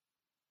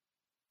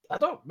I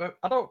don't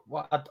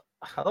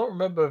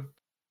remember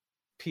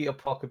Peter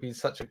Parker being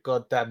such a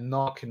goddamn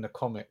narc in the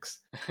comics.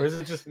 Or is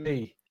it just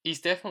me?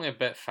 He's definitely a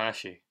bit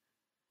fashy.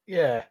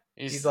 Yeah,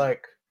 he's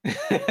like,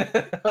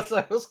 I was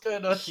like, what's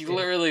going on? He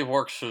literally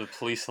works for the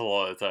police a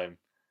lot of the time.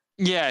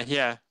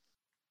 Yeah.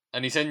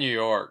 And he's in New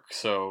York,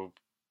 so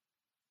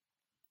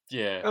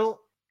yeah.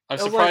 I'm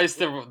surprised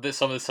that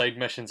some of the side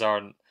missions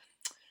aren't.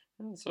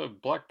 There's a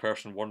black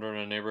person wandering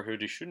in a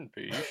neighborhood he shouldn't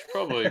be. You should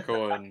probably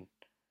go and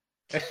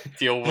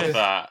deal with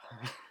that.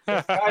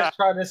 This guy's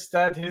trying to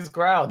stand his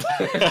ground.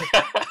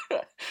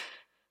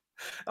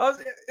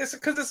 It's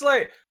because it's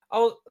like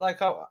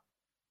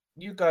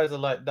you guys are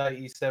like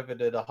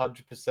 97 and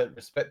 100%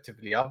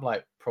 respectively. I'm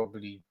like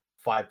probably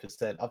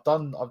 5%. I've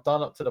done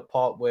up to the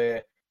part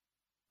where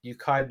you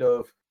kind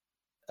of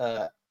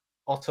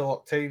Otto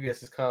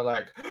Octavius is kind of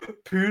like,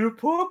 Peter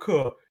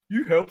Parker,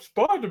 you helped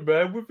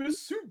Spider-Man with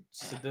his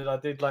suits. And then I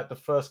did like the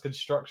first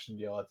construction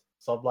yard.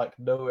 So I'm like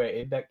nowhere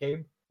in that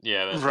game.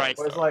 Yeah, that's right.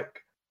 It's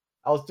like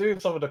I was doing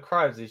some of the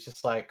crimes. It's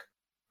just like,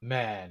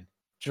 man,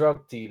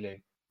 drug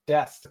dealing.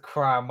 That's the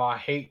crime I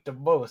hate the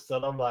most.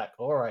 And I'm like,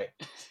 all right.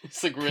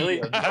 It's like,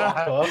 really?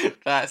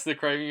 That's the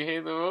crime you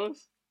hate the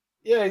most?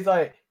 Yeah, he's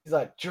like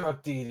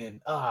drug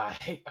dealing.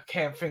 I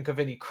can't think of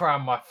any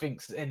crime I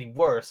think's any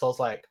worse. I was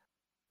like,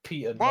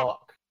 Peter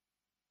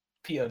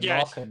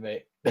Narkin,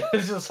 mate.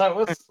 It's just like,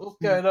 what's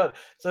going on?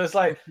 So it's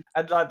like,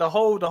 and like the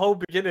whole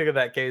beginning of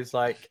that game is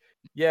like,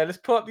 yeah, let's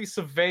put up these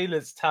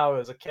surveillance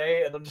towers,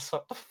 okay? And I'm just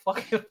like, the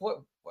fuck?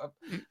 What?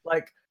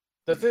 Like,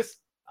 does this?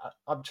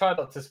 I'm trying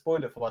not to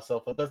spoil it for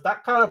myself, but does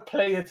that kind of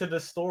play into the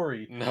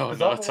story? No,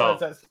 not at all.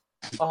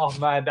 Oh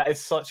man, that is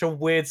such a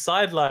weird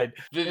sideline.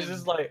 It's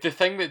just like the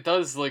thing that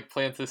does like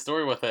play into the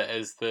story with it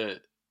is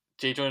that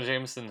J. Jonah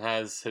Jameson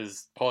has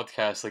his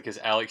podcast, like his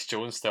Alex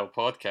Jones style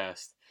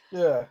podcast.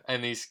 Yeah,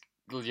 and he's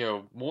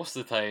most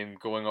of the time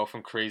going off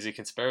on crazy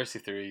conspiracy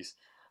theories.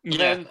 But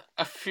then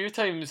a few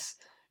times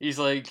he's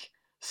like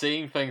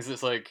saying things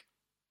that's like,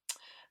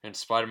 and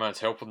Spider-Man's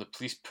helping the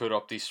police put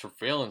up these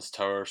surveillance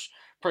towers.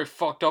 Pretty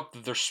fucked up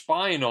that they're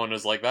spying on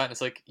us like that. And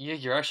it's like, yeah,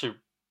 you're actually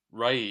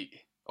right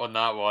on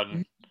that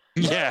one.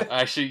 Yeah.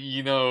 Actually,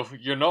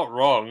 you're not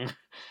wrong.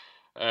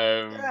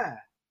 yeah.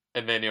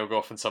 And then he'll go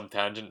off on some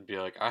tangent and be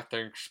like, I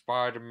think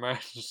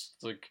Spider-Man's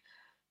like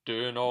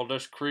doing all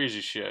this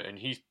crazy shit, and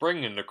he's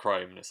bringing the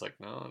crime. And it's like,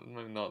 no,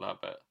 not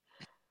that bit.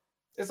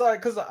 It's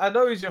like, because I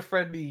know he's your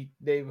friendly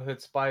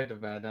neighborhood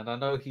Spider-Man, and I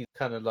know he's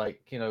kind of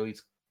like,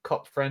 he's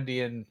cop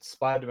friendly, and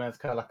Spider-Man's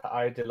kind of like an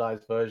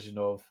idealized version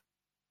of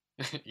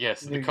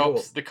Yes, New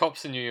York. The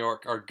cops in New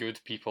York are good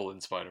people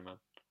in Spider-Man.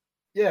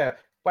 Yeah,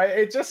 but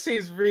it just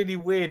seems really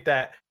weird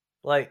that,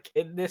 like,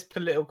 in this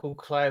political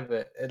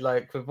climate, and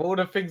like with all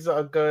the things that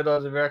are going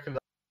on in America,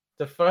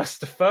 the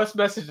first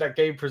message that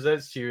game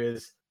presents to you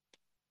is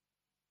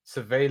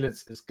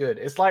surveillance is good.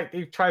 It's like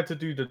they've tried to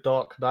do the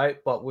Dark Knight,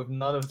 but with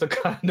none of the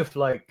kind of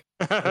like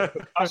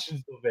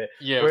repercussions of it.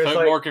 Yeah, Where without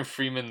like, Morgan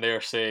Freeman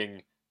there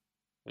saying,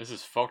 "This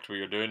is fucked what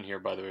you're doing here,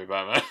 by the way,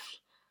 Batman.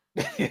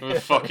 What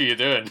the fuck are you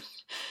doing?"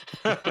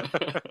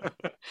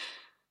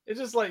 It's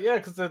just like, yeah,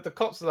 because the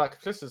cops are like,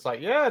 it's like,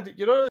 yeah,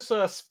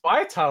 this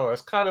spy tower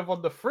is kind of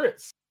on the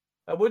fritz.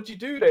 And what'd you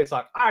do there? It's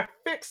like, I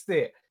fixed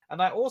it.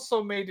 And I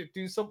also made it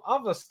do some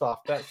other stuff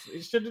that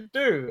it shouldn't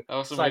do. I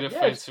also It's made like, it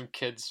find some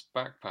kids'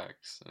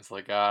 backpacks. It's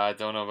like, I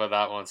don't know about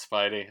that one,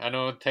 Spidey. I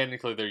know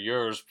technically they're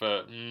yours,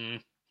 but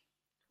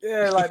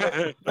yeah, like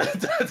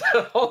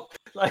the whole,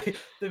 like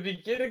the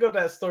beginning of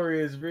that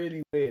story is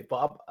really weird.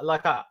 But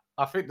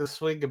I think the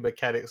swinging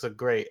mechanics are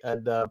great,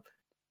 and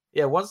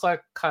yeah, once I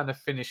kind of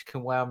finish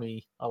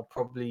Kiwami, I'll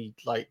probably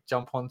like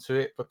jump onto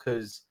it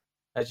because,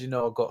 as you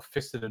know, I've got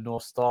Fist of the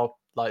North Star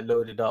like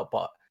loaded up,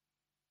 but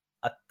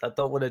I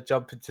don't want to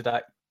jump into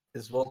that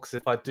as well because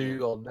if I do,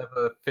 I'll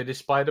never finish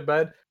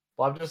Spider-Man.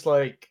 But I'm just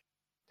like,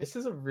 this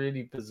is a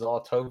really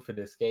bizarre tone for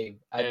this game,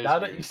 and now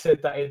that you said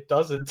that it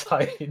doesn't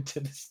tie into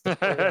the story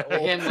at all,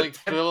 again,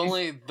 like the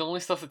only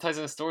stuff that ties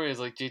in the story is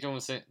like J.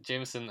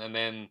 Jameson, and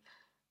then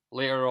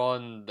later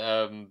on,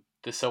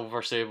 the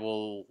Silver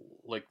Sable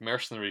like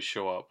mercenaries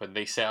show up and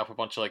they set up a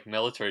bunch of like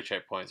military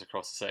checkpoints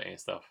across the city and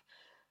stuff.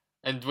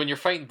 And when you're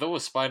fighting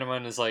those,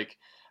 Spider-Man is like,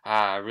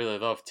 I really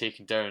love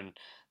taking down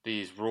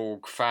these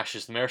rogue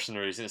fascist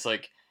mercenaries, and it's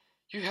like,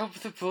 you help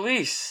the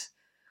police.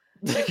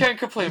 You can't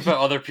complain about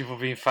other people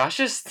being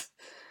fascist.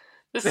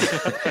 This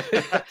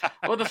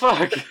what the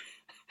fuck?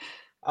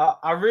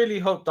 I really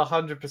hope the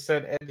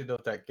 100% ending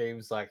of that game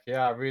is like,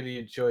 yeah, I really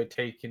enjoyed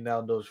taking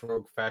down those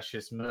rogue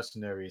fascist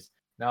mercenaries.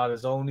 Now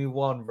there's only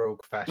one rogue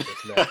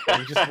fascist left.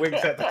 And he just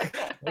winks at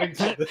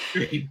the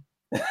screen.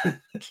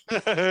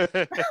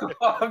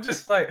 I'm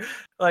just like,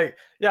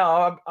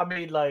 yeah. I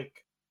mean,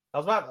 like, I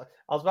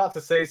was about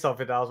to say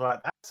something. I was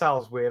like, that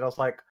sounds weird. I was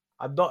like,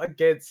 I'm not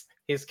against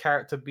his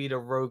character being a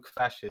rogue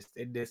fascist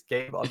in this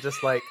game. I'm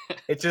just like,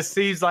 it just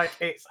seems like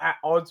it's at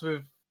odds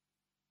with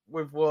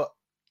what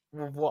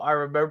I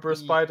remember of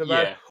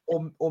Spider-Man,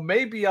 or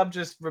maybe I'm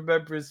just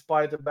remembering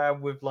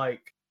Spider-Man with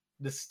like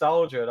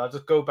nostalgia, and I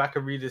just go back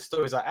and read his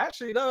stories. Like,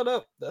 actually,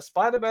 no,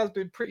 Spider-Man's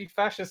been pretty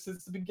fascist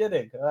since the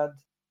beginning, and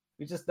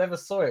we just never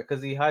saw it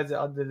because he hides it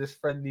under this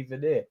friendly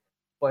veneer.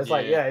 But it's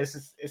like, yeah,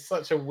 it's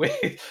such a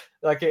weird,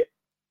 like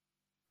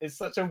it's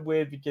such a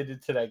weird beginning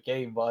to that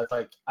game. But it's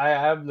like, I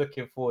am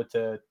looking forward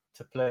to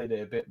playing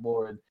it a bit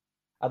more, and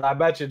I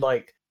imagine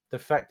like the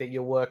fact that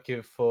you're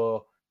working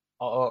for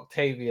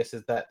Octavius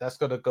is that's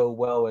going to go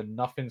well, and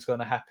nothing's going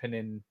to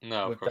happen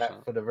with that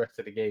not. For the rest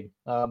of the game.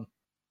 So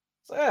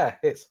yeah,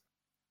 it's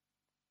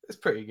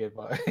pretty good,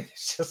 but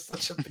it's just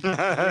such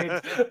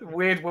a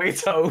weird way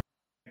to open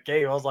the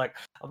game. I was like,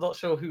 I'm not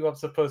sure who I'm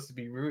supposed to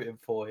be rooting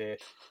for here,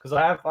 because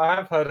I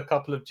have heard a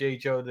couple of J.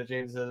 Jonah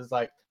Jameson. It's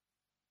like,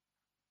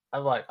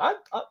 I'm like, I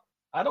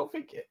don't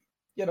think it.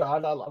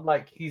 I'm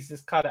like, he's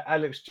this kind of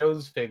Alex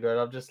Jones figure,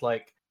 and I'm just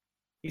like,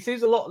 he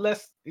seems a lot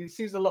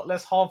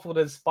less harmful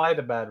than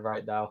Spider-Man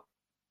right now.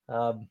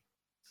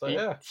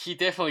 He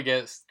definitely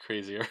gets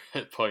crazier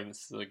at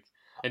points. Like,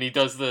 and he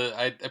does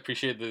I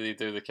appreciate that they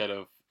do the kind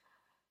of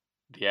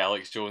the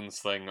Alex Jones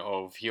thing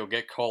of he'll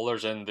get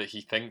callers in that he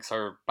thinks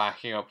are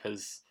backing up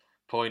his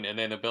point, and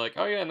then they'll be like,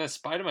 oh yeah, and then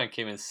Spider-Man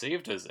came and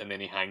saved us, and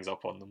then he hangs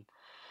up on them.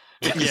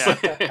 Yeah.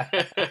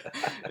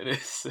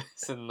 It's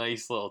a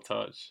nice little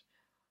touch.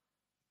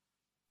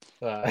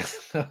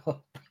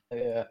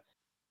 Yeah.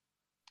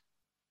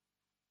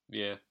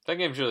 Yeah, that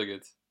game's really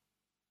good.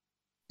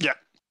 Yeah.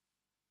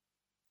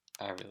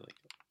 I really like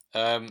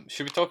it.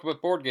 Should we talk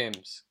about board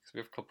games? Because we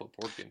have a couple of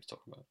board games to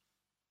talk about.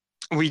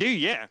 We do,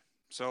 yeah.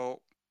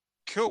 So,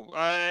 cool.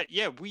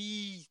 It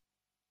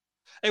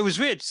was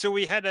weird. So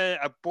we had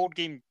a board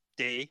game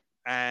day,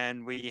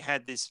 and we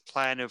had this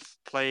plan of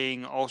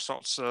playing all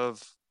sorts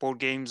of board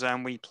games,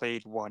 and we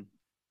played one.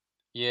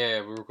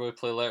 Yeah, we were going to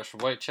play Letters from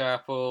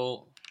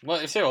Whitechapel. Well,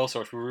 I say all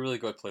sorts. We were really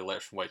going to play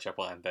Letters from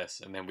Whitechapel and this,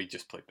 and then we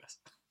just played this.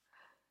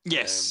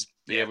 Yes.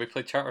 Yeah, we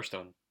played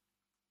Charterstone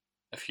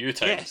a few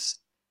times. Yes,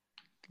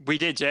 we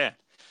did, yeah.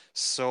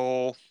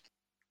 So,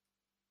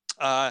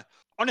 on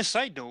a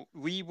side note,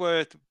 we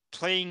were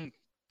playing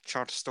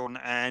Charterstone,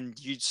 and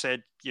you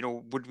said,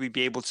 would we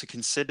be able to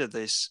consider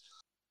this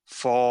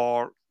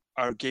for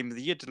our Game of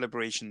the Year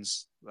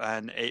deliberations?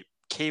 And it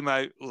came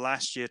out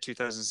last year,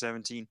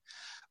 2017,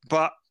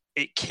 but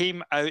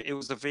it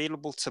was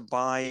available to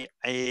buy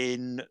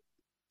in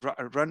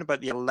around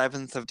about the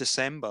 11th of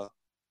December.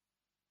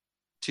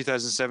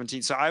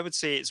 2017. So I would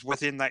say it's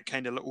within that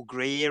kind of little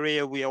grey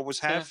area we always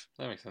have.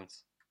 Yeah, that makes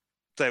sense.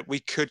 That we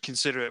could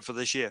consider it for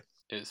this year.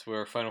 It's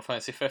where Final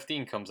Fantasy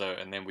 15 comes out,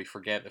 and then we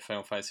forget that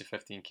Final Fantasy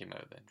 15 came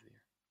out at the end of the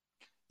year.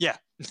 Yeah.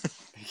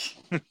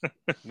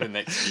 The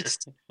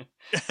next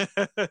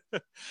year.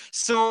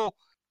 So,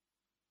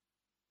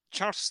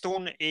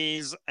 Charterstone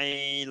is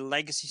a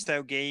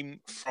legacy-style game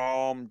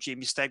from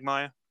Jamie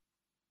Stegmaier.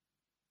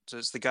 So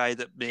it's the guy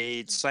that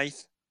made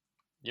Scythe.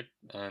 Yep,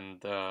 and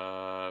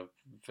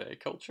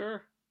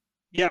Viticulture.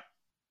 Yep.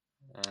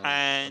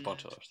 And a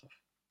bunch of other stuff.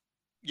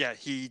 Yeah,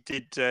 he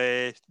did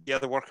the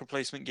other worker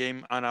placement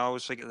game, and I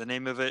always forget the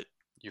name of it.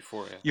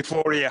 Euphoria.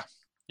 Euphoria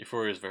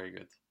is very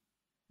good.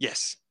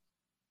 Yes.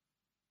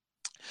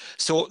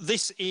 So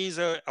this is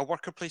a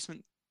worker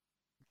placement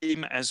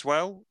game as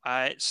well.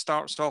 It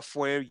starts off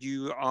where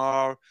you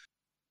are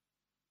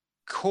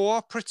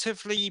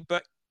cooperatively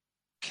but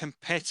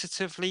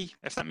competitively,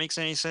 if that makes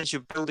any sense.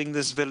 You're building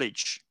this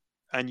village,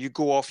 and you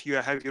go off. You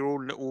have your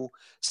own little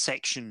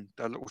section,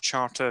 a little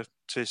charter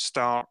to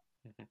start,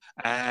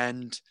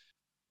 and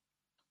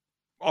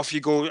off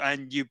you go,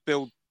 and you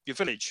build your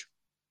village.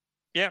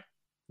 Yeah.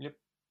 Yep.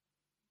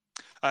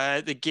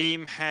 The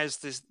game has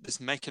this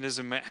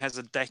mechanism. It has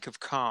a deck of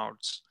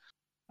cards,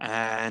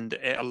 and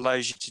it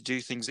allows you to do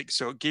things.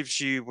 So it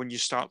gives you, when you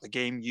start the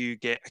game, you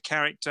get a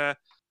character,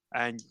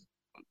 and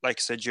like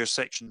I said, your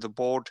section of the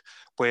board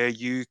where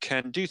you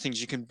can do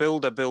things. You can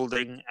build a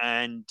building,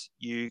 and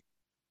you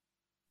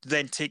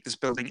then take this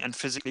building and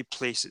physically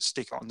place it,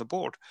 stick it on the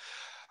board.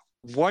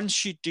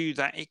 Once you do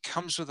that, it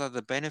comes with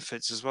other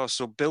benefits as well.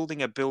 So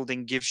building a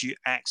building gives you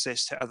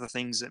access to other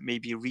things that may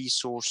be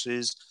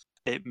resources.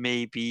 It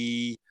may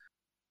be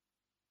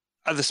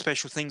other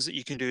special things that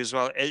you can do as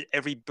well.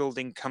 Every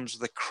building comes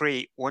with a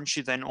crate. Once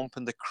you then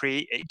open the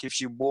crate, it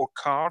gives you more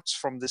cards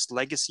from this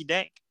legacy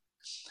deck.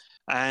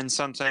 And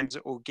sometimes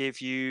it will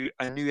give you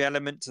a new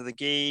element to the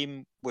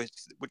game,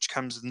 which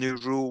comes with new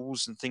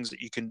rules and things that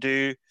you can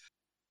do.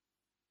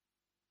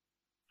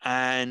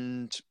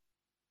 And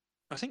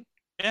I think,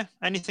 yeah,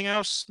 anything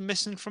else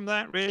missing from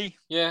that, really?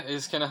 Yeah,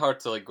 it's kind of hard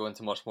to go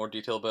into much more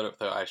detail about it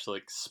without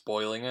actually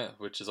spoiling it,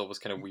 which is always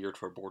kind of weird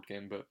for a board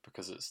game, but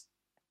because it's,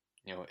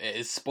 it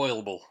is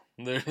spoilable.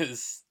 There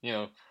is,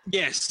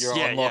 yes, you're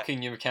unlocking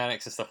new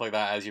mechanics and stuff like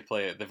that as you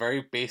play it. The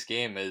very base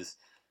game is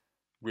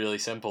really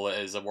simple. It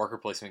is a worker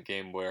placement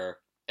game where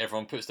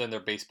everyone puts down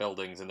their base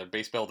buildings, and their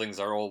base buildings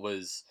are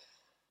always,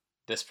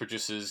 this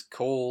produces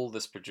coal,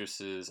 this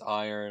produces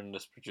iron,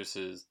 this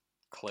produces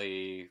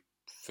clay,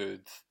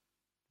 food,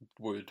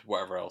 wood,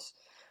 whatever else.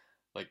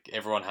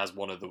 Everyone has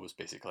one of those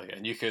basically,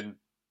 and you can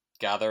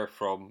gather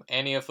from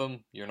any of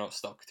them. You're not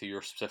stuck to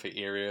your specific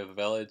area of the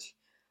village.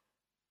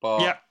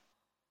 But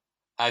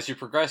as you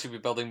progress, you'll be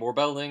building more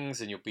buildings,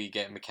 and you'll be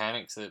getting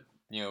mechanics that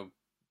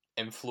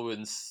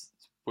influence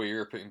where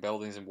you're putting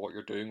buildings and what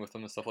you're doing with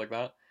them and stuff like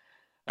that.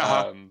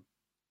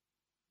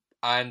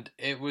 And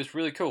it was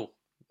really cool.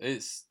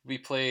 We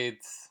played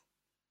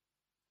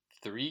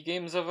 3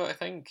 games of it, I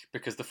think,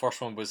 because the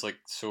first one was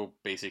so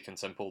basic and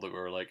simple that we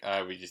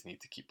were we just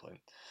need to keep playing.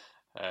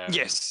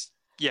 Yes.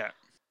 Yeah.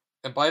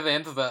 And by the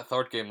end of that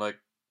third game,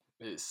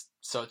 it's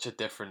such a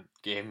different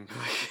game.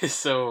 It's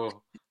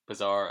so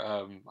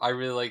bizarre. I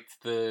really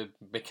liked the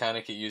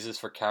mechanic it uses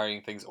for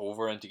carrying things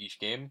over into each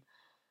game,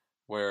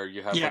 where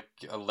you have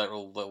a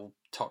little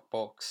tuck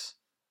box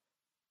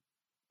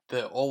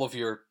that all of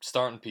your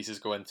starting pieces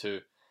go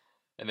into,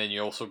 and then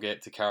you also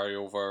get to carry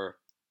over,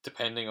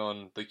 depending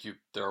on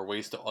there are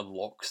ways to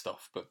unlock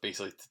stuff, but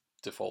basically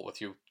default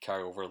with you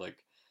carry over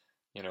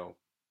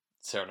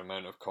certain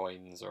amount of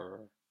coins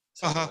or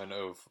certain amount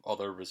of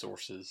other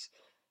resources,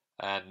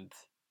 and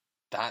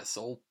that's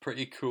all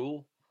pretty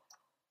cool.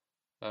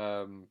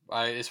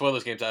 It's one of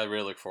those games I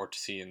really look forward to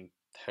seeing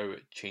how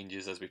it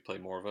changes as we play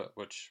more of it,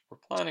 which we're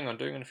planning on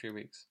doing in a few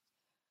weeks.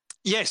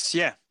 Yes,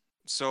 yeah.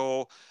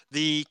 So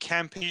the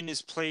campaign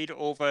is played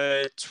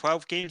over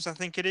 12 games, I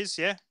think it is,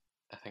 yeah?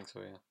 I think so,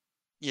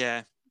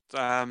 yeah.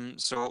 Yeah.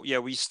 So yeah,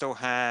 we still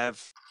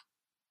have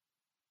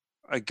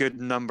a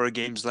good number of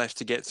games left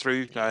to get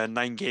through.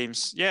 9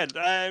 games.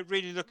 Yeah,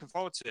 really looking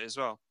forward to it as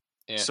well.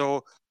 Yeah.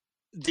 So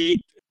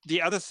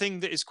the other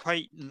thing that is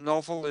quite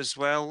novel as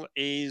well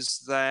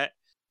is that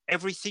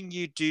everything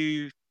you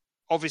do,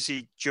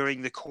 obviously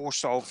during the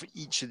course of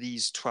each of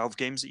these 12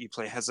 games that you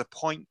play, has a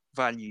point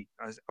value,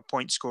 a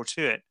point score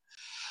to it.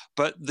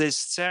 But there's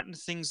certain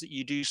things that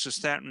you do, so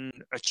certain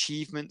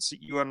achievements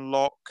that you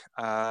unlock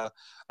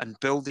and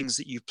buildings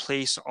that you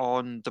place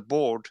on the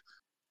board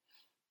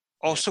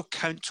also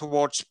count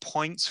towards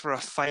points for a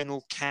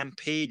final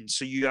campaign.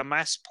 So you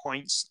amass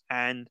points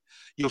and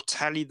you'll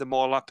tally them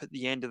all up at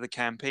the end of the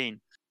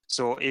campaign.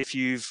 So if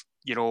you've,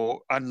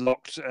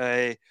 unlocked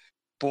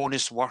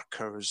bonus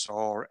workers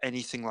or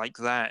anything like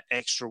that,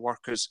 extra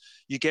workers,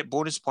 you get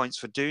bonus points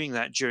for doing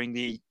that during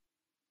the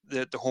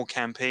whole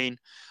campaign.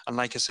 And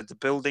like I said, the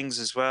buildings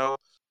as well.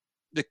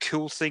 The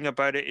cool thing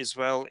about it as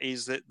well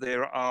is that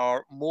there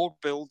are more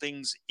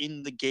buildings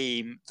in the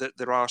game that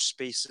there are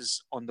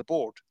spaces on the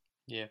board.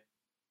 Yeah.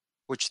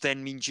 which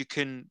then means you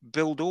can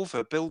build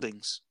over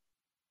buildings.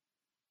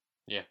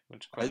 Yeah,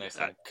 which is quite nice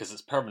because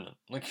it's permanent.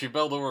 Like if you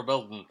build over a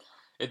building,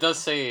 it does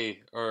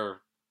say,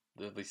 or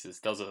at least it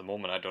does at the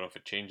moment. I don't know if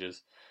it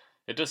changes.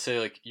 It does say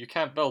like you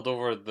can't build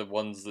over the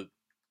ones that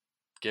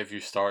give you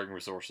starting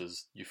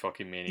resources. You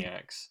fucking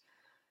maniacs.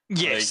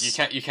 Yes.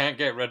 Like you can't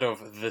get rid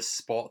of the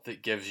spot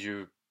that gives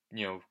you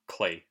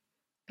clay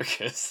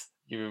because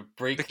you would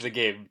break the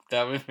game.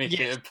 That would make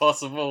it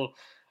impossible,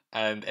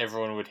 and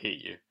everyone would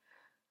hate you.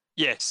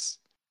 Yes.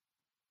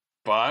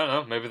 But I don't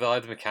know. Maybe they'll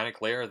add a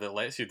mechanic later that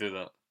lets you do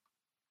that.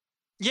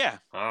 Yeah.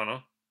 I don't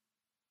know.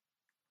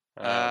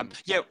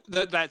 Yeah,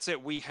 that's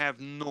it. We have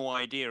no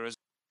idea.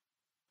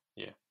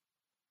 Yeah.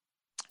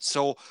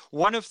 So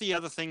one of the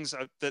other things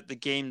that the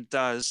game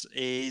does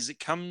is it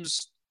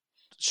comes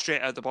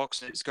straight out of the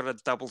box and it's got a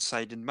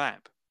double-sided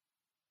map.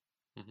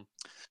 Mm-hmm.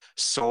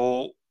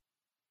 So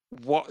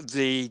what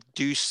they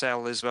do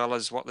sell as well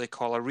as what they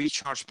call a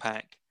recharge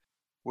pack,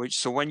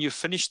 so when you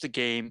finish the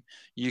game,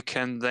 you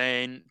can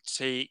then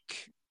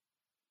take,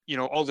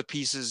 all the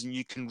pieces and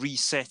you can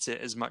reset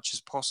it as much as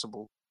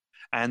possible.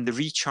 And the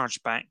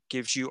recharge pack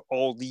gives you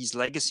all these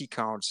legacy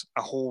cards,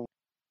 a whole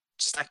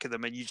stack of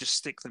them, and you just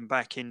stick them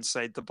back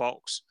inside the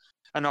box.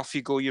 And off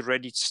you go, you're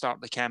ready to start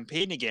the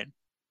campaign again.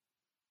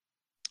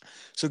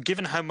 So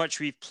given how much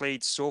we've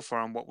played so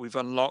far and what we've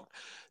unlocked,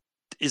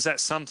 is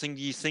that something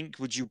you think,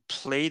 would you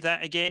play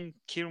that again,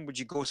 Kieran? Would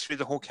you go through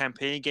the whole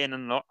campaign again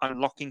and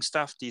unlocking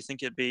stuff? Do you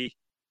think it'd be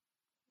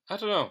I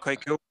don't know.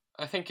 Quite cool?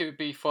 I think it would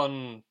be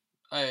fun,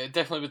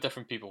 definitely with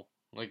different people.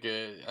 Like,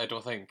 I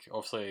don't think,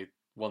 obviously,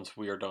 once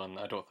we are done,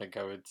 I don't think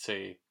I would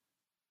say,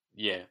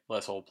 yeah,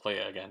 let's all play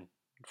it again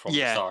from the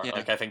start. Yeah.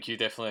 Like, I think you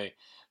definitely,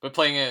 but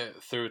playing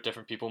it through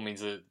different people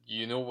means that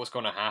you know what's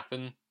going to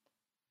happen,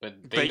 but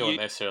they don't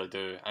necessarily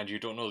do, and you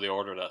don't know the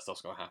order that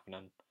stuff's going to happen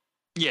in.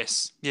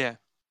 Yes, yeah.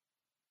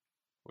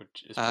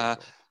 Which is pretty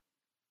cool.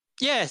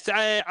 Yes,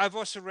 I've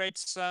also read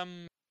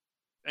some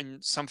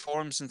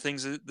forums and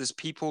things. There's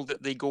people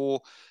that they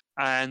go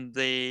and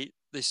they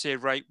say,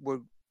 right,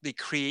 they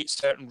create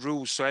certain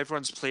rules. So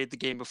everyone's played the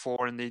game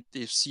before and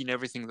they've seen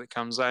everything that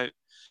comes out,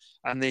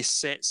 and they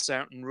set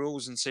certain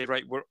rules and say,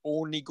 right, we're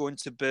only going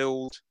to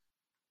build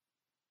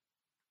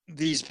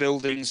these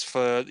buildings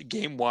for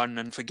game 1,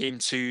 and for game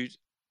 2,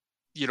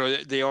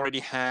 they already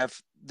have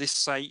this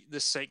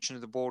section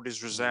of the board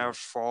is reserved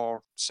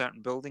for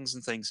certain buildings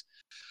and things.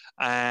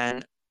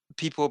 And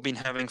people have been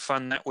having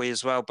fun that way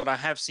as well. But I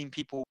have seen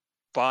people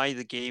buy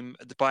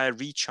a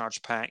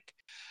recharge pack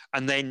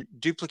and then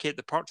duplicate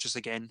the purchase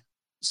again.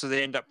 So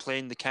they end up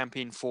playing the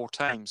campaign 4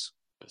 times.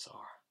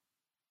 Bizarre.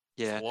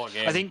 Yeah. It's a lot of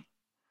game. I think,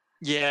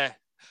 yeah.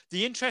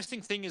 The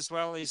interesting thing as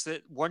well is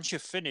that once you're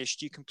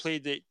finished, you can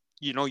play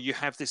you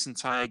have this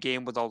entire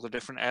game with all the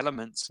different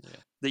elements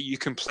that you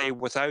can play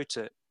without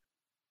it.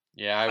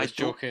 Yeah, I was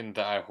joking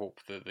that I hope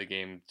that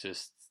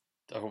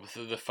I hope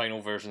that the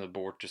final version of the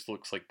board just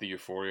looks like the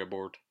Euphoria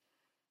board.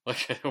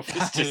 Like, I hope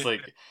it's just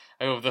like,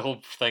 I hope the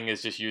whole thing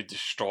is just you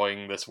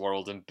destroying this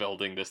world and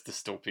building this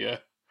dystopia.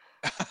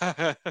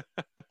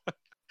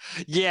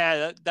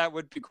 Yeah, that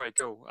would be quite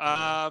cool.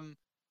 I'm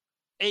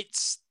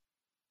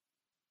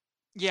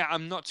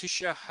not too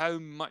sure how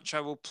much I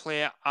will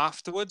play it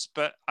afterwards,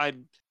 but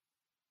I'm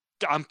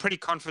pretty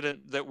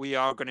confident that we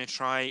are going to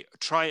try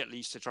at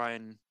least to try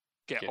and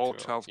get all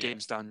 12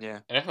 games done.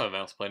 Yeah. And if nothing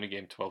else, playing a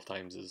game 12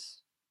 times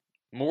is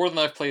more than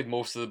I've played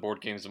most of the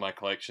board games in my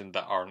collection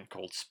that aren't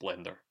called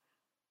Splendor.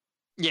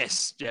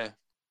 Yes, yeah.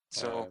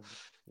 So,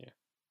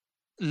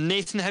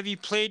 Nathan, have you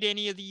played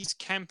any of these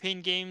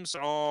campaign games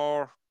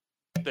or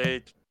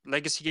the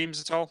legacy games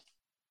at all?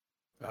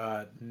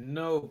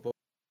 No, but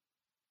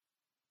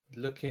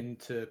looking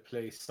to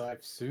play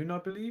Scythe soon, I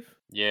believe.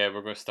 Yeah,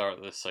 we're going to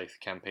start the Scythe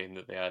campaign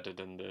that they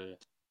added in the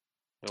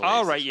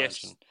right,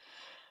 expansion.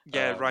 Yes.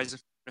 Yeah, Rise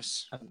of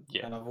Fenris.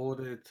 And I've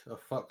ordered a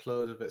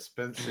fuckload of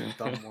expensive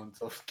dumb ones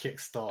off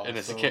Kickstarter. And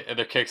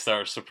they're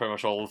Kickstarter, so pretty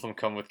much all of them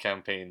come with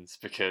campaigns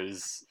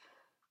because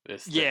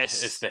it's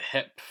the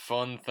hip,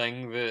 fun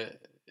thing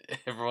that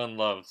everyone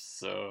loves.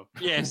 So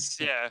yes,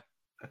 yeah.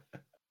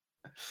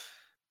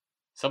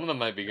 Some of them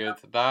might be good.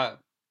 That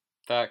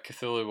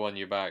Cthulhu one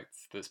you backed,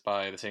 that's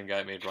by the same guy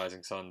that made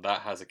Rising Sun,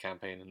 that has a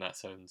campaign and that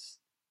sounds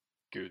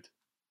good.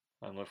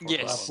 I'm looking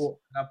forward to that one.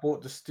 I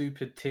bought the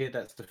stupid tier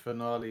that's the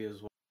finale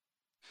as well.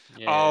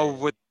 Yeah. Oh,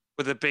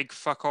 with a big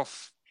fuck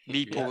off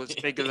meeple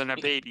that's bigger than a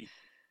baby.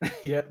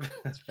 Yep.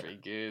 That's pretty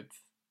good.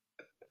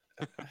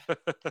 I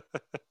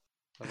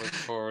look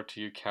forward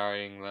to you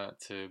carrying that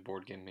to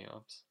board game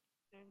meetups.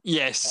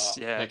 Yes,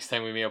 yeah. Next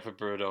time we meet up with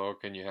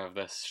Brewdog and you have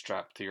this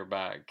strapped to your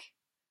back.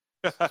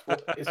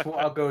 It's what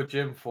I'll go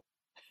gym for.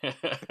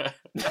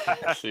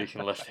 So you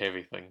can lift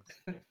heavy things.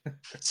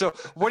 So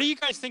what do you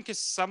guys think is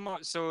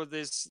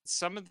there's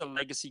some of the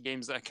legacy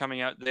games that are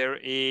coming out.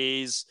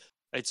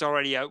 It's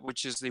already out,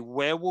 which is the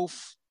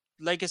Werewolf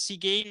legacy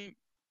game.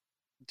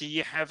 Do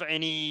you have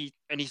any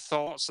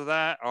thoughts of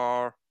that,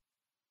 or?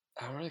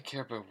 I don't really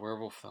care about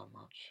Werewolf that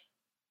much.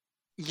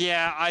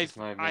 Yeah, I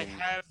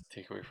have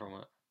take away from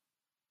it.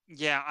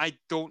 Yeah, I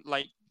don't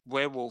like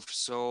Werewolf,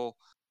 so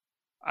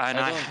and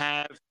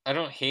I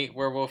don't hate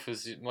Werewolf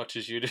as much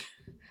as you do.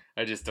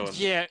 I just don't.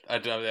 Yeah. I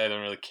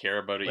don't really care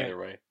about it either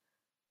way.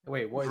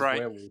 Wait, what is Right.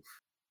 Werewolf?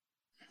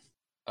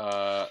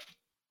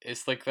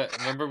 It's like that.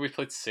 Remember we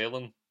played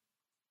Salem?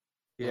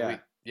 Yeah.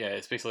 Yeah,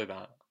 it's basically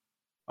that.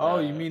 Oh,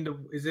 you mean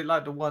is it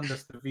like the one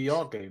that's the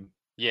VR game?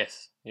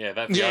 Yes. Yeah,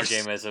 that VR Yes.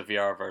 game is a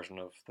VR version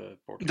of the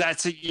board game.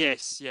 That's it.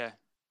 Yes. Yeah.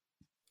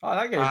 Oh,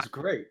 that game's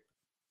great.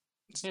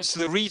 So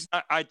the reason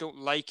I don't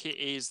like it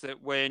is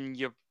that when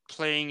you're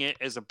playing it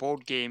as a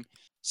board game,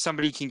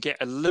 somebody can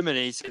get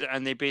eliminated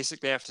and they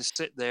basically have to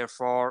sit there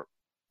for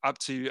up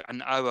to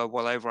an hour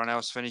while everyone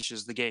else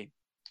finishes the game.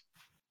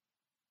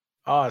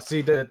 Ah,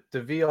 see, the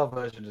VR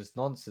version is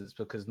nonsense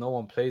because no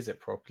one plays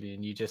it properly,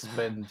 and you just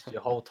spend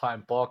your whole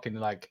time barking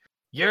like,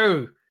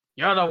 "You're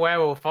the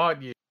werewolf,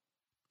 aren't you?"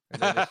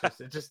 And then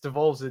it just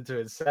devolves into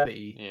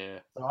insanity. Yeah.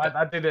 So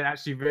I didn't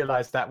actually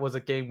realize that was a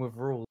game with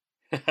rules,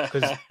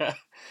 because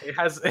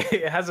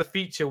it has a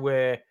feature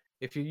where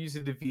if you're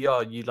using the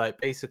VR, you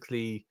like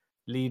basically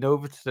lean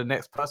over to the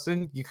next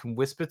person, you can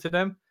whisper to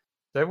them.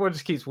 So everyone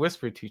just keeps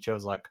whispering to each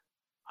other, like,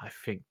 I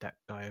think that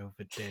guy over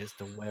there is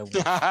the werewolf.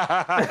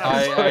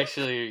 I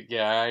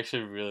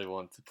actually really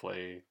want to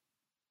play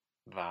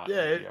that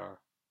in VR.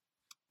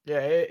 Yeah,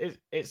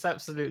 it's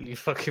absolutely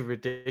fucking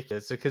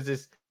ridiculous because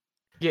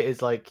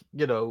it's like,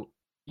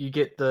 you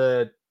get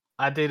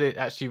I didn't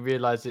actually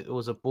realize it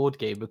was a board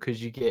game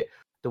because you get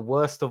the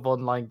worst of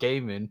online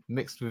gaming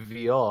mixed with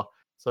VR.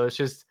 So it's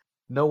just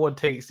no one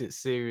takes it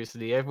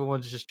seriously.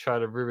 Everyone's just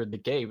trying to ruin the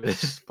game. It's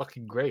just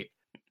fucking great.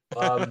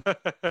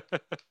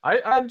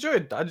 I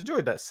enjoyed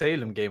that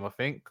Salem game. I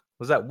think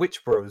was that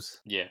Witch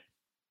Bros. Yeah.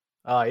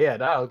 Yeah,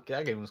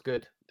 that game was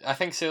good. I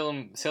think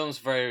Salem's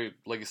very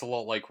it's a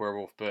lot like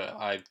Werewolf, but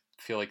I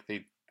feel like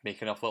they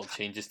make enough little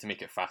changes to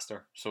make it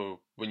faster.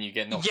 So when you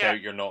get knocked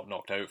out, you're not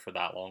knocked out for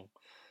that long.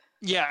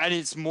 Yeah, and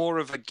it's more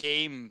of a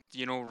game,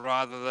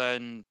 rather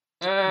than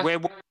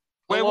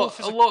Werewolf.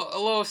 A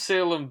lot of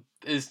Salem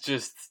is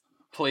just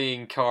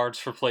playing cards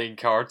for playing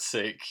cards'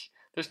 sake.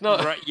 There's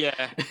not right.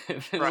 Yeah,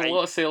 there's a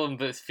lot of Salem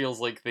that feels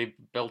like they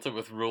built it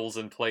with rules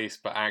in place,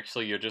 but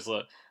actually you're just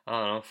like, I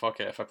don't know, fuck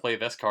it. If I play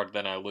this card,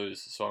 then I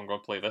lose, so I'm going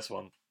to play this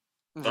one.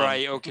 Done.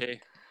 Right. Okay.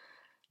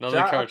 None of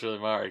the cards really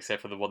matter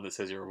except for the one that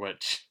says you're a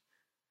witch.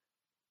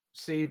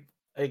 See,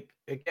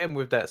 again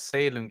with that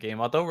Salem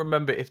game, I don't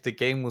remember if the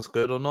game was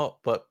good or not,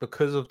 but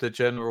because of the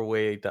general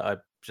way that I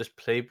just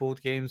play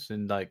board games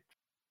and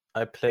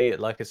I play it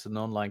like it's an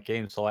online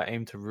game, so I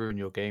aim to ruin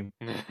your game,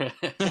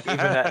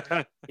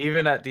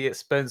 even at the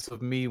expense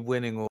of me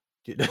winning. Or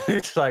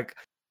it's like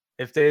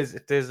if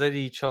there's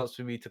any chance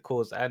for me to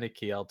cause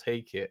anarchy, I'll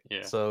take it.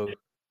 Yeah. So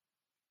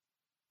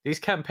these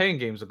campaign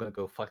games are gonna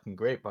go fucking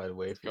great, by the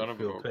way. If you're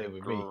playing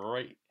with me,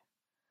 great.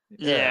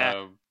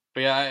 Yeah.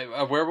 But yeah,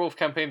 a werewolf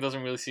campaign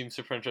doesn't really seem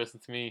super interesting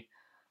to me.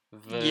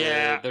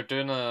 They're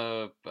doing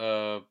a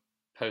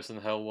House on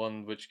the Hill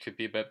one, which could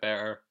be a bit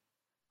better.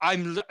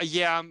 I'm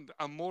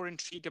more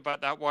intrigued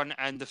about that one,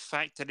 and the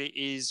fact that it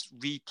is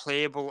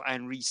replayable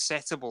and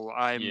resettable.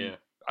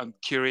 I'm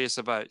curious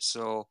about.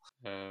 So,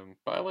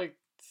 but I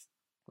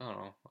don't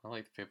know. I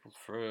like the people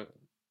through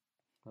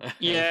it.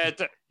 Yeah,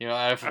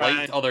 I've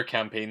liked other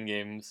campaign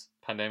games.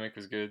 Pandemic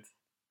was good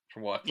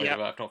from what I played,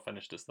 but I've not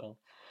finished it still.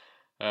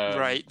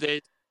 Right.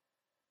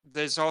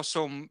 There's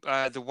also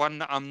the one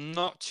that I'm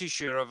not too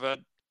sure of it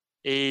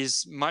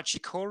is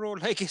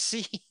Machikoro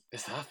Legacy.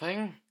 Is that a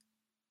thing?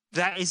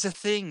 That is a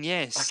thing,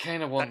 yes. I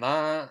kind of want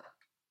that.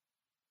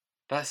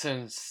 That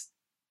sounds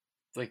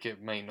like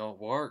it might not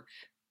work.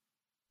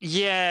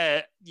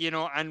 Yeah,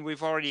 and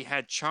we've already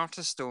had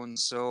Charterstone,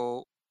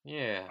 so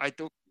yeah. I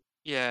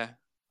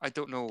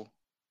don't know.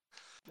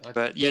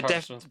 But yeah,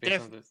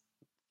 definitely.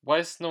 Why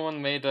has no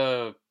one made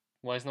the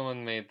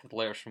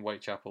Letters from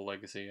Whitechapel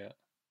Legacy yet?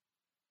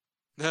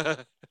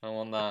 I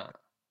want that.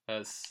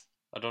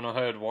 I don't know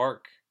how it'd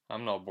work.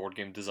 I'm not a board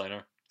game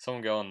designer.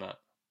 Someone get on that.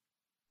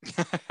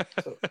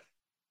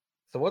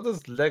 So what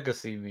does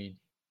legacy mean?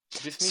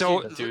 It just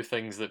means you do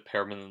things that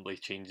permanently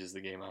changes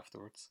the game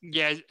afterwards.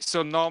 Yeah,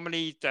 so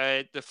normally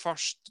the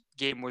first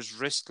game was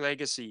Risk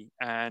Legacy,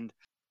 and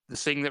the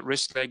thing that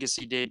Risk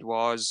Legacy did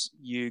was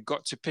you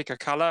got to pick a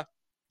color,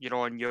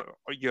 and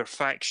your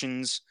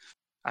factions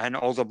and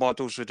all the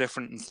models were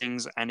different and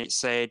things, and it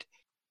said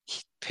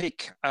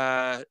pick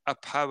a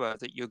power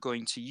that you're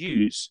going to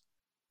use.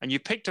 And you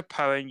picked a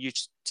power and you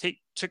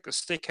took the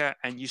sticker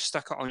and you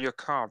stuck it on your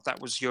card. That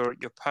was your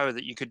power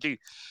that you could do.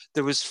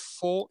 There was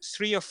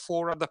 3 or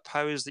 4 other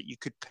powers that you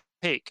could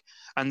pick,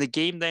 and the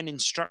game then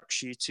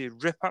instructs you to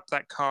rip up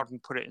that card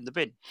and put it in the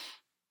bin,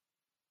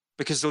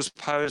 because those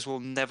powers will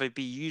never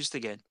be used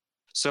again.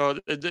 So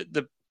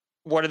the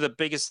one of the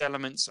biggest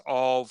elements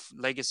of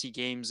legacy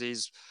games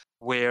is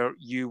where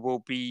you will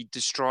be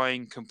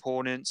destroying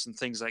components and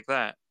things like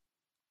that.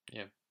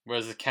 Yeah.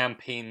 Whereas the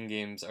campaign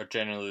games are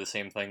generally the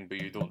same thing,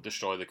 but you don't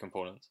destroy the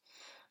components.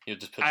 You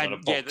just put it in a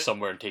box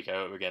somewhere and take it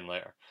out again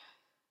later.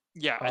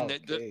 Yeah, and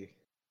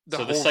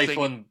the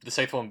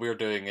scythe one we're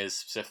doing is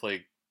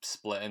specifically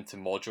split into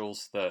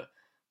modules that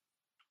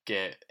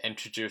get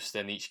introduced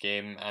in each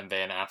game, and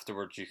then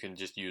afterwards you can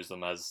just use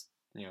them as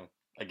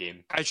a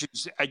game. As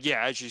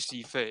you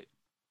see fit.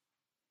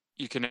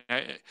 You can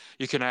add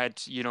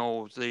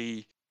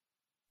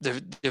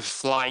the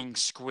flying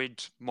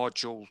squid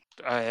module,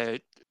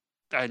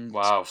 and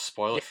wow,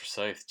 spoiler for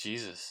Scythe,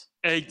 Jesus.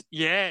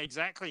 Yeah,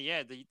 exactly.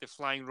 Yeah, the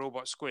flying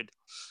robot squid.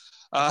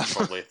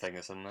 Probably a thing,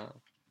 isn't that?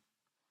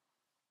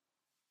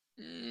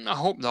 I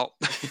hope not.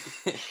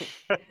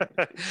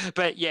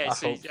 But yeah,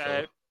 so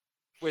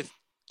with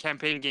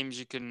campaign games,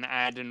 you can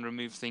add and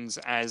remove things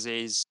as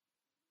is.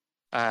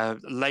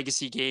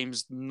 Legacy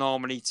games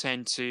normally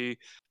tend to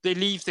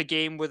leave the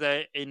game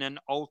in an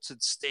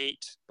altered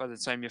state by the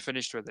time you're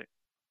finished with it.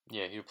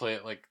 Yeah, you play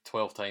it like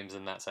 12 times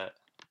and that's it.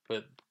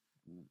 But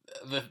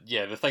the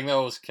thing that I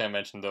always kind of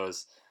mentioned though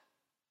is,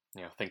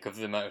 think of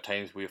the amount of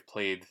times we've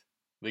played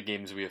the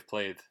games we have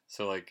played.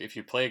 So like, if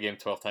you play a game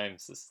 12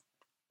 times, it's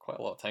quite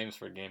a lot of times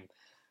for a game.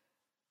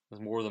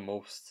 It's more than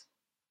most.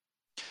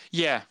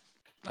 Yeah.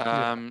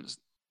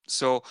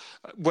 So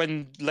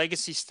when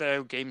legacy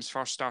style games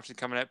first started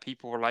coming out,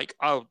 people were like,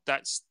 "Oh,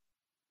 that's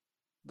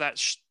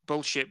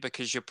bullshit,"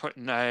 because you're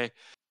putting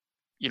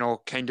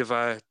kind of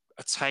a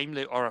time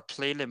limit or a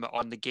play limit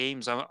on the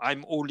games.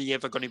 I'm only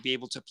ever going to be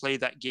able to play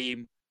that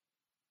game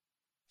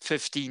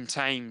 15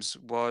 times.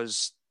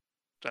 Was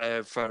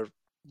for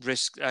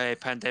Risk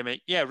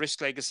Pandemic,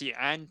 Risk Legacy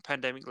and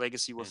Pandemic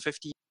Legacy were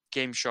 15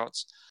 game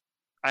shots,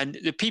 and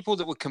the people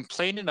that were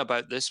complaining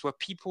about this were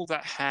people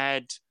that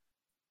had,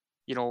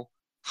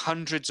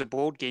 hundreds of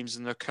board games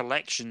in their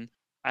collection,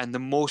 and the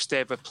most they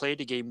ever played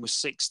a game was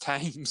 6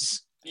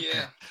 times.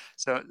 Yeah.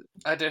 So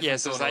I definitely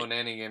don't own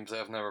any games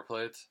that I've never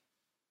played.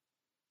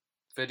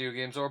 Video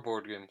games or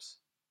board games.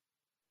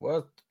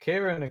 Well,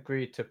 Kieran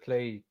agreed to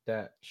play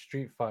that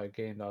Street Fighter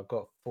game that I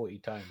got 40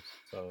 times,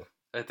 so...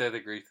 I did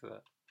agree to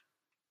that.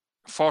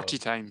 40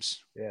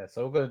 times. Yeah,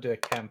 so we're going to do a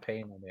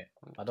campaign on it.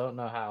 I don't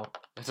know how.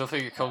 I don't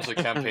think it comes with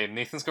a campaign.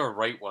 Nathan's going to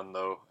write one,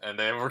 though, and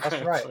then we're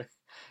going right. to...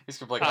 He's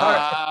going to be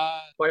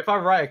like... But if I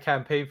write a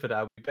campaign for that,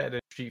 it'll be better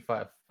than Street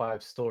Fighter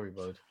 5 story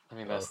mode. I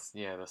mean, that's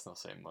not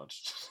saying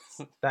much.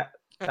 That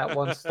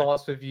one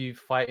starts with you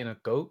fighting a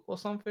goat or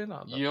something?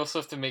 You also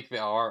have to make the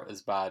art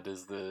as bad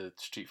as the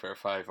Street Fighter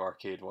 5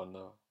 arcade one,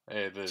 though.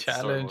 The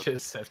challenge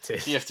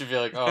accepted. You have to be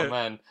like, oh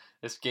man,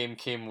 this game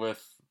came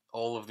with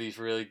all of these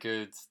really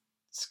good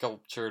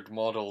sculptured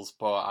models,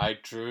 but I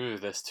drew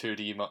this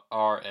 2D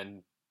art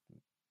in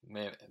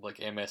like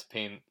MS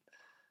Paint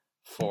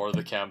for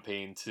the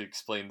campaign to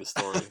explain the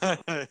story.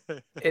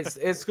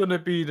 It's gonna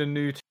be the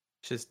new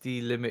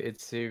HSD limited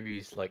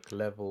series like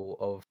level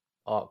of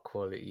art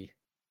quality.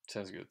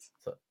 Sounds good.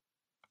 So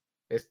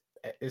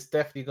it's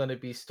definitely gonna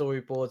be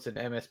storyboards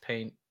in MS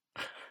Paint.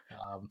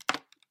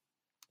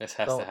 This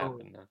has to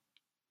happen now.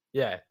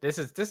 Yeah, this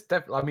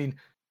definitely. I mean,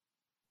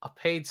 I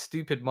paid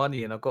stupid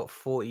money and I got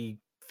 40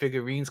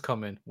 figurines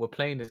coming. We're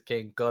playing this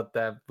game,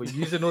 goddamn. We're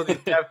using all these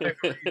damn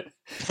figurines.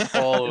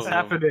 It's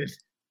happening.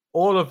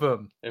 All of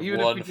them. Even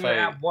if we do it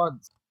at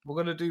once, we're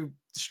gonna do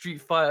Street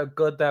Fighter,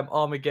 goddamn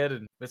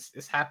Armageddon.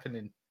 It's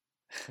happening.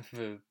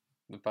 the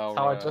battle.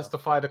 How I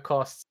justify the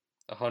cost.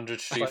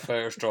 100 Street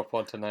Fighters drop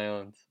onto an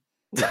island.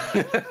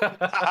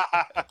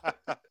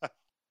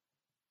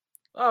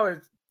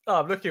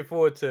 I'm looking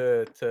forward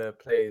to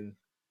playing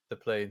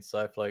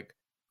Scythe. Like,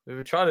 we've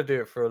been trying to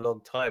do it for a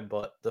long time,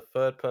 but the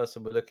third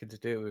person we're looking to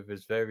do it with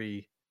is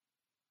very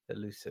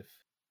elusive.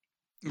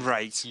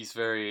 Right. He's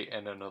very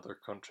in another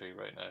country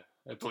right now,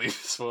 I believe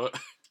is what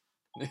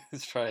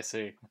he's trying to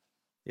say.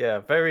 Yeah,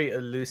 very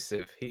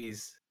elusive.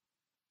 He's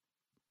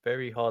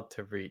very hard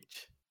to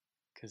reach.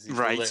 Because he's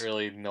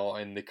literally not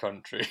in the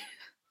country.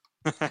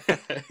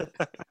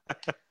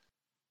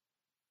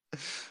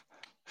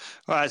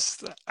 Well,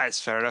 that's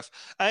fair enough.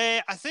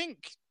 I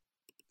think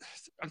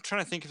I'm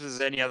trying to think if there's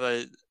any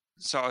other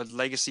sort of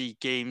legacy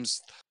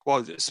games.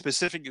 Well,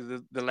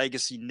 specifically the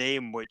legacy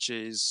name, which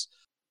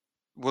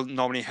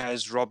normally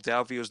has Rob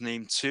Dalvio's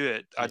name to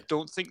it. Yeah. I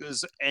don't think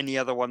there's any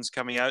other ones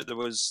coming out. There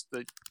was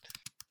the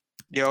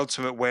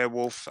Ultimate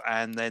Werewolf,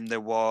 and then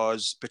there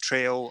was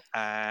Betrayal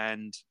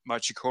and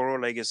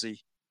Machikoro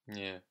Legacy.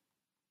 Yeah.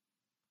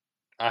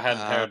 I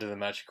hadn't heard of the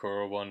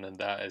Machikoro one, and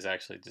that is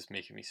actually just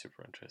making me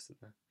super interested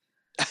now.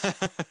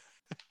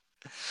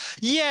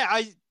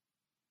 Yeah,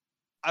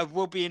 I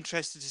will be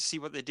interested to see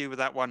what they do with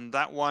that one.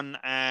 That one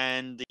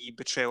and the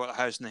Betrayal at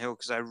House on the Hill,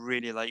 because I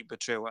really like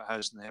Betrayal at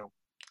House on the Hill.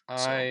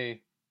 I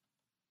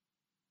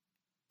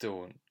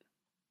don't.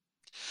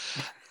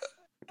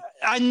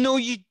 I know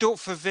you don't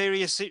for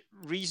various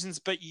reasons,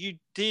 but you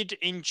did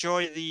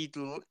enjoy the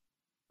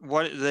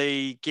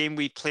game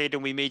we played,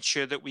 and we made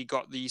sure that we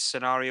got the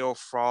scenario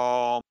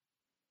from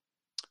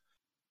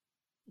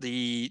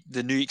the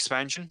new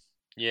expansion.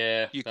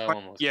 Yeah, I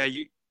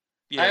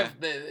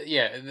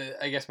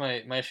guess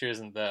my issue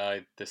isn't that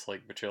I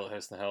dislike Betrayal at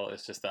House on the Hill.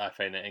 It's just that I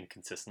find it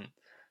inconsistent.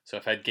 So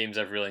I've had games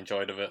I've really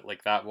enjoyed of it,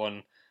 like that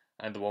one,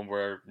 and the one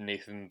where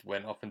Nathan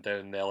went up and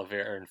down the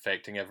elevator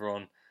infecting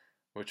everyone,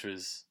 which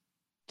was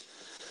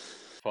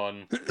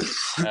fun.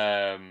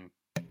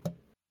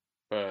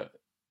 But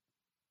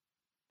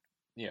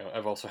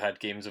I've also had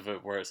games of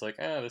it where it's like,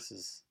 this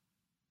is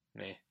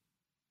me.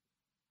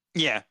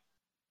 Yeah.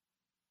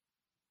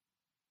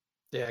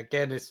 Yeah,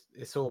 again,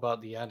 it's all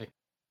about the anime.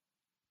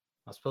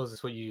 I suppose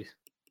it's what you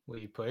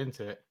put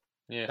into it.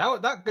 Yeah.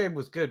 That game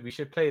was good. We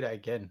should play that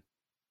again.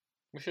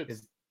 We should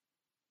Is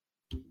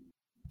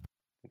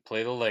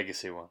play the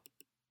Legacy one.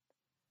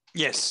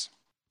 Yes.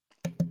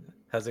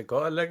 has it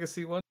got a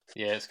legacy one?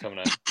 Yeah, it's coming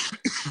out.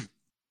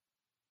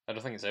 I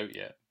don't think it's out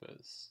yet, but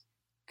it's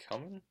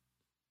coming.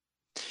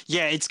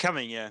 Yeah, it's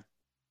coming. Yeah.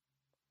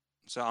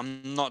 So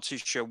I'm not too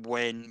sure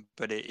when,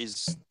 but it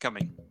is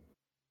coming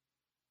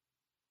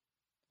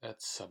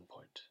At some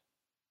point.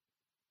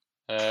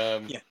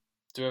 Yeah.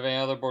 Do we have any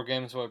other board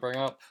games you want to bring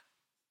up?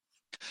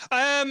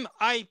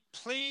 I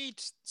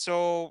played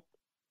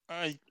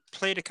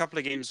a couple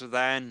of games with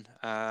Anne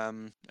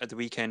at the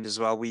weekend as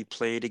well. We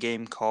played a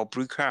game called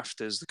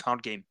Brewcrafters, the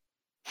card game.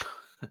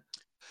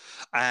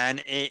 And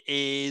it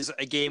is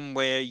a game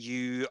where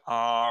you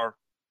have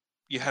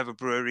a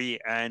brewery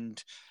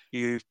and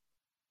you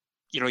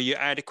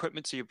add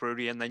equipment to your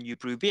brewery and then you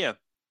brew beer.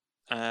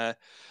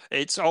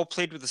 It's all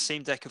played with the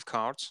same deck of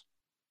cards.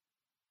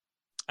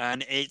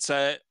 And it's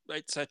a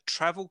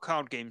travel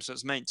card game, so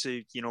it's meant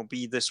to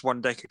be this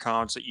one deck of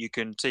cards that you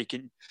can take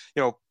in,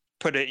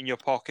 put it in your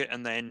pocket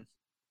and then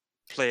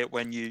play it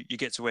when you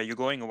get to where you're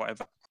going or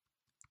whatever.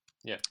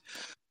 Yeah.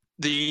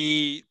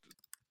 The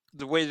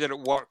way that it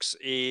works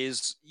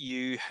is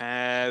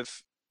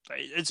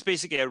it's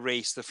basically a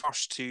race. The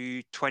first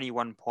to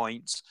 21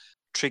 points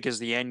triggers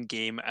the end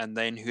game, and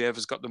then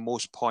whoever's got the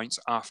most points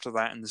after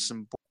that, and there's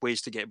some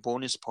ways to get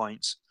bonus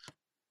points.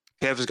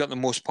 Whoever's got the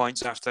most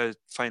points after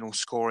final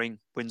scoring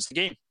wins the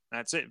game.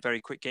 That's it.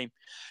 Very quick game.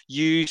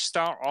 You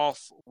start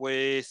off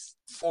with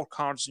 4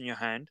 cards in your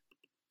hand,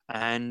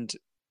 and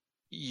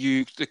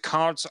the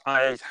cards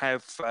I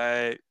have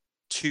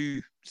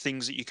 2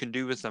 things that you can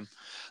do with them.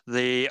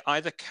 They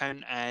either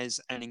count as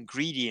an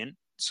ingredient.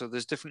 So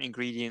there's different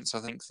ingredients. I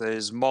think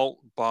there's malt,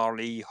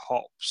 barley,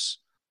 hops,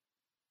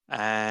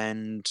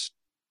 and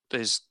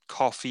there's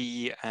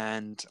coffee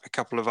and a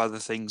couple of other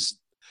things.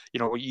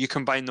 You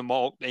combine them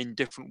all in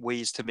different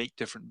ways to make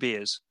different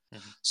beers.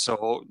 Mm-hmm.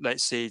 So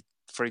let's say,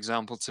 for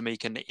example, to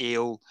make an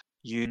ale,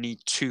 you need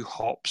 2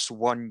 hops,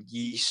 1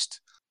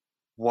 yeast,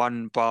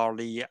 1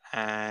 barley,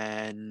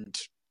 and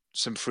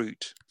some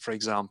fruit, for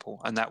example.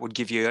 And that would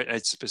give you a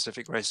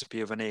specific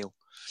recipe of an ale.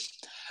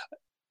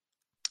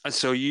 And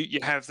so you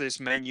have this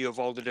menu of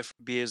all the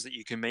different beers that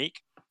you can make.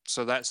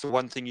 So that's the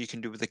one thing you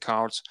can do with the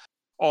cards.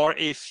 Or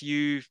if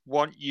you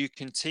want, you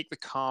can take the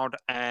card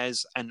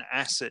as an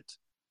asset,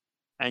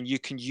 and you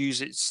can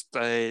use its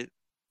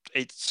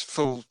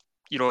full,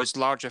 its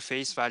larger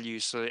face value.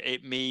 So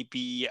it may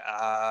be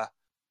an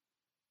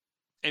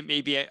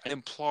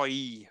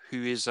employee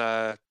who is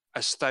a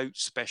stout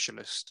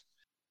specialist.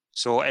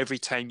 So every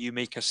time you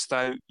make a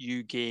stout,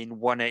 you gain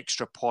 1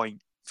 extra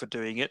point for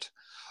doing it.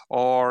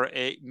 Or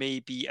it may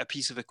be a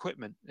piece of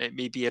equipment. It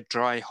may be a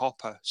dry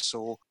hopper.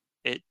 So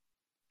it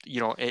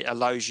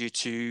allows you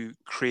to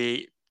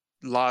create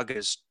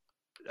lagers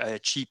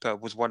cheaper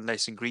with 1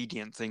 less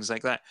ingredient, things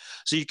like that.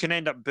 So you can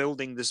end up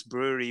building this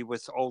brewery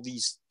with all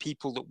these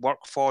people that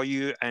work for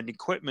you and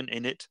equipment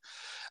in it.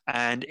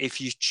 And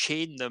if you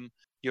chain them,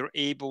 you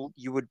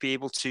would be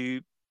able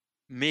to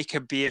make a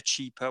beer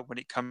cheaper when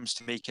it comes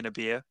to making a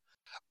beer,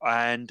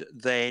 and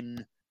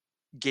then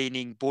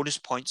gaining bonus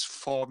points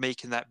for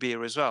making that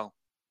beer as well.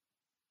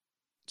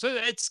 So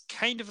it's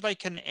kind of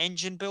like an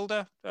engine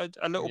builder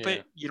a little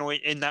bit,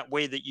 in that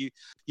way that you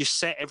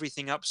set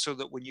everything up so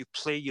that when you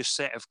play your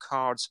set of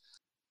cards,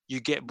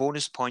 you get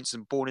bonus points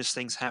and bonus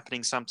things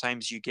happening.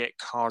 Sometimes you get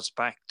cards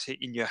back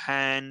in your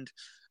hand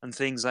and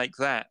things like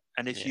that.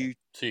 And if so you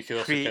could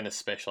also kind of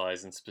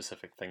specialize in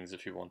specific things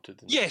if you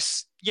wanted.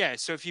 Yes, yeah.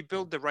 So if you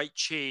build the right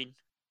chain,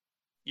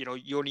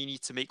 you only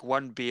need to make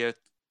 1 beer,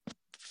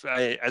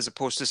 as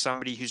opposed to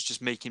somebody who's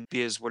just making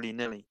beers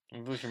willy-nilly.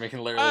 If you're making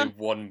literally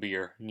 1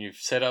 beer, and you've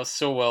set out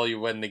so well, you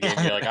win the game.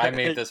 You're like, I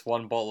made this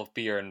 1 bottle of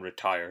beer and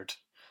retired.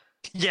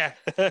 Yeah.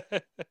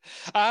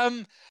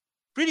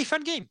 Really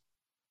fun game.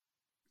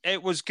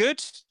 It was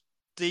good.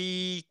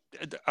 A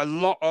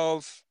lot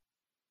of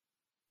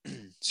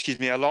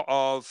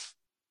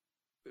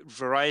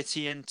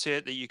variety into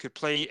it that you could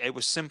play. It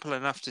was simple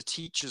enough to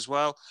teach as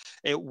well.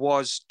 It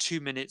was 2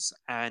 minutes,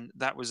 and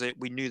that was it.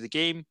 We knew the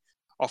game.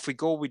 Off we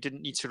go. We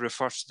didn't need to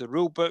refer to the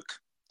rule book.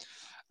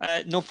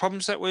 No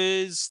problems. That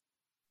was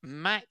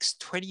max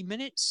 20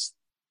 minutes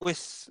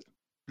with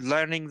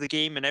learning the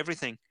game and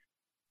everything.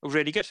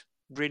 Really good.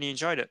 Really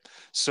enjoyed it.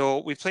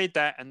 So we played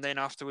that, and then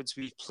afterwards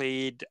we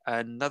played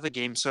another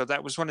game. So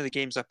that was one of the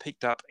games I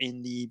picked up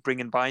in the Bring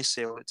and Buy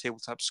sale at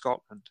Tabletop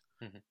Scotland.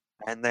 Mm-hmm.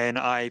 And then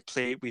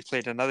we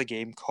played another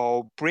game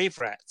called Brave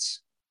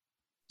Rats.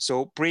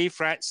 So Brave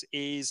Rats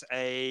is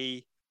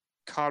a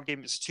card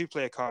game. It's a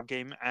 2-player card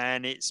game,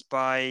 and it's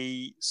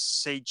by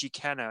Seiji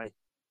Kanai,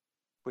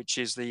 which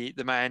is the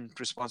man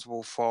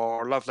responsible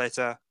for Love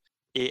Letter,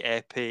 8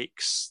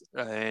 Epics,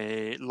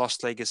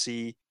 Lost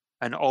Legacy,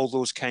 and all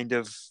those kind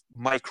of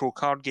micro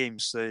card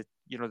games that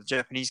the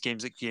Japanese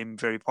games that became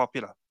very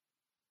popular.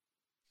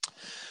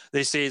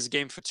 They say it's a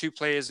game for 2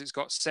 players. It's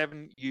got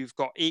 7. You've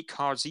got 8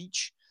 cards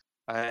each,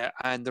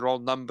 and they're all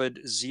numbered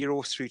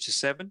 0 through to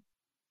 7.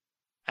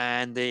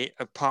 And they,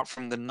 apart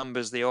from the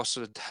numbers, they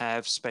also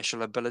have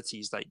special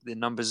abilities. Like the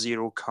number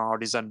 0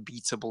 card is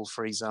unbeatable,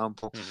 for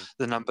example. Mm-hmm.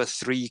 The number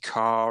 3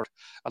 card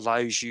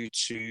allows you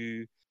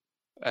to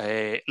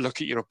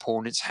look at your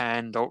opponent's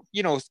hand, or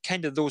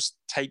kind of those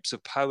types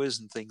of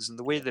powers and things. And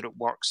the way that it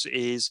works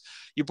is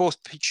you both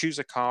choose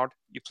a card,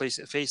 you place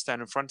it face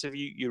down in front of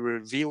you, you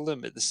reveal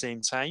them at the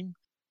same time,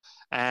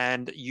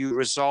 and you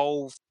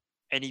resolve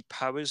any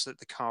powers that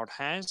the card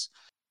has,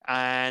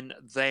 and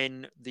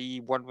then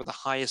the one with the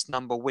highest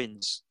number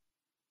wins.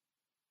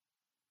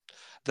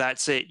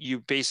 That's it.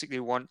 You basically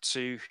want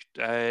to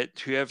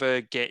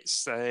whoever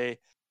gets to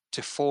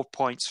 4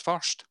 points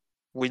first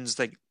wins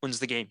the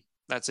game.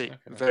 That's it. Okay.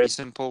 Very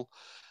simple.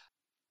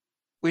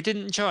 We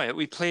didn't enjoy it.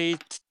 We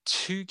played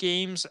 2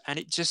 games and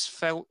it just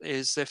felt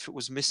as if it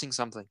was missing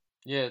something.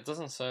 Yeah, it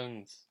doesn't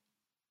sound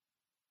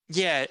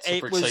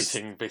super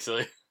exciting,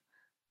 basically.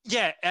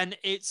 Yeah, and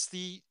it's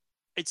the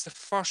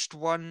first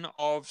one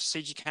of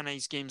Seiji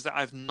Kanai's games that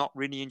I've not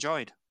really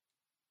enjoyed.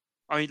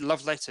 I mean,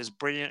 Love Letter is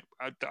brilliant.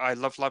 I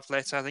love Love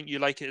Letter. I think you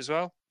like it as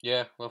well.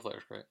 Yeah, Love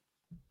Letter's great.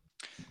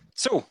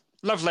 So,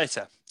 Love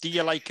Letter. Do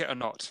you like it or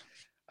not?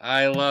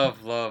 I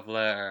love Love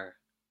Letter.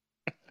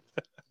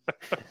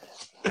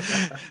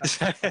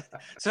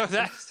 So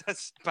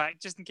that's back.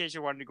 Just in case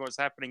you're wondering what's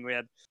happening, we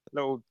had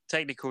little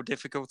technical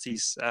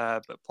difficulties,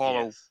 but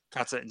Paul will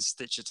cut it and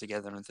stitch it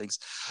together and things.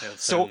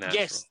 So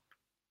yes,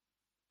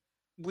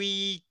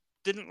 we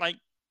didn't like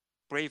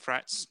Brave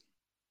Rats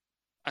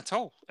at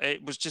all.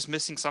 It was just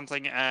missing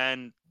something,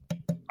 and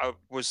I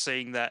was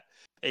saying that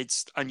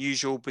it's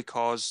unusual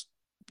because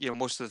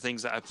most of the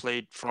things that I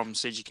played from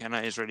Seiji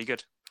Kanai is really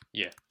good.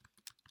 Yeah,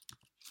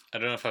 I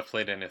don't know if I've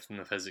played anything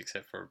of his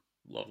except for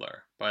Love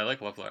Letter, but I like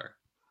Love Letter.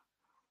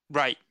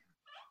 Right.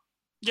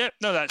 Yeah,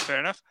 no, that's fair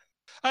enough.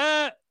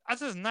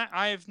 Other than that,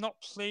 I have not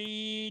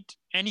played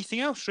anything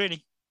else,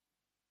 really.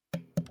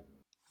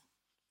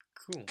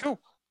 Cool.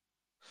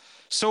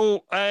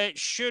 So,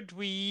 should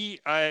we...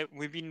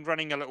 we've been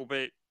running a little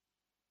bit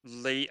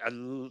late,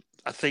 I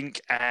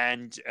think,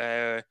 and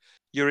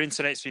your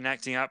internet's been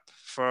acting up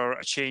for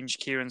a change,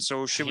 Kieran,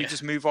 so should we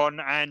just move on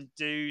and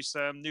do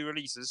some new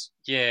releases?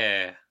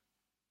 Yeah.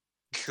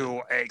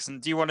 Cool,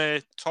 excellent. Do you want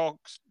to talk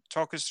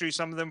us through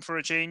some of them for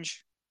a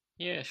change?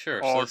 Yeah,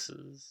 sure. So this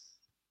is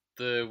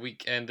the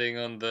week ending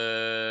on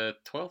the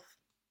 12th?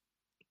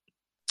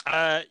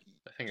 I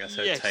think that's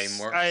how time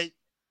works.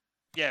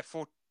 Yes,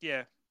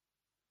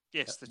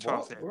 the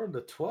 12th. We're on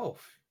the 12th.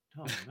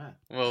 Oh, man.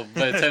 Well,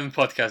 by the time the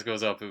podcast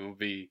goes up, it will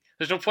be...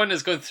 There's no point in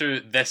us going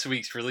through this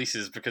week's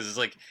releases because it's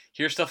like,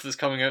 here's stuff that's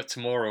coming out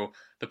tomorrow.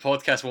 The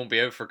podcast won't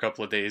be out for a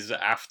couple of days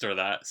after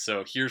that,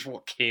 so here's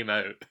what came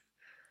out.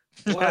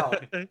 Wow,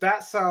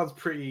 that sounds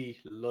pretty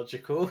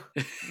logical.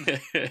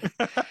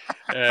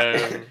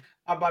 And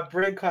my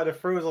brain kind of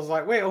froze. I was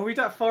like, wait, are we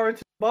that far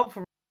into the month?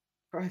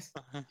 Christ.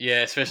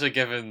 Yeah, especially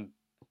given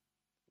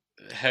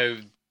how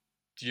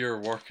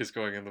your work is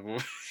going in the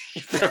moment.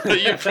 you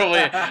probably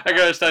I can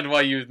understand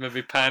why you would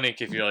maybe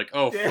panic if you're like,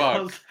 oh,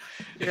 fuck.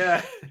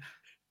 Yeah.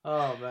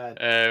 Oh,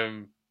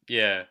 man.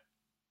 Yeah.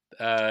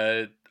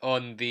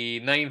 On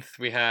the 9th,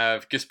 we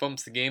have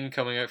Goosebumps the game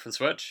coming out for the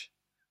Switch.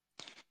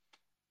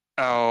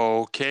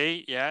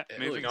 Okay, yeah,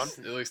 moving on.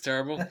 It looks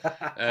terrible.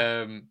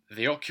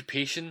 The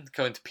Occupation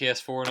coming to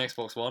PS4 and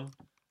Xbox One.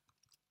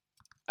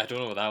 I don't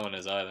know what that one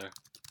is either.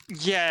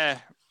 Yeah,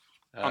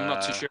 I'm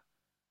not too sure.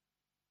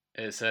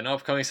 It's an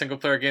upcoming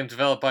single-player game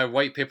developed by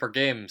White Paper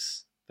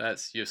Games.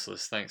 That's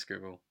useless, thanks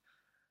Google.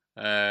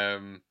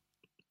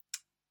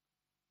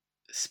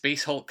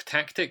 Space Hulk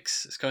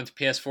Tactics is coming to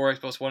PS4,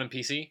 Xbox One, and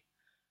PC.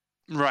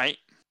 Right.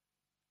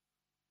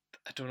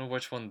 I don't know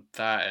which one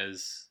that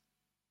is.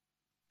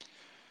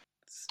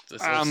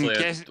 It's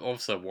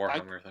obviously a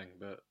Warhammer thing,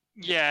 but...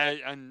 Yeah,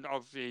 and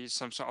obviously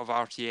some sort of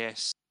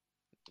RTS.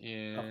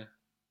 Yeah.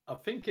 I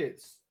think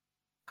it's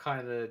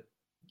kind of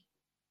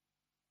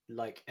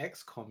like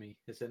XCOM-y,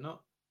 is it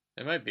not?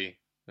 It might be.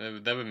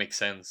 That would make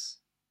sense.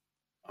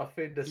 I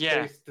think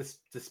the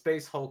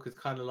Space Hulk is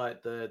kind of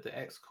like the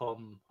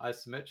XCOM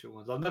isometric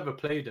ones. I've never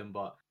played them,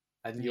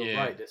 and you're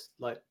right. There's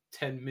like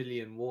 10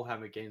 million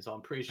Warhammer games. So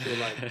I'm pretty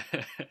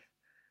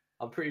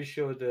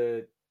sure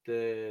the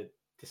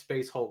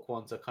Space Hulk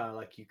ones are kind of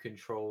like you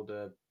control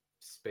the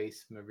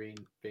Space Marine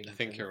thing. I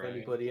think you're right. If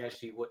anybody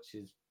actually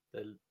watches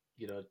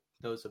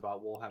knows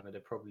about Warhammer,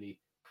 they're probably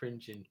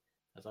cringing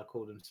as I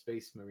call them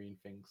Space Marine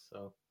things.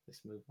 So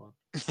let's move on.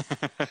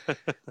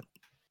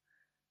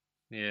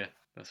 Yeah,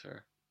 that's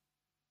fair.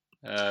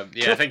 I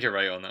think you're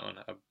right on that one.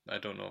 I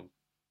don't know,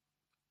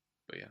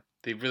 but yeah,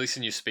 they release a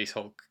new Space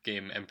Hulk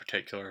game in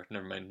particular.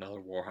 Never mind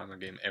another Warhammer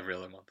game every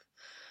other month.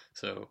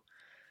 So.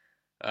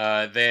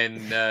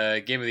 Then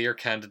Game of the Year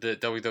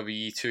candidate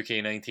WWE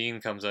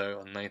 2K19 comes out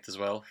on 9th as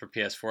well for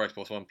PS4,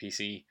 Xbox One,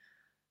 PC.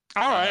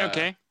 Alright,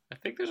 okay. I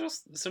think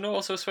there's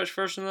also a Switch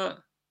version of that.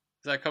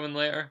 Is that coming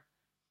later?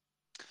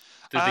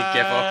 Did they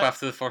give up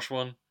after the first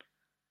one?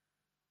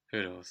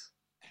 Who knows?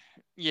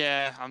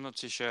 Yeah, I'm not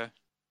too sure.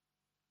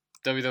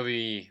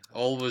 WWE,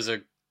 always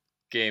a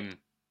game.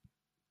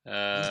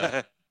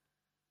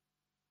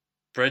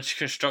 Bridge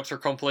Constructor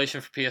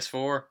compilation for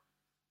PS4.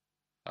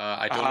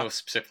 I don't know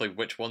specifically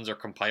which ones are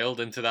compiled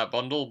into that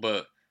bundle,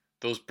 but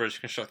those Bridge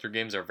Constructor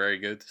games are very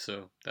good,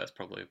 so that's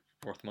probably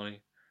worth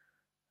money.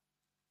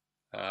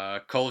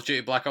 Call of Duty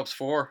Black Ops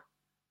 4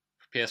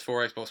 for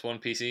PS4, Xbox One,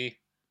 PC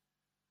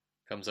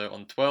comes out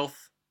on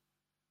 12th.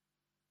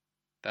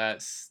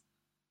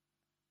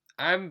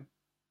 I'm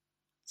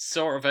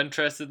sort of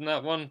interested in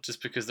that one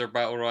just because their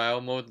Battle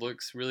Royale mode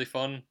looks really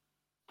fun.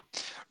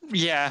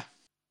 Yeah.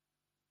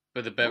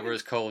 But the bit where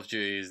it's Call of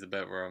Duty is the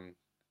bit where I'm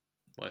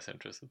less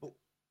interested.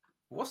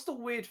 What's the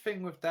weird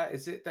thing with that?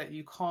 Is it that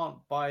you can't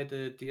buy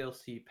the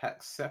DLC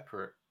packs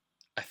separate?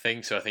 I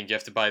think so. I think you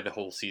have to buy the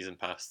whole season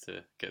pass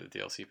to get the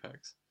DLC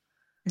packs.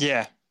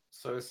 Yeah.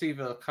 So it's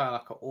either kind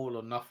of like an all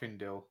or nothing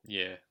deal.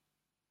 Yeah.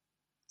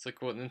 It's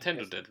like what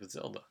Nintendo did with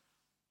Zelda.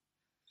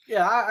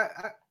 Yeah,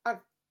 I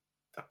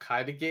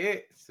kind of get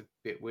it. It's a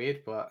bit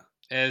weird, but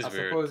I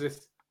suppose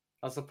it's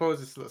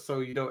so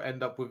you don't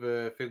end up with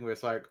a thing where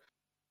it's like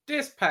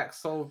this pack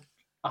sold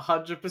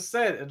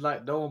 100% and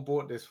like no one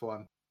bought this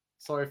one.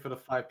 Sorry for the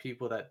 5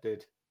 people that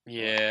did.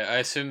 Yeah, I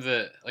assume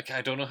that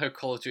I don't know how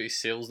Call of Duty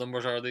sales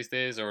numbers are these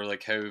days, or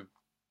like how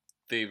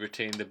they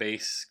retain the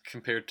base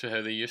compared to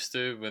how they used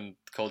to when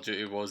Call of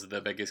Duty was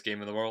the biggest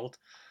game in the world.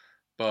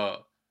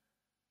 But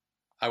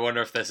I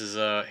wonder if this is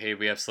hey,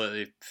 we have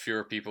slightly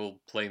fewer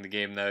people playing the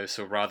game now,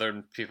 so rather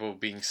than people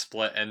being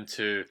split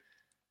into,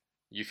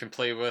 you can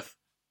play with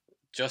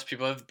just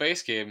people at the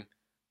base game,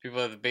 people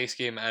at the base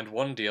game and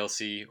 1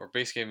 DLC, or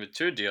base game with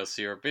 2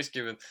 DLC, or base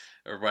game with,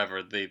 or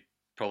whatever. They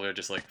probably are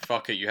just like,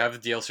 fuck it, you have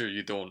the DLC or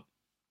you don't.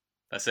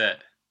 That's it.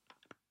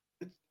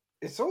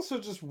 It's also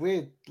just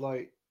weird,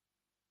 like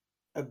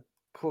a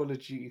Call of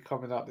Duty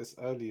coming out this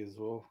early as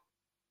well.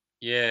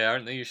 Yeah,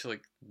 aren't they usually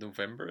like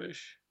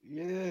November-ish?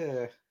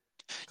 Yeah.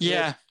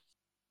 Yeah.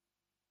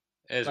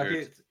 It is like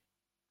weird.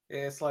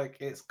 It's like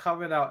it's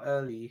coming out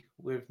early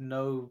with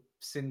no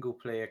single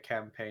player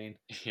campaign.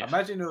 Yeah.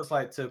 Imagine it was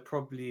like to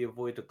probably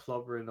avoid the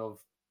clobbering of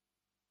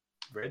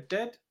Red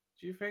Dead.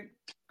 Do you think?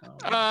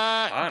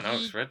 I don't know.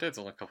 Cause Red Dead's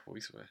only a couple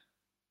weeks away.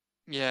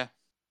 Yeah.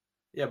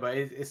 Yeah, but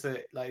it's a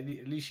like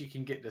at least you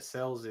can get the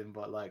sales in.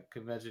 But like,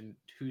 imagine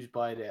who's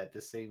buying it at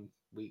the same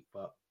week.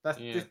 But that's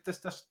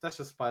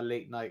just my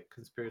late night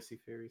conspiracy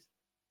theories.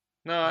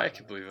 No, I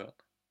can believe that.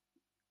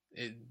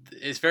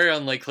 It's very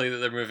unlikely that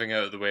they're moving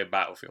out of the way of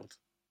Battlefield,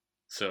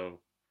 so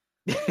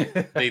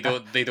they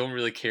don't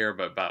really care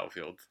about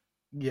Battlefield.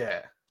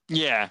 Yeah.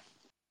 Yeah.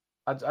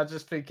 I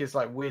just think it's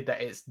like weird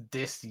that it's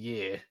this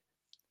year.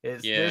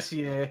 It's this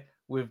year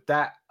with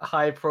that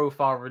high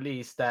profile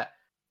release that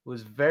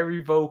was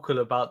very vocal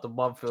about the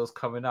month it was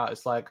coming out.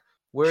 It's like,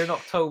 we're in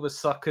October,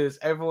 suckers.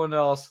 Everyone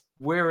else,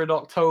 we're in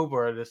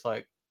October, and it's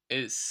like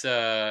it's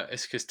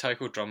because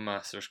Taiko Drum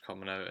Master's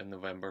coming out in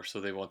November, so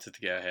they wanted to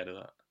get ahead of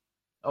that.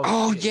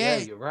 Oh shit, yeah,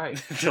 you're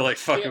right. They're like,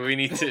 fuck it, we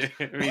need to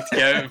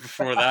get out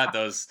before that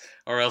does,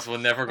 or else we'll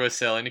never go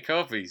sell any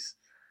copies.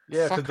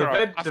 Yeah, because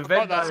the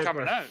Venn diagram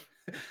coming out.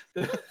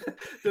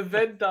 the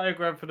Venn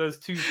diagram for those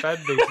 2 fan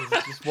bases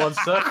is just one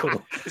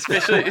circle.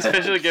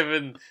 Especially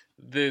given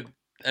there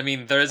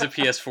is a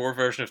PS4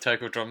 version of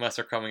Taiko Drum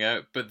Master coming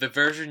out, but the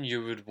version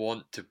you would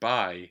want to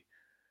buy,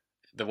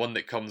 the one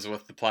that comes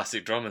with the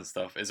plastic drum and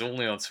stuff, is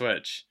only on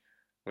Switch,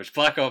 which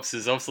Black Ops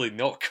is obviously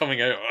not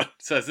coming out on,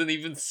 so it's an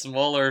even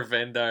smaller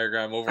Venn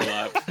diagram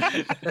overlap.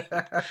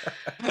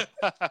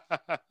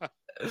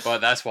 But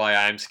that's why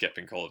I'm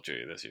skipping Call of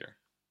Duty this year.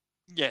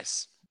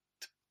 Yes.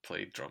 To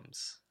play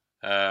drums.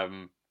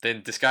 Then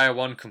Disgaea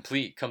 1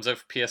 Complete comes out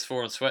for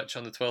PS4 and Switch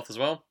on the 12th as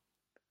well.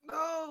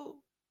 No!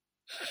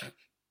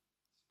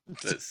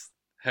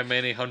 How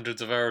many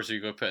hundreds of hours are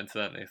you going to put into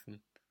that, Nathan?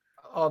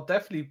 I'll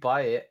definitely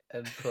buy it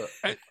and put...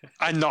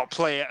 and not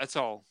play it at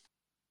all.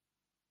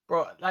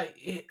 Bro,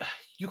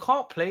 you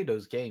can't play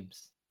those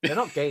games. They're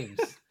not games.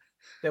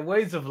 They're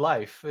ways of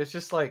life. It's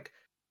just like,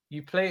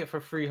 you play it for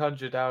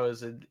 300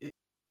 hours and...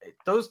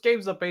 those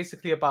games are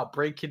basically about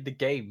breaking the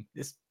game.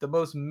 It's the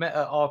most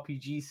meta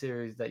RPG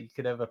series that you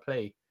could ever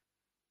play.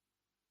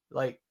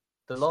 Like,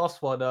 the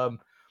last one,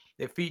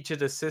 it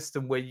featured a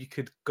system where you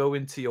could go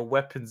into your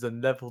weapons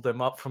and level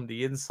them up from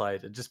the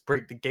inside and just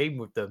break the game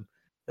with them.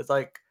 It's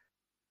like,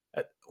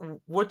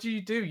 what do?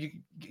 You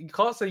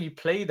can't say you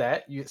play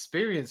that, you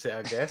experience it,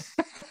 I guess.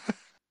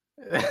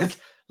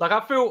 Like,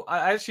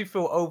 I actually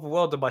feel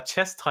overwhelmed and my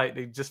chest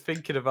tightening just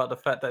thinking about the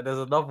fact that there's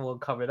another one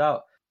coming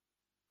out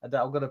and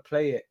that I'm going to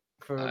play it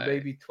for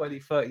maybe 20,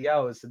 30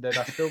 hours and then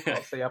I still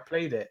can't say I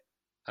played it.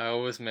 I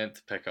always meant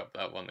to pick up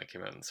that one that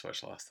came out on the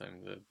Switch last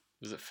time.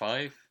 Was it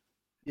 5?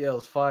 Yeah, it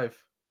was 5.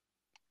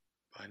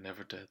 I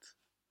never did.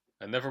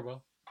 I never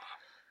will.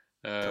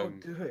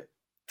 Don't do it.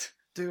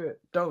 Do it.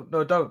 Don't.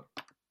 No, don't.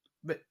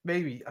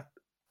 Maybe.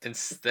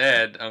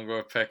 Instead, I'm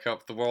going to pick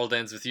up The World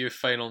Ends With You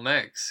Final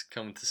Mix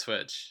coming to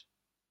Switch.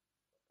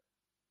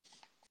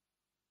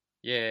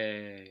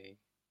 Yay.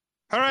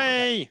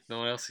 Hooray! No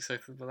one else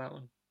excited about that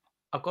one?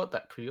 I got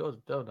that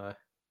pre-ordered, don't I?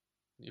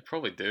 You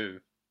probably do.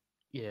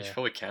 You Yeah. should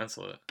probably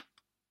cancel it.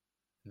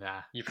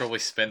 Nah. You probably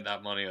spent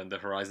that money on the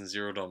Horizon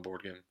Zero Dawn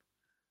board game.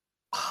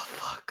 Oh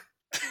fuck.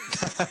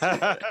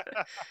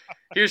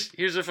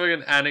 Here's a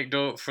fucking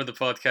anecdote for the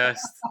podcast.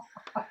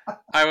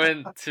 I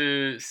went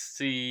to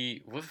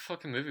see what the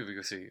fucking movie we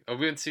go see? Oh,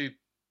 we went to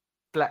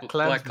Black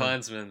Black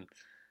Klansman.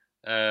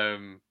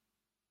 Klansman.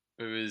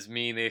 It was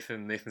me,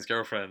 Nathan's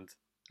girlfriend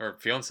or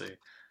fiance,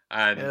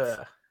 and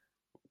Yeah.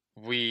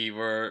 we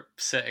were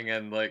sitting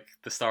in like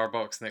the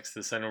Starbucks next to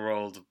the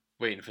Cineworld,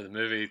 waiting for the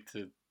movie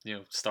to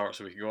start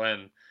so we could go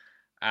in,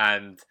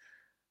 and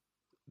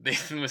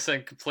Nathan was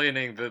saying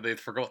complaining that they'd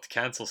forgot to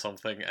cancel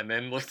something, and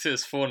then looked at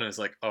his phone and was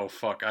like, "Oh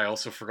fuck! I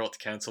also forgot to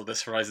cancel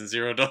this Horizon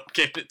Zero Dawn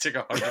game that took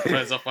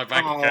 £100 off my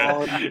bank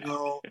account."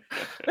 no.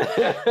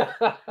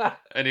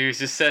 And he was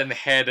just sitting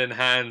head in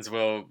hands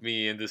while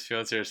me and his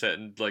fiance are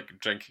sitting like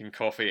drinking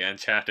coffee and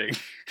chatting.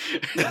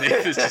 And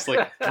Nathan's just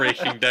like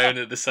breaking down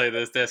at the side of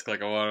his desk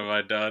like, "Oh, what have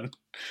I done?"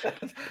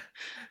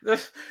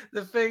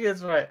 The thing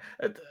is, right,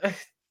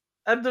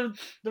 and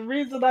the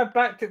reason I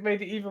backed it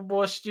made it even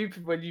more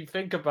stupid when you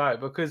think about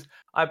it, because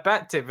I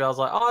backed it, but I was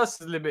like, "Oh,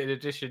 this is a limited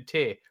edition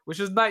tier," which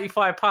was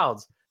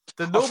 £95.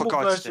 The normal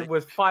version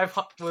was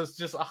was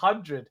just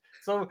 100.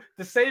 So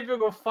the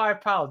saving of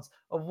 £5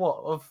 of what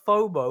of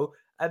FOMO,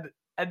 and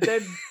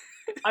then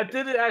I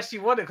didn't actually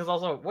want it because I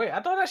was like, "Wait,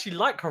 I don't actually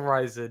like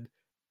Horizon."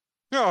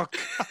 Oh,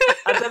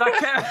 And then I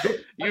kept.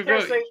 You're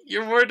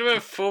worried about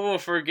FOMO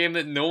for a game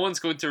that no one's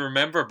going to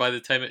remember by the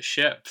time it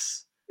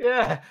ships.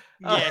 Yeah.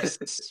 yes.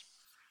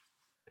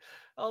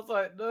 I was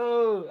like,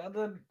 no, and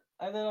then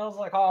I was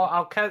like, oh,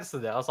 I'll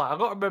cancel it. I was like, I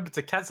got to remember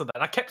to cancel that.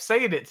 And I kept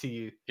saying it to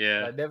you.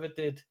 Yeah. I never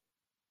did.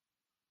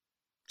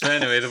 So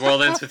anyway, The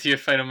World Ends With You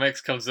Final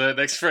Mix comes out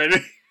next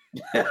Friday.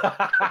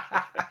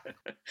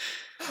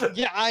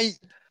 Yeah,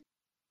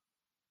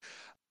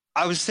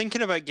 I was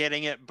thinking about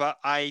getting it, but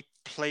I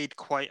played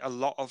quite a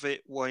lot of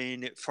it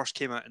when it first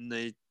came out in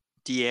the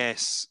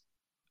DS,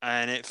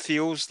 and it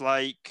feels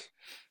like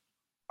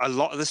a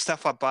lot of the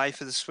stuff I buy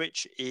for the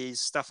Switch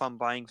is stuff I'm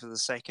buying for the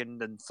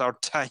second and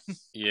third time.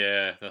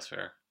 Yeah, that's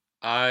fair.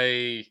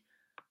 I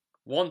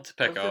want to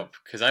pick up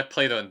because I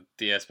played it on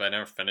DS, but I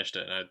never finished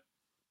it, and I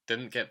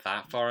didn't get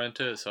that far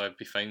into it, so I'd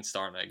be fine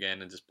starting it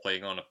again and just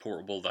playing on a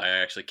portable that I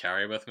actually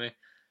carry with me.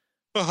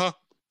 Uh-huh.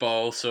 But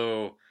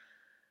also,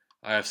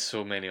 I have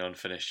so many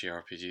unfinished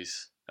JRPGs.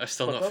 I've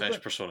still not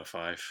finished Persona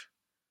 5.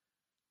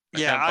 I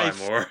can't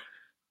buy more.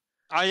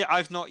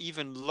 I've not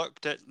even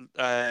looked at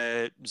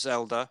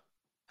Zelda.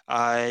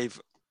 I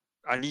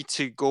need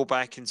to go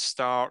back and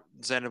start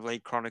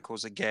Xenoblade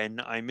Chronicles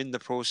again. I'm in the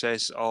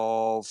process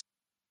of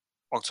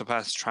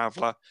Octopath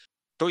Traveler.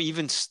 Don't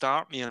even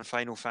start me on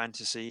Final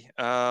Fantasy.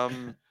 Yeah,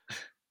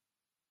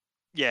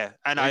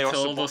 and Wait I till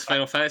also all those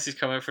Final Fantasies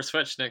come out for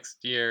Switch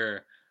next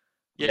year.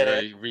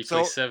 Yeah,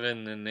 replay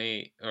 7 and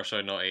 8, or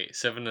sorry, not 8,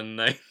 7 and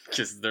 9,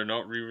 because they're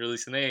not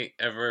re-releasing 8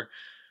 ever,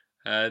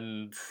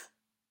 and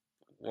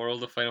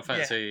World of Final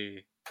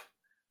Fantasy.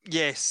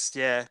 Yes,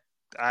 yeah,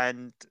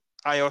 and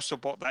I also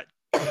bought that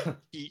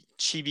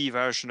chibi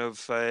version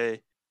of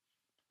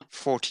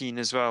 14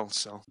 as well.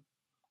 So,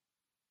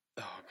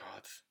 oh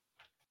god,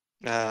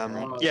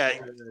 yeah,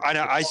 I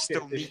know. I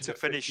still need to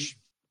finish.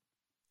 15?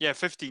 Yeah,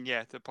 15.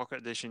 Yeah, the Pocket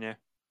Edition. Yeah.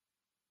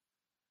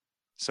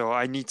 So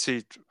I need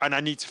to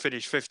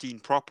finish 15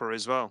 proper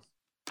as well.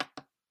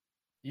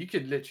 You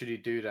could literally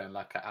do that in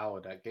like an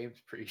hour. That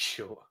game's pretty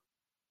short.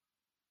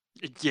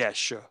 Yeah,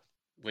 sure.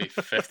 Wait,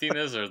 15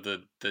 is, or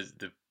the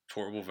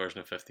portable version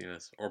of 15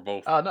 is, or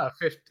both? Oh no,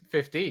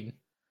 15.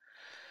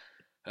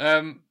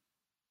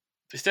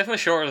 It's definitely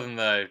shorter than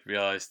I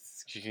realized.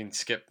 You can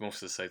skip most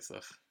of the side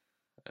stuff,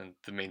 and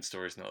the main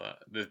story is not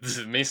that.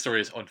 The main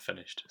story is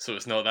unfinished, so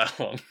it's not that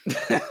long.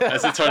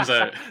 As it turns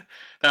out,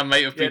 that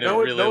might have been a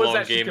really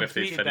long game if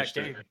they finished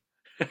it.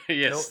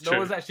 Yes, no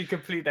one's actually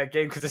completed that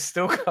game because it's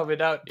still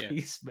coming out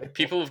piecemeal.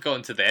 People have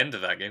gotten to the end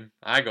of that game.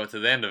 I got to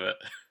the end of it.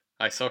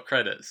 I saw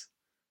credits.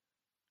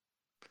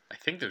 I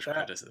think there's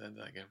credits at the end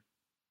of that game.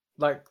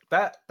 Like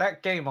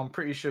that game, I'm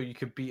pretty sure you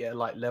could beat at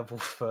like level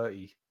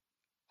 30.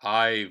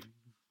 I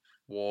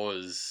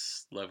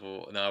was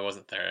I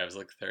wasn't 30. I was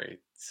like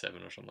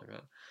 37 or something like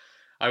that.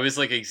 I was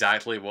like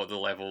exactly what the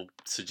level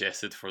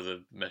suggested for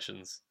the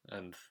missions,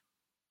 and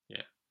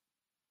yeah,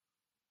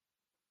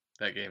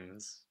 that game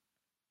is.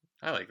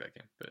 I like that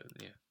game, but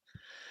yeah.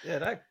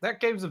 Yeah, that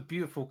game's a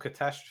beautiful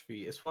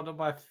catastrophe. It's one of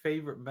my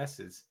favorite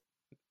messes.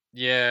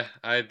 Yeah,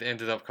 I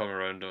ended up coming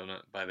around on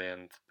it by the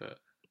end, but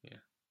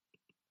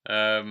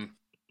yeah.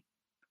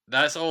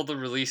 That's all the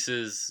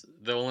releases.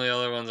 The only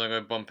other ones I'm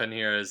going to bump in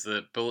here is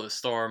that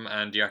Bulletstorm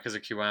and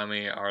Yakuza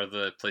Kiwami are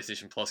the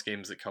PlayStation Plus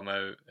games that come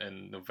out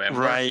in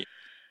November. Right.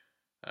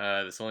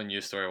 That's the only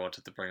news story I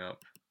wanted to bring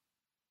up.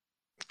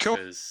 Cool.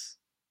 Because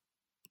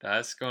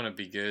that's going to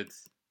be good.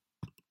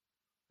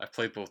 I've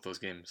played both those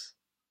games.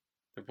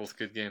 They're both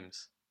good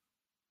games.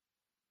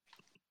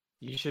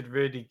 You should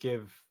really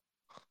give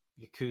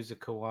Yakuza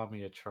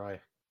Kiwami a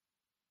try.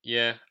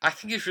 Yeah, I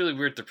think it's really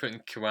weird they're putting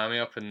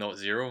Kiwami up and not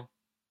Zero.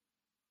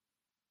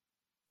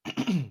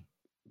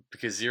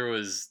 Because Zero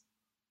is,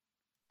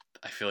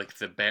 I feel like,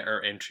 the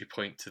better entry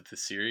point to the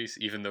series,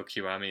 even though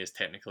Kiwami is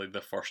technically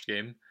the first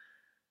game.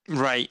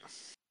 Right.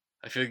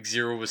 I feel like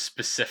Zero was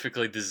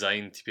specifically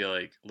designed to be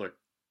like, look,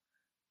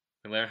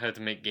 we learned how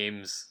to make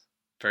games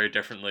very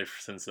differently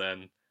since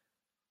then,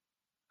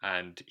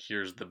 and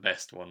here's the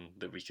best one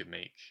that we could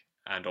make.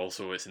 And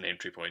also, it's an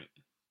entry point.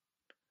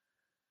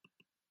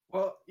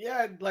 Well,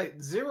 yeah,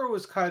 like Zero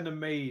was kind of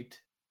made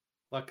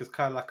like it's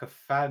kind of like a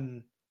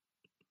fan,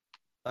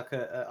 like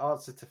an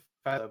answer to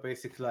fan.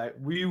 Basically, like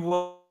we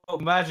want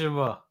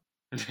Majima.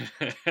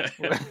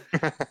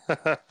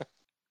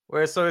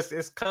 Where so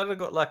it's kind of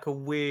got like a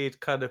weird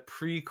kind of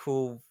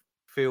prequel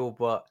feel,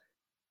 but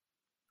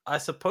I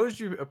suppose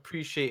you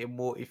appreciate it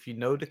more if you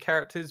know the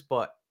characters,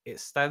 but it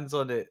stands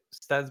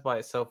by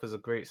itself as a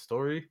great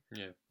story.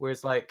 Yeah.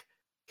 Whereas like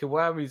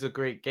Kiwami's a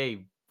great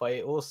game, but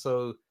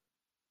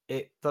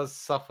it does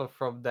suffer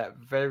from that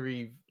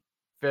very,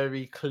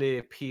 very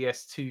clear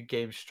PS2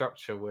 game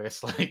structure where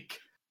it's like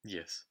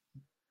Yes.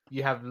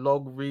 you have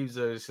long reams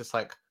of it's just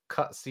like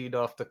cutscene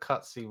after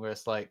cutscene where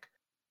it's like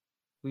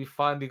we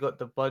finally got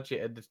the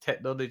budget and the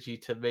technology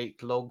to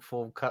make long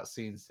form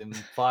cutscenes, and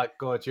by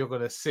God, you're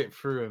gonna sit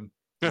through them,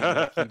 you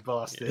lucky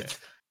bastard.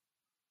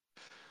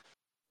 Yeah.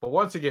 But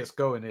once it gets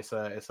going, it's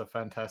a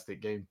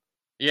fantastic game.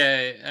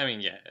 Yeah, I mean,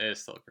 yeah,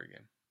 it's still a great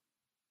game.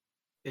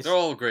 They're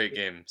all great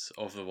games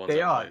of the ones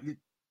they I've are. played.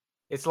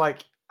 It's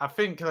like I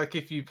think like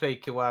if you play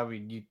Kiwami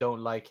and you don't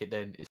like it,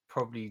 then it's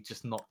probably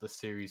just not the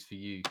series for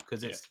you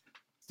because it's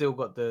still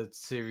got the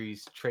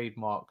series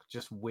trademark,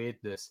 just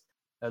weirdness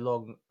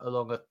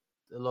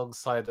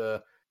alongside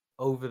a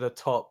over the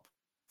top,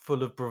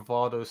 full of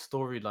bravado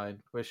storyline,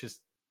 where it's just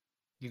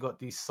you got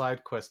these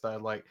side quests that are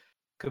like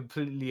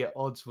completely at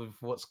odds with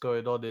what's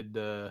going on in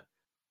the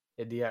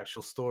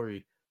actual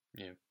story.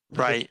 Yeah.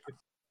 Right.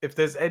 If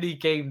there's any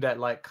game that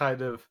like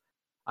kind of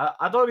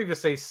I don't even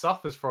say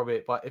suffers from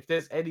it, but if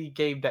there's any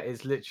game that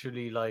is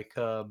literally like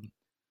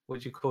what do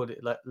you call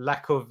it, like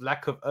lack of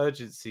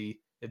urgency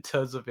in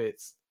terms of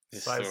its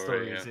side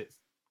stories,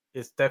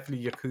 it's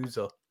definitely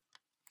Yakuza.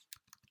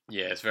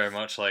 Yeah, it's very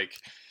much like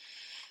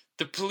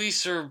the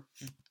police are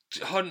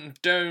hunting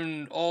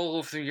down all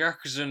of the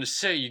Yakuza in the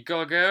city. You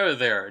gotta get out of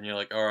there. And you're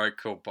like, all right,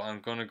 cool, but I'm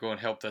gonna go and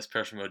help this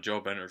person with a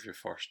job interview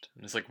first.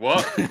 And it's like,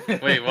 what?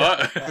 Wait,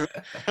 what?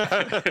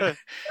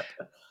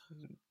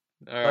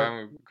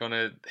 I'm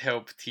gonna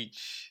help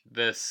teach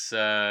this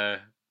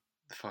this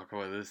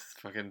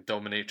fucking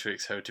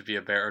dominatrix how to be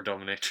a better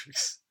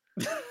dominatrix.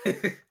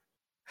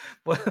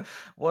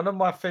 One of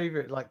my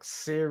favorite like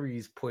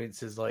series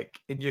points is like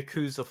in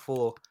Yakuza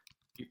 4,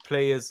 you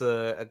play as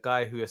a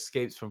guy who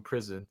escapes from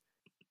prison.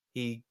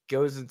 He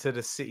goes into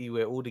the city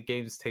where all the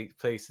games take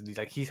place, and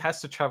he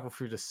has to travel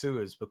through the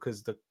sewers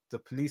because the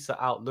police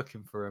are out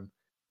looking for him.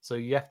 So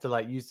you have to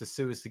like use the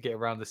sewers to get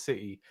around the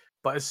city.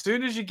 But as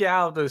soon as you get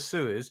out of those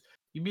sewers,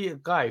 you meet a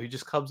guy who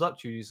just comes up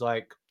to you. He's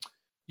like,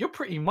 "You're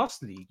pretty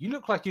muscly. You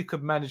look like you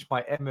could manage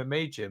my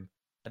MMA gym."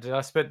 And then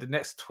I spent the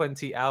next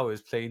 20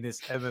 hours playing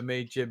this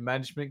MMA gym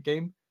management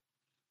game.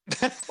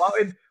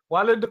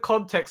 while in the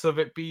context of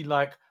it being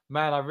like,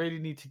 man, I really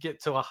need to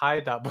get to a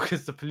hideout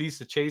because the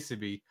police are chasing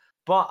me.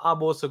 But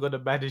I'm also going to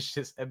manage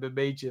this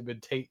MMA gym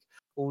and take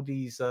all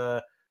these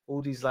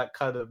like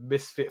kind of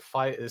misfit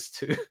fighters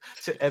to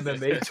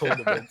MMA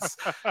tournaments.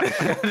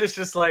 It's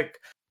just like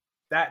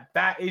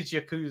that is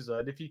Yakuza,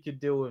 and if you can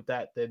deal with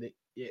that, then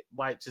it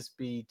might just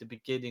be the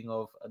beginning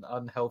of an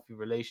unhealthy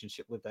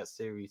relationship with that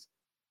series.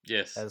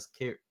 Yes, as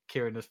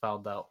Kieran has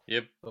found out.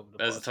 Yep,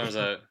 as it turns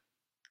out,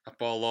 I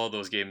bought a lot of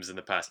those games in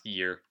the past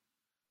year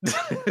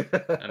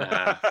and a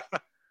half,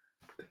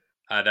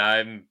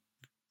 and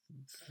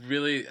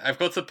I've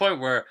got to the point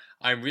where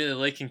I'm really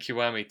liking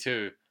Kiwami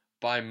 2,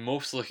 but I'm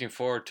most looking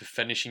forward to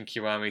finishing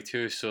Kiwami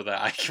 2 so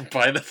that I can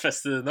buy the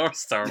Fist of the North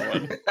Star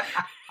one.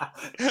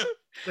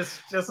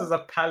 just as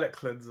a palate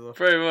cleanser.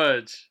 Pretty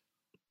much.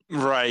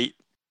 Right.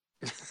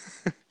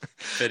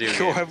 Video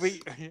cool. games.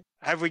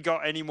 Have we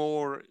got any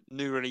more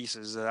new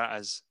releases?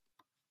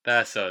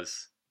 That's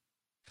us.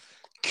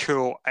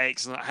 Cool.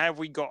 Excellent. Have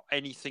we got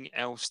anything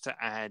else to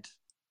add?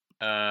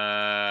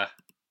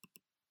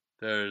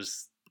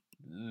 There's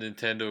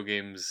Nintendo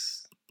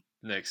games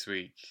next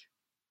week.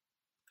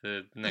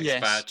 The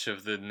next batch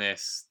of the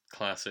NES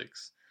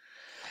classics.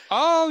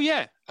 Oh,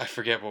 yeah. I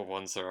forget what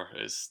ones there are.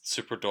 It's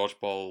Super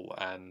Dodgeball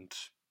and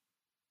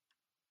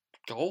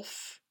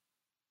Golf?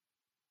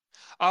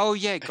 Oh,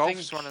 yeah.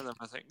 Golf's one of them,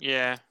 I think.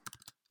 Yeah.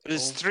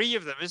 There's 3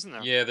 of them, isn't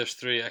there? Yeah, there's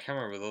 3. I can't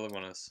remember what the other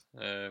one is.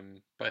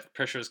 But I'm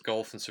pretty sure it's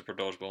Golf and Super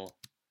Dodgeball.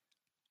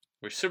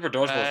 Which Super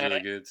Dodgeball is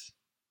really good.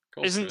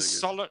 Golf's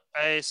isn't really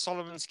good.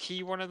 Solomon's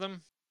Key one of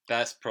them?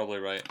 That's probably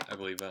right. I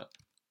believe that.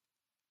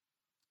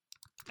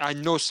 I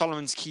know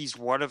Solomon's Key's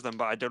one of them,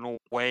 but I don't know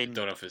when. I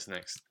don't know if it's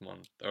next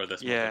month or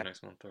this month or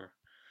next month.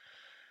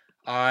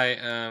 I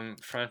am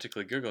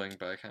frantically Googling,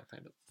 but I can't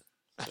find it.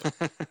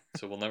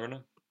 So we'll never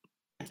know.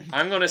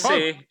 I'm going to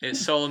say it's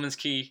Solomon's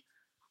Key,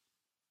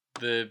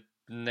 the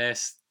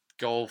NES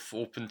Golf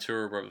Open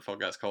Tour, whatever the fuck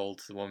that's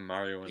called, the one with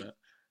Mario in it.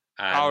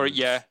 Oh, And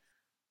yeah.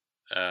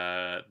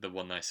 the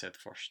one I said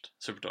first,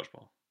 Super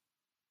Dodgeball.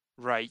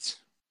 Right.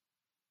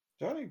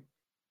 Johnny,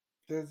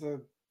 there's a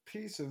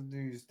piece of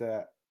news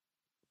that,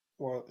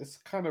 well, it's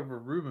kind of a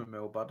rumor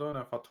mill, but I don't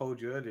know if I told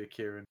you earlier,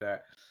 Kieran,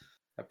 that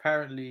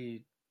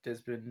apparently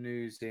there's been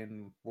news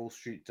in Wall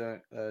Street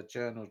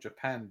Journal,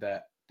 Japan,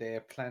 that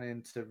they're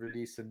planning to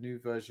release a new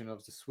version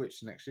of the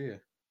Switch next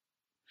year.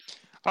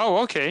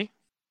 Oh, okay.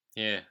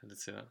 Yeah, I did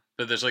see that.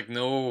 But there's like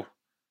no.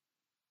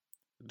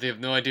 They have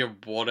no idea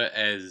what it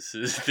is.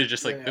 They're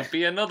just like, there'll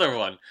be another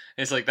one.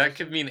 It's like, that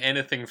could mean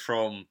anything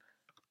from,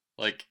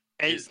 like...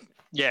 It's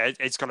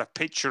got a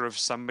picture of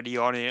somebody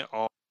on it,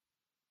 or...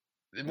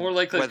 More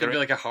likely it's going to be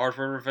like a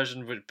hardware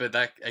revision, but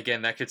that,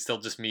 again, that could still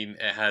just mean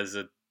it has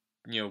a,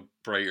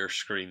 brighter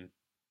screen,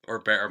 or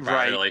better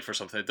battery life or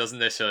something. It doesn't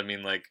necessarily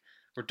mean, like,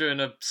 we're doing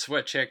a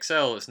Switch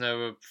XL, it's now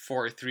a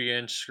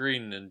 43-inch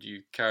screen, and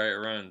you carry it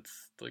around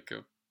like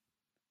a...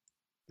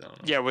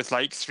 Yeah, with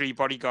like 3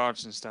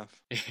 bodyguards and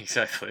stuff.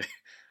 Exactly.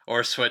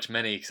 Or Switch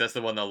Mini, because that's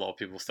the one that a lot of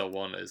people still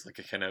want, is like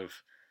a kind of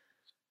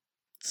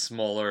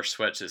smaller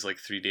Switch that's like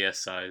 3DS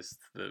sized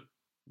that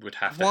would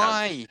have to have...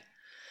 Why?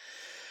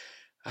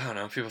 I don't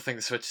know, people think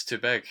the Switch is too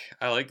big.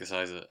 I like the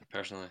size of it,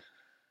 personally.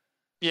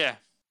 Yeah.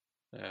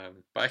 But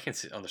I can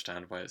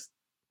understand why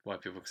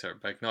people consider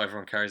it big. Not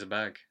everyone carries a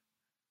bag.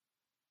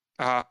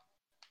 Yeah,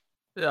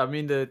 I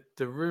mean, the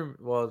rumor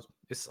was...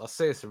 I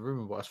say it's a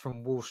rumor, but it's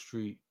from Wall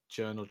Street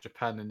Journal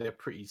Japan, and they're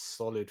pretty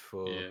solid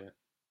for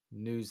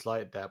news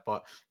like that.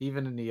 But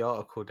even in the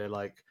article, they're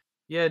like,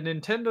 yeah,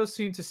 Nintendo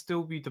seem to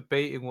still be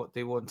debating what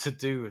they want to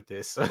do with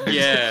this.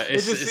 Yeah,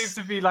 it just seems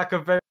to be like a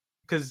very...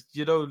 Because,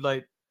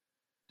 like,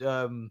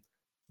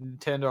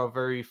 Nintendo are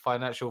very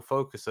financial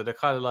focused, so they're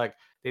kind of like,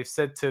 they've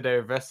said to their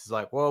investors,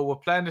 like, well, we're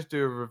planning to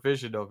do a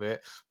revision of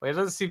it, but it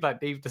doesn't seem like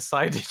they've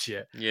decided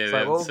yet. Yeah, they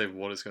haven't said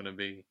what it's going to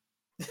be.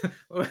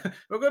 We're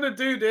gonna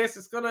do this.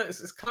 It's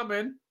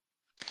coming.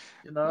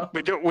 We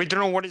don't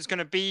know what it's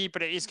gonna be,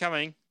 but it is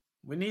coming.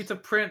 We need to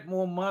print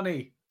more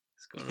money.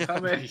 It's gonna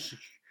come in.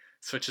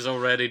 Switch is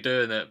already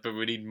doing it, but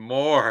we need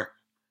more.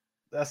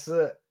 That's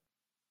it.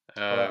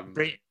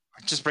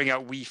 Just bring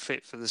out Wii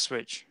Fit for the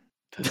Switch.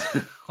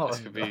 This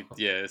could be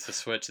it's a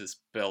Switch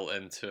that's built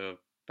into a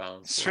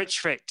balance.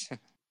 Switch Fit.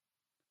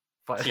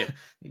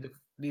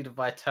 Need a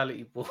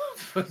vitality board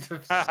for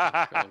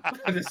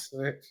the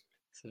Switch.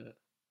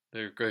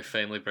 They're going to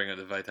finally bring out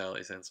the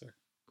vitality sensor.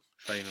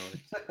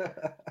 Finally.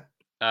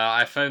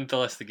 I found the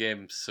list of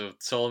games. So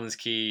Solomon's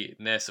Key,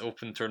 NES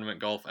Open Tournament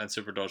Golf, and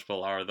Super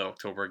Dodgeball are the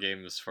October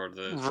games for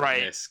the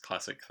NES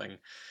Classic thing.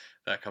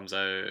 That comes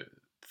out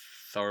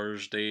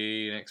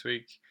Thursday next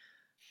week.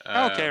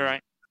 Okay,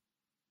 right.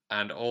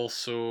 And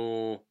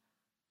also,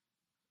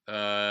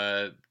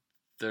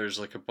 there's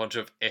like a bunch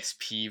of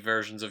SP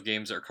versions of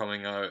games that are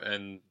coming out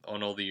on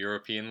all the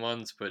European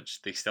ones,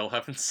 which they still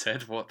haven't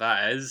said what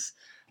that is.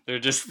 They're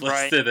just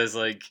listed as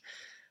like,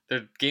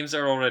 their games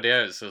are already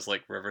out, so it's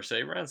like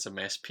Riverside Ransom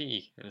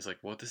SP, and it's like,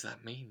 what does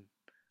that mean?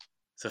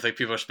 So I think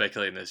people are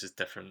speculating there's just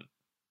different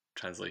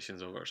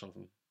translations of it or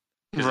something.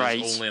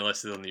 Because it's only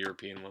listed on the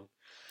European one.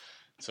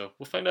 So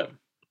we'll find out.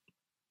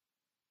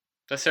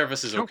 That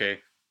service is okay.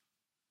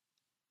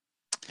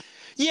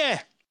 Yeah.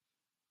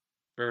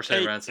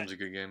 Riverside Ransom's a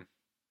good game.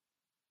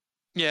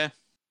 Yeah.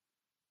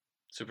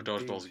 Super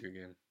Dodgeball's a good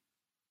game.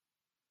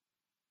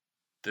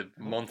 The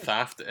month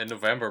after, in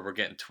November, we're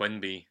getting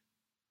Twinbee.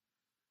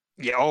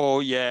 Yeah,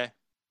 oh yeah.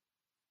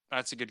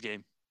 That's a good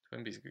game.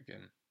 Twinbee's a good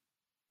game.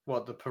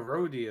 What, the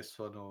Parodius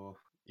one, or?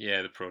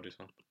 Yeah, the Parodius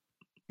one.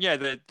 Yeah,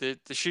 the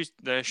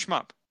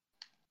shmup.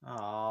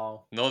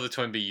 Oh. Not the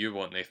Twinbee you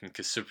want, Nathan,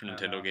 because Super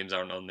Nintendo games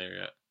aren't on there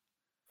yet.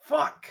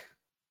 Fuck!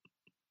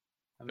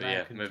 But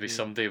yeah, maybe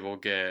someday we'll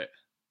get...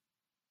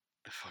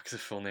 The fuck is the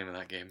full name of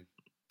that game?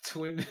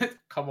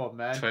 Come on,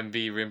 man.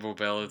 Twinbee Rainbow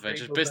Bell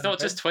Adventures. But it's not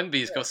just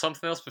Twinbee, it's got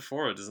something else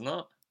before it, is it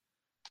not?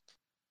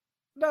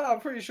 No, I'm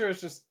pretty sure it's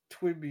just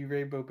Twinbee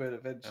Rainbow Bell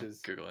Adventures.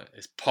 Google it.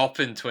 It's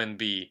Poppin'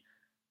 Twinbee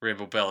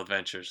Rainbow Bell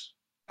Adventures.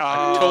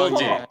 I told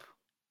you.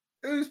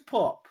 Who's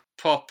Pop?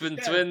 Poppin'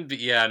 Twinbee.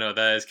 Yeah, no,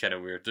 that is kind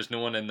of weird. There's no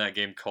one in that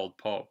game called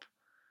Pop.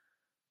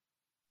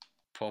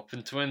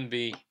 Poppin'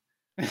 Twinbee.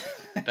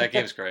 That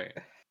game's great.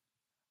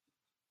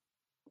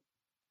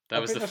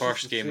 That was the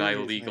first game I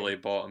legally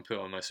bought and put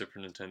on my Super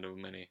Nintendo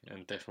Mini,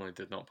 and definitely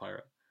did not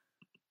pirate.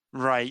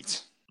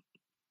 Right.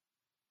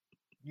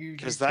 You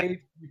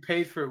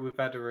paid for it with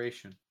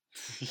adoration.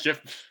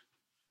 Yep.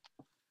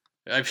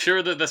 I'm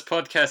sure that this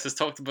podcast has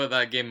talked about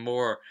that game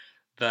more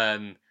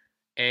than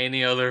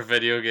any other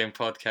video game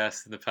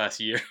podcast in the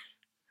past year.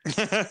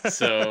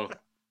 So,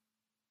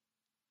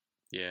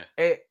 yeah.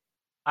 I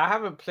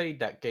haven't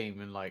played that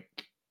game in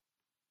like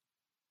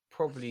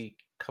probably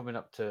coming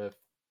up to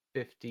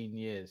 15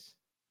 years.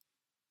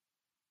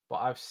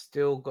 But I've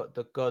still got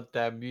the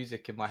goddamn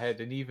music in my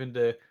head, and even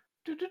the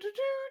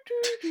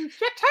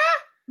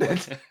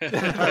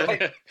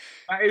that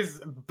is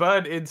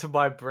burned into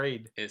my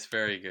brain. It's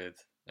very good.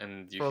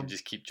 and you can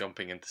just keep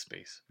jumping into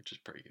space, which is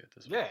pretty good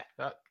as well.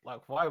 Yeah,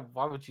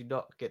 why would you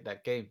not get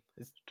that game?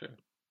 It's true,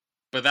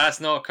 but that's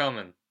not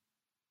coming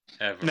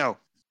ever. No,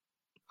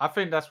 I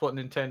think that's what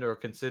Nintendo are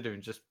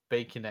considering, just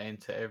baking it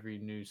into every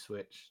new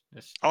Switch.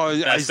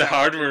 That's the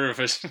hardware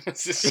revision.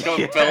 It's just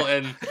got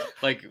built-in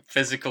like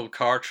physical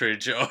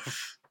cartridge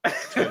of.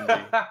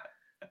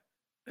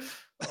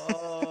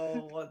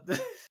 Oh, what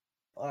the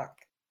fuck?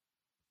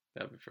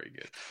 That'd be pretty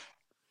good.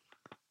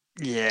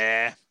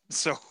 Yeah.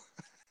 So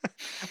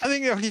I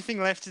think the only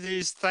thing left to do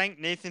is thank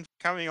Nathan for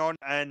coming on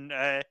and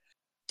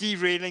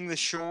derailing the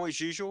show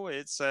as usual.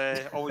 It's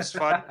always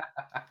fun.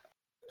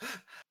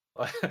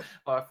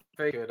 I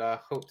figured I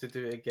hope to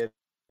do it again.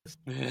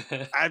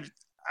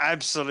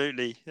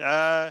 Absolutely.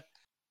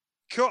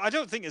 Cool. I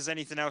don't think there's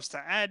anything else to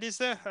add, is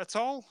there, at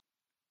all?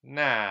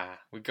 Nah,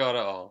 we got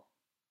it all.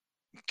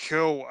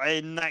 Cool.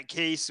 In that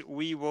case,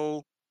 we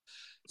will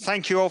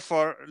thank you all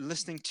for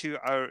listening to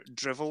our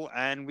drivel,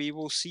 and we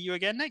will see you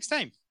again next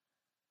time.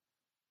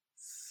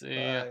 See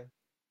ya.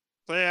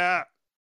 See ya.